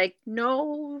is like,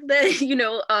 no,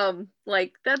 that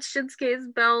like that's Shinsuke's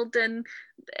belt and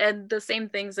the same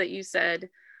things that you said,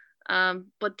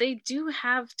 but they do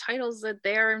have titles that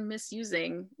they are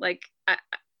misusing. Like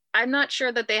I'm not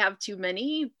sure that they have too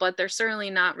many, but they're certainly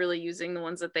not really using the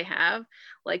ones that they have.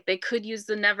 Like they could use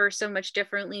the Never so much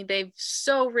differently. They've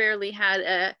so rarely had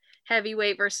a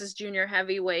heavyweight versus junior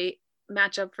heavyweight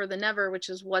matchup for the Never, which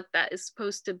is what that is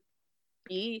supposed to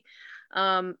be.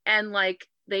 And like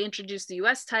they introduced the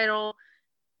US title,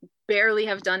 barely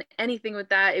have done anything with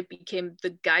that. It became the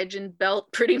Gaijin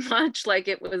belt pretty much. Like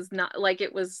it was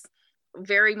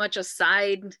very much a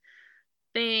side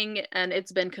thing, and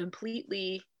it's been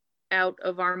completely out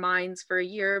of our minds for a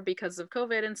year because of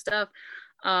COVID and stuff.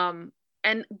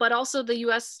 But also the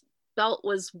US belt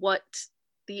was what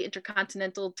the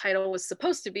Intercontinental title was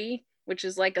supposed to be, which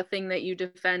is like a thing that you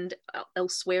defend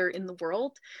elsewhere in the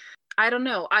world. I don't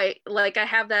know. I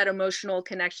have that emotional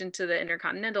connection to the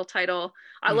Intercontinental title.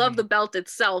 I love the belt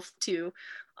itself too.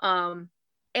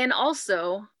 And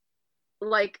also,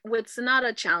 like with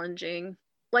Sonata challenging,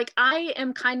 like I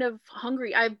am kind of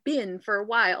hungry. I've been for a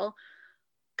while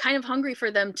kind of hungry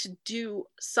for them to do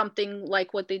something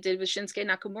like what they did with Shinsuke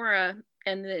Nakamura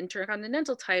and the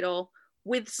Intercontinental title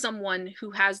with someone who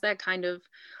has that kind of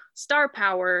star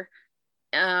power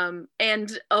and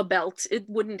a belt. It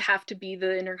wouldn't have to be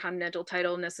the Intercontinental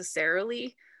title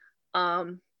necessarily,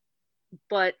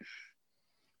 but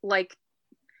like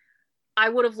I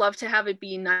would have loved to have it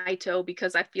be Naito,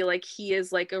 because I feel like he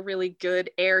is like a really good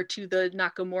heir to the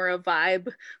Nakamura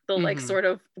vibe, the like sort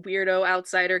of weirdo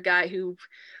outsider guy who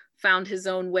found his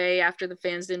own way after the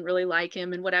fans didn't really like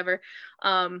him and whatever.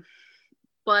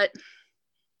 But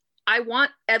I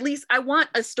want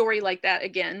a story like that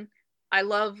again. I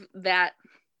love that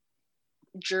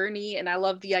journey, and I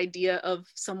love the idea of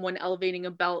someone elevating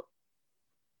a belt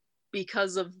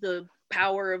because of the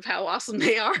power of how awesome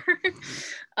they are.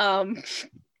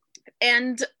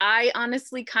 And I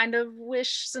honestly kind of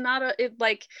wish Sonata, it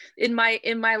like in my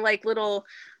like little,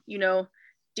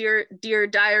 dear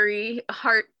diary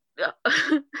hearts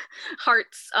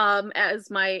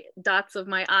as my dots of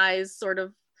my eyes sort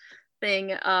of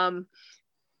thing.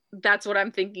 That's what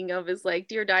I'm thinking of, is like,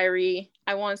 dear diary,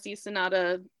 I want to see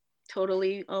Sonata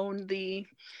totally own the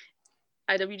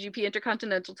IWGP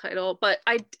Intercontinental title, but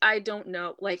I don't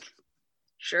know, like,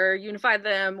 sure, unify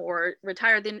them or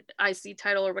retire the IC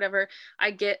title or whatever.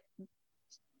 I get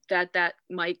that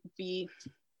might be,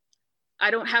 I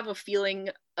don't have a feeling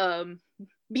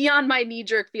beyond my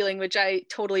knee-jerk feeling, which I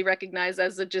totally recognize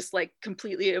as a just like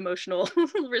completely emotional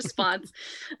response.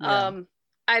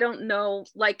 I don't know,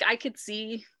 like I could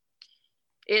see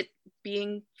it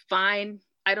being fine.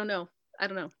 I don't know.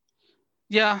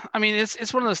 Yeah, I mean,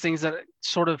 it's one of those things that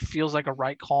sort of feels like a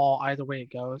right call either way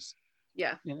it goes.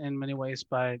 Yeah. In many ways,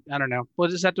 but I don't know. We'll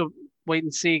just have to wait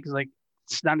and see, because like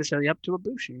it's not necessarily up to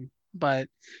Ibushi, but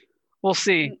we'll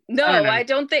see. No, I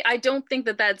don't think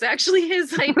that that's actually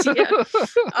his idea.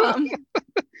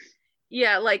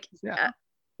 Yeah, like,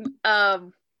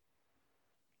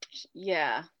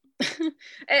 Yeah.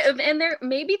 And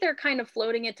they're kind of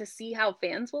floating it to see how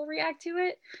fans will react to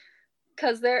it,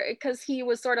 because he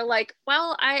was sort of like,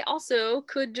 well, I also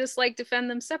could just like defend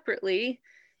them separately.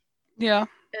 Yeah.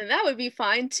 And that would be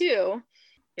fine too.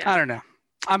 Yeah. I don't know.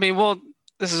 I mean,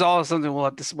 this is all something we'll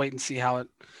have to wait and see how it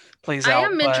plays out. I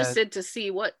am interested to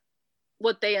see what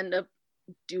they end up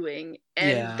doing.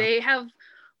 And they have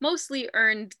mostly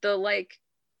earned the like,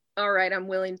 all right, I'm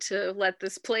willing to let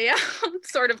this play out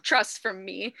sort of trust from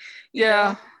me.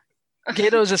 Yeah.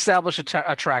 Gedo's established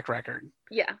a track record.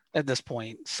 Yeah. At this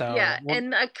point. So yeah,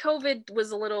 and COVID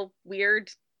was a little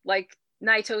weird. Like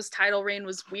Naito's title reign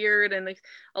was weird, and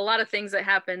a lot of things that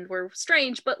happened were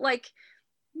strange, but like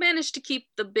managed to keep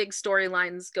the big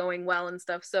storylines going well and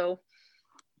stuff. So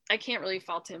I can't really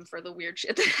fault him for the weird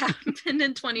shit that happened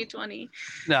in 2020.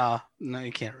 No,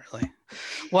 you can't really.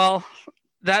 Well,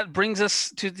 that brings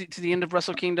us to the end of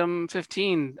Wrestle Kingdom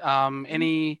 15.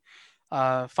 Any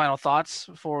final thoughts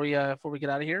before we get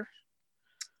out of here?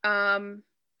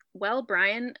 Well,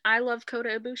 Brian, I love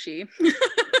Kota Ibushi.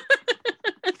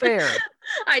 Fair.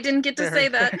 I didn't get to say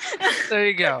that. There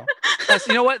you go.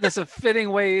 You know what? That's a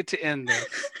fitting way to end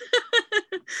this.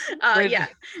 Yeah,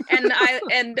 and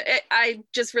I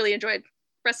just really enjoyed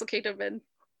Wrestle Kingdom, and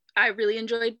I really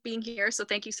enjoyed being here. So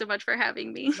thank you so much for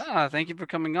having me. Thank you for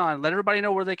coming on. Let everybody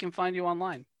know where they can find you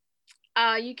online.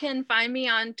 You can find me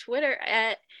on Twitter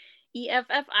at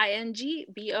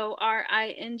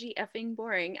EFFINGBORING effing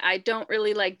boring. I don't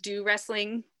really like do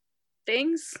wrestling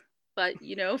things, but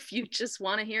if you just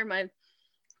want to hear my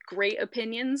great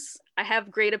opinions, I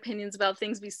have great opinions about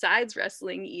things besides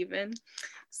wrestling even.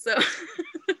 So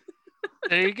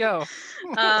there you go.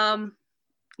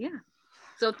 Yeah.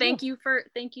 So thank you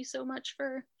so much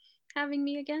for having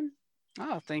me again.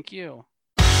 Oh, thank you.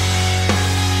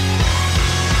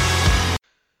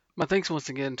 My thanks once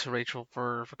again to Rachel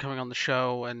for coming on the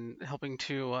show and helping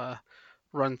to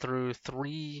run through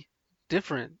 3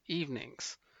 different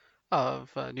evenings of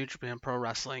New Japan Pro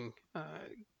Wrestling,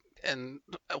 and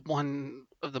one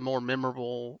of the more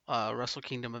memorable Wrestle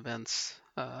Kingdom events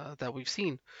that we've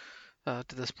seen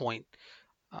to this point.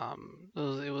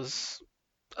 It was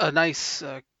a nice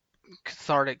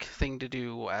cathartic thing to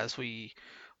do as we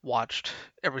watched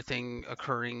everything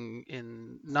occurring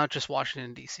in not just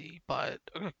Washington D.C. but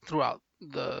throughout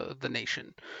the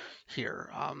nation here.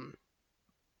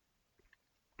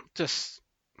 Just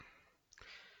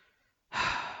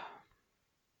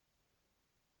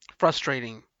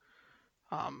frustrating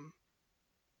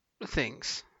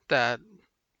things that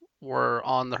were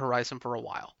on the horizon for a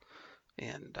while,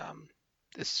 and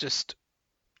it's just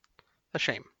a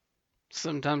shame.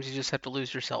 Sometimes you just have to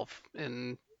lose yourself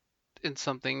in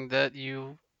something that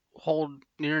you hold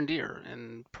near and dear,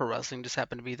 and pro wrestling just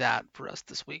happened to be that for us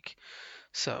this week.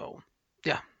 So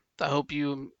yeah, I hope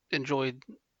you enjoyed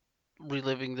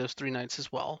reliving those 3 nights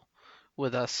as well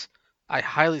with us. I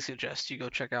highly suggest you go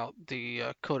check out the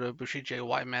Kota Ibushi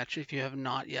JY match if you have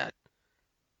not yet.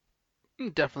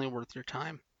 Definitely worth your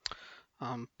time.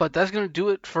 But that's going to do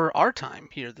it for our time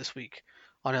here this week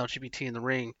on LGBT in the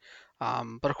Ring.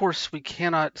 But of course, we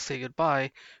cannot say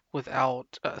goodbye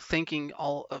without thanking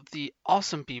all of the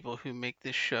awesome people who make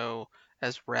this show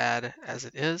as rad as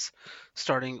it is,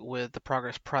 starting with the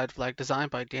Progress Pride flag designed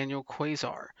by Daniel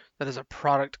Quasar. That is a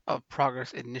product of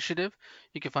Progress Initiative.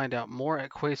 You can find out more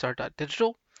at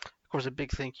quasar.digital. Of course, a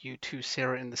big thank you to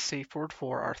Sarah and the Safe Word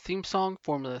for our theme song,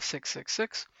 Formula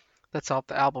 666. That's off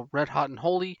the album Red Hot and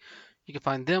Holy. You can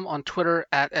find them on Twitter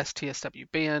at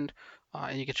STSWBand,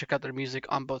 and you can check out their music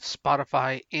on both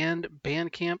Spotify and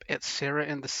Bandcamp at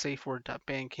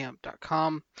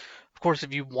sarahandthesafeword.bandcamp.com. Of course,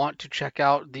 if you want to check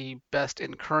out the best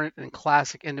in current and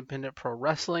classic independent pro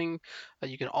wrestling,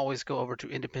 you can always go over to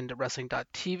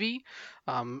independentwrestling.tv,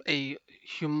 a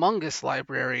humongous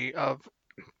library of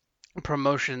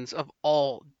promotions of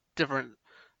all different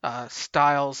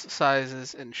styles,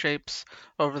 sizes, and shapes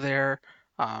over there.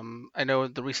 I know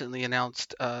the recently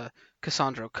announced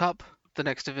Cassandra Cup, the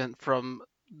next event from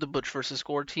the Butch vs.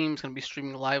 Gore team, is going to be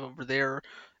streaming live over there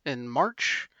in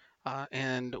March,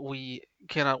 and we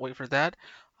cannot wait for that.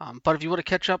 But if you want to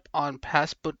catch up on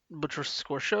past Butch vs.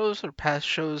 Gore shows or past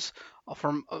shows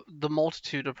from the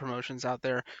multitude of promotions out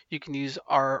there, you can use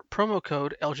our promo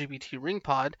code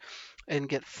LGBTRingPod and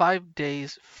get 5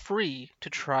 days free to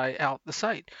try out the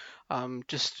site.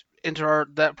 Just enter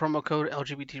that promo code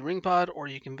LGBTRingPod, or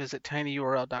you can visit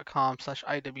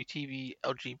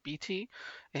tinyurl.com/IWTVLGBT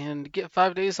and get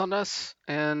 5 days on us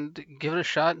and give it a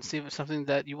shot and see if it's something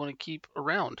that you want to keep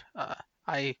around.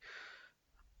 I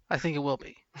think it will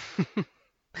be.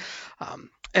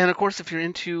 And of course, if you're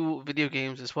into video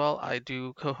games as well, I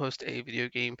do co-host a video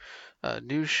game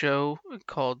news show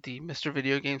called the Mr.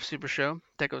 Video Game Super Show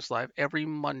that goes live every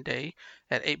Monday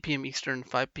at 8 p.m. Eastern,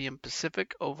 5 p.m.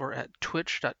 Pacific over at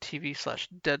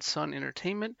twitch.tv/Dead Sun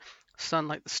Entertainment, sun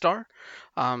like the star.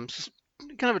 Just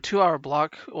kind of a 2-hour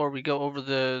block, or we go over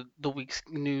the week's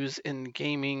news in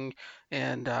gaming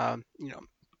and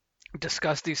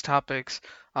discuss these topics,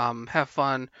 have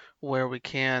fun where we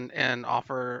can, and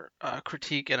offer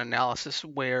critique and analysis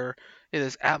where it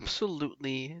is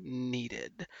absolutely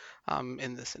needed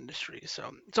in this industry. So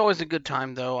it's always a good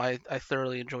time, though. I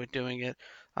thoroughly enjoy doing it,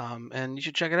 and you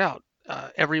should check it out.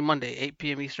 Every Monday, 8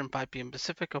 p.m. Eastern, 5 p.m.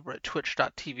 Pacific, over at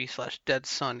twitch.tv/Dead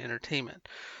Sun Entertainment.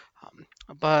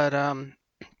 But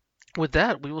with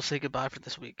that, we will say goodbye for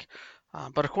this week.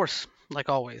 But of course, like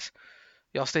always,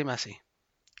 y'all stay messy.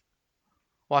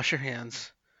 Wash your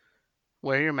hands,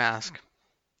 wear your mask,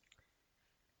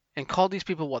 and call these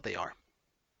people what they are.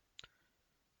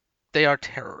 They are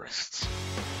terrorists.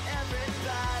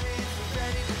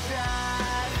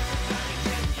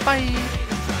 Bye.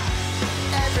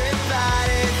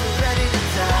 Everybody's ready to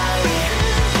die.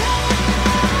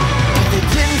 They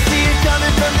didn't see it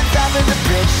coming from the top of the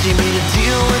bridge. She made a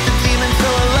deal with the demon so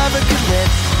her lover could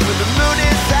live. But the moon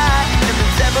is out.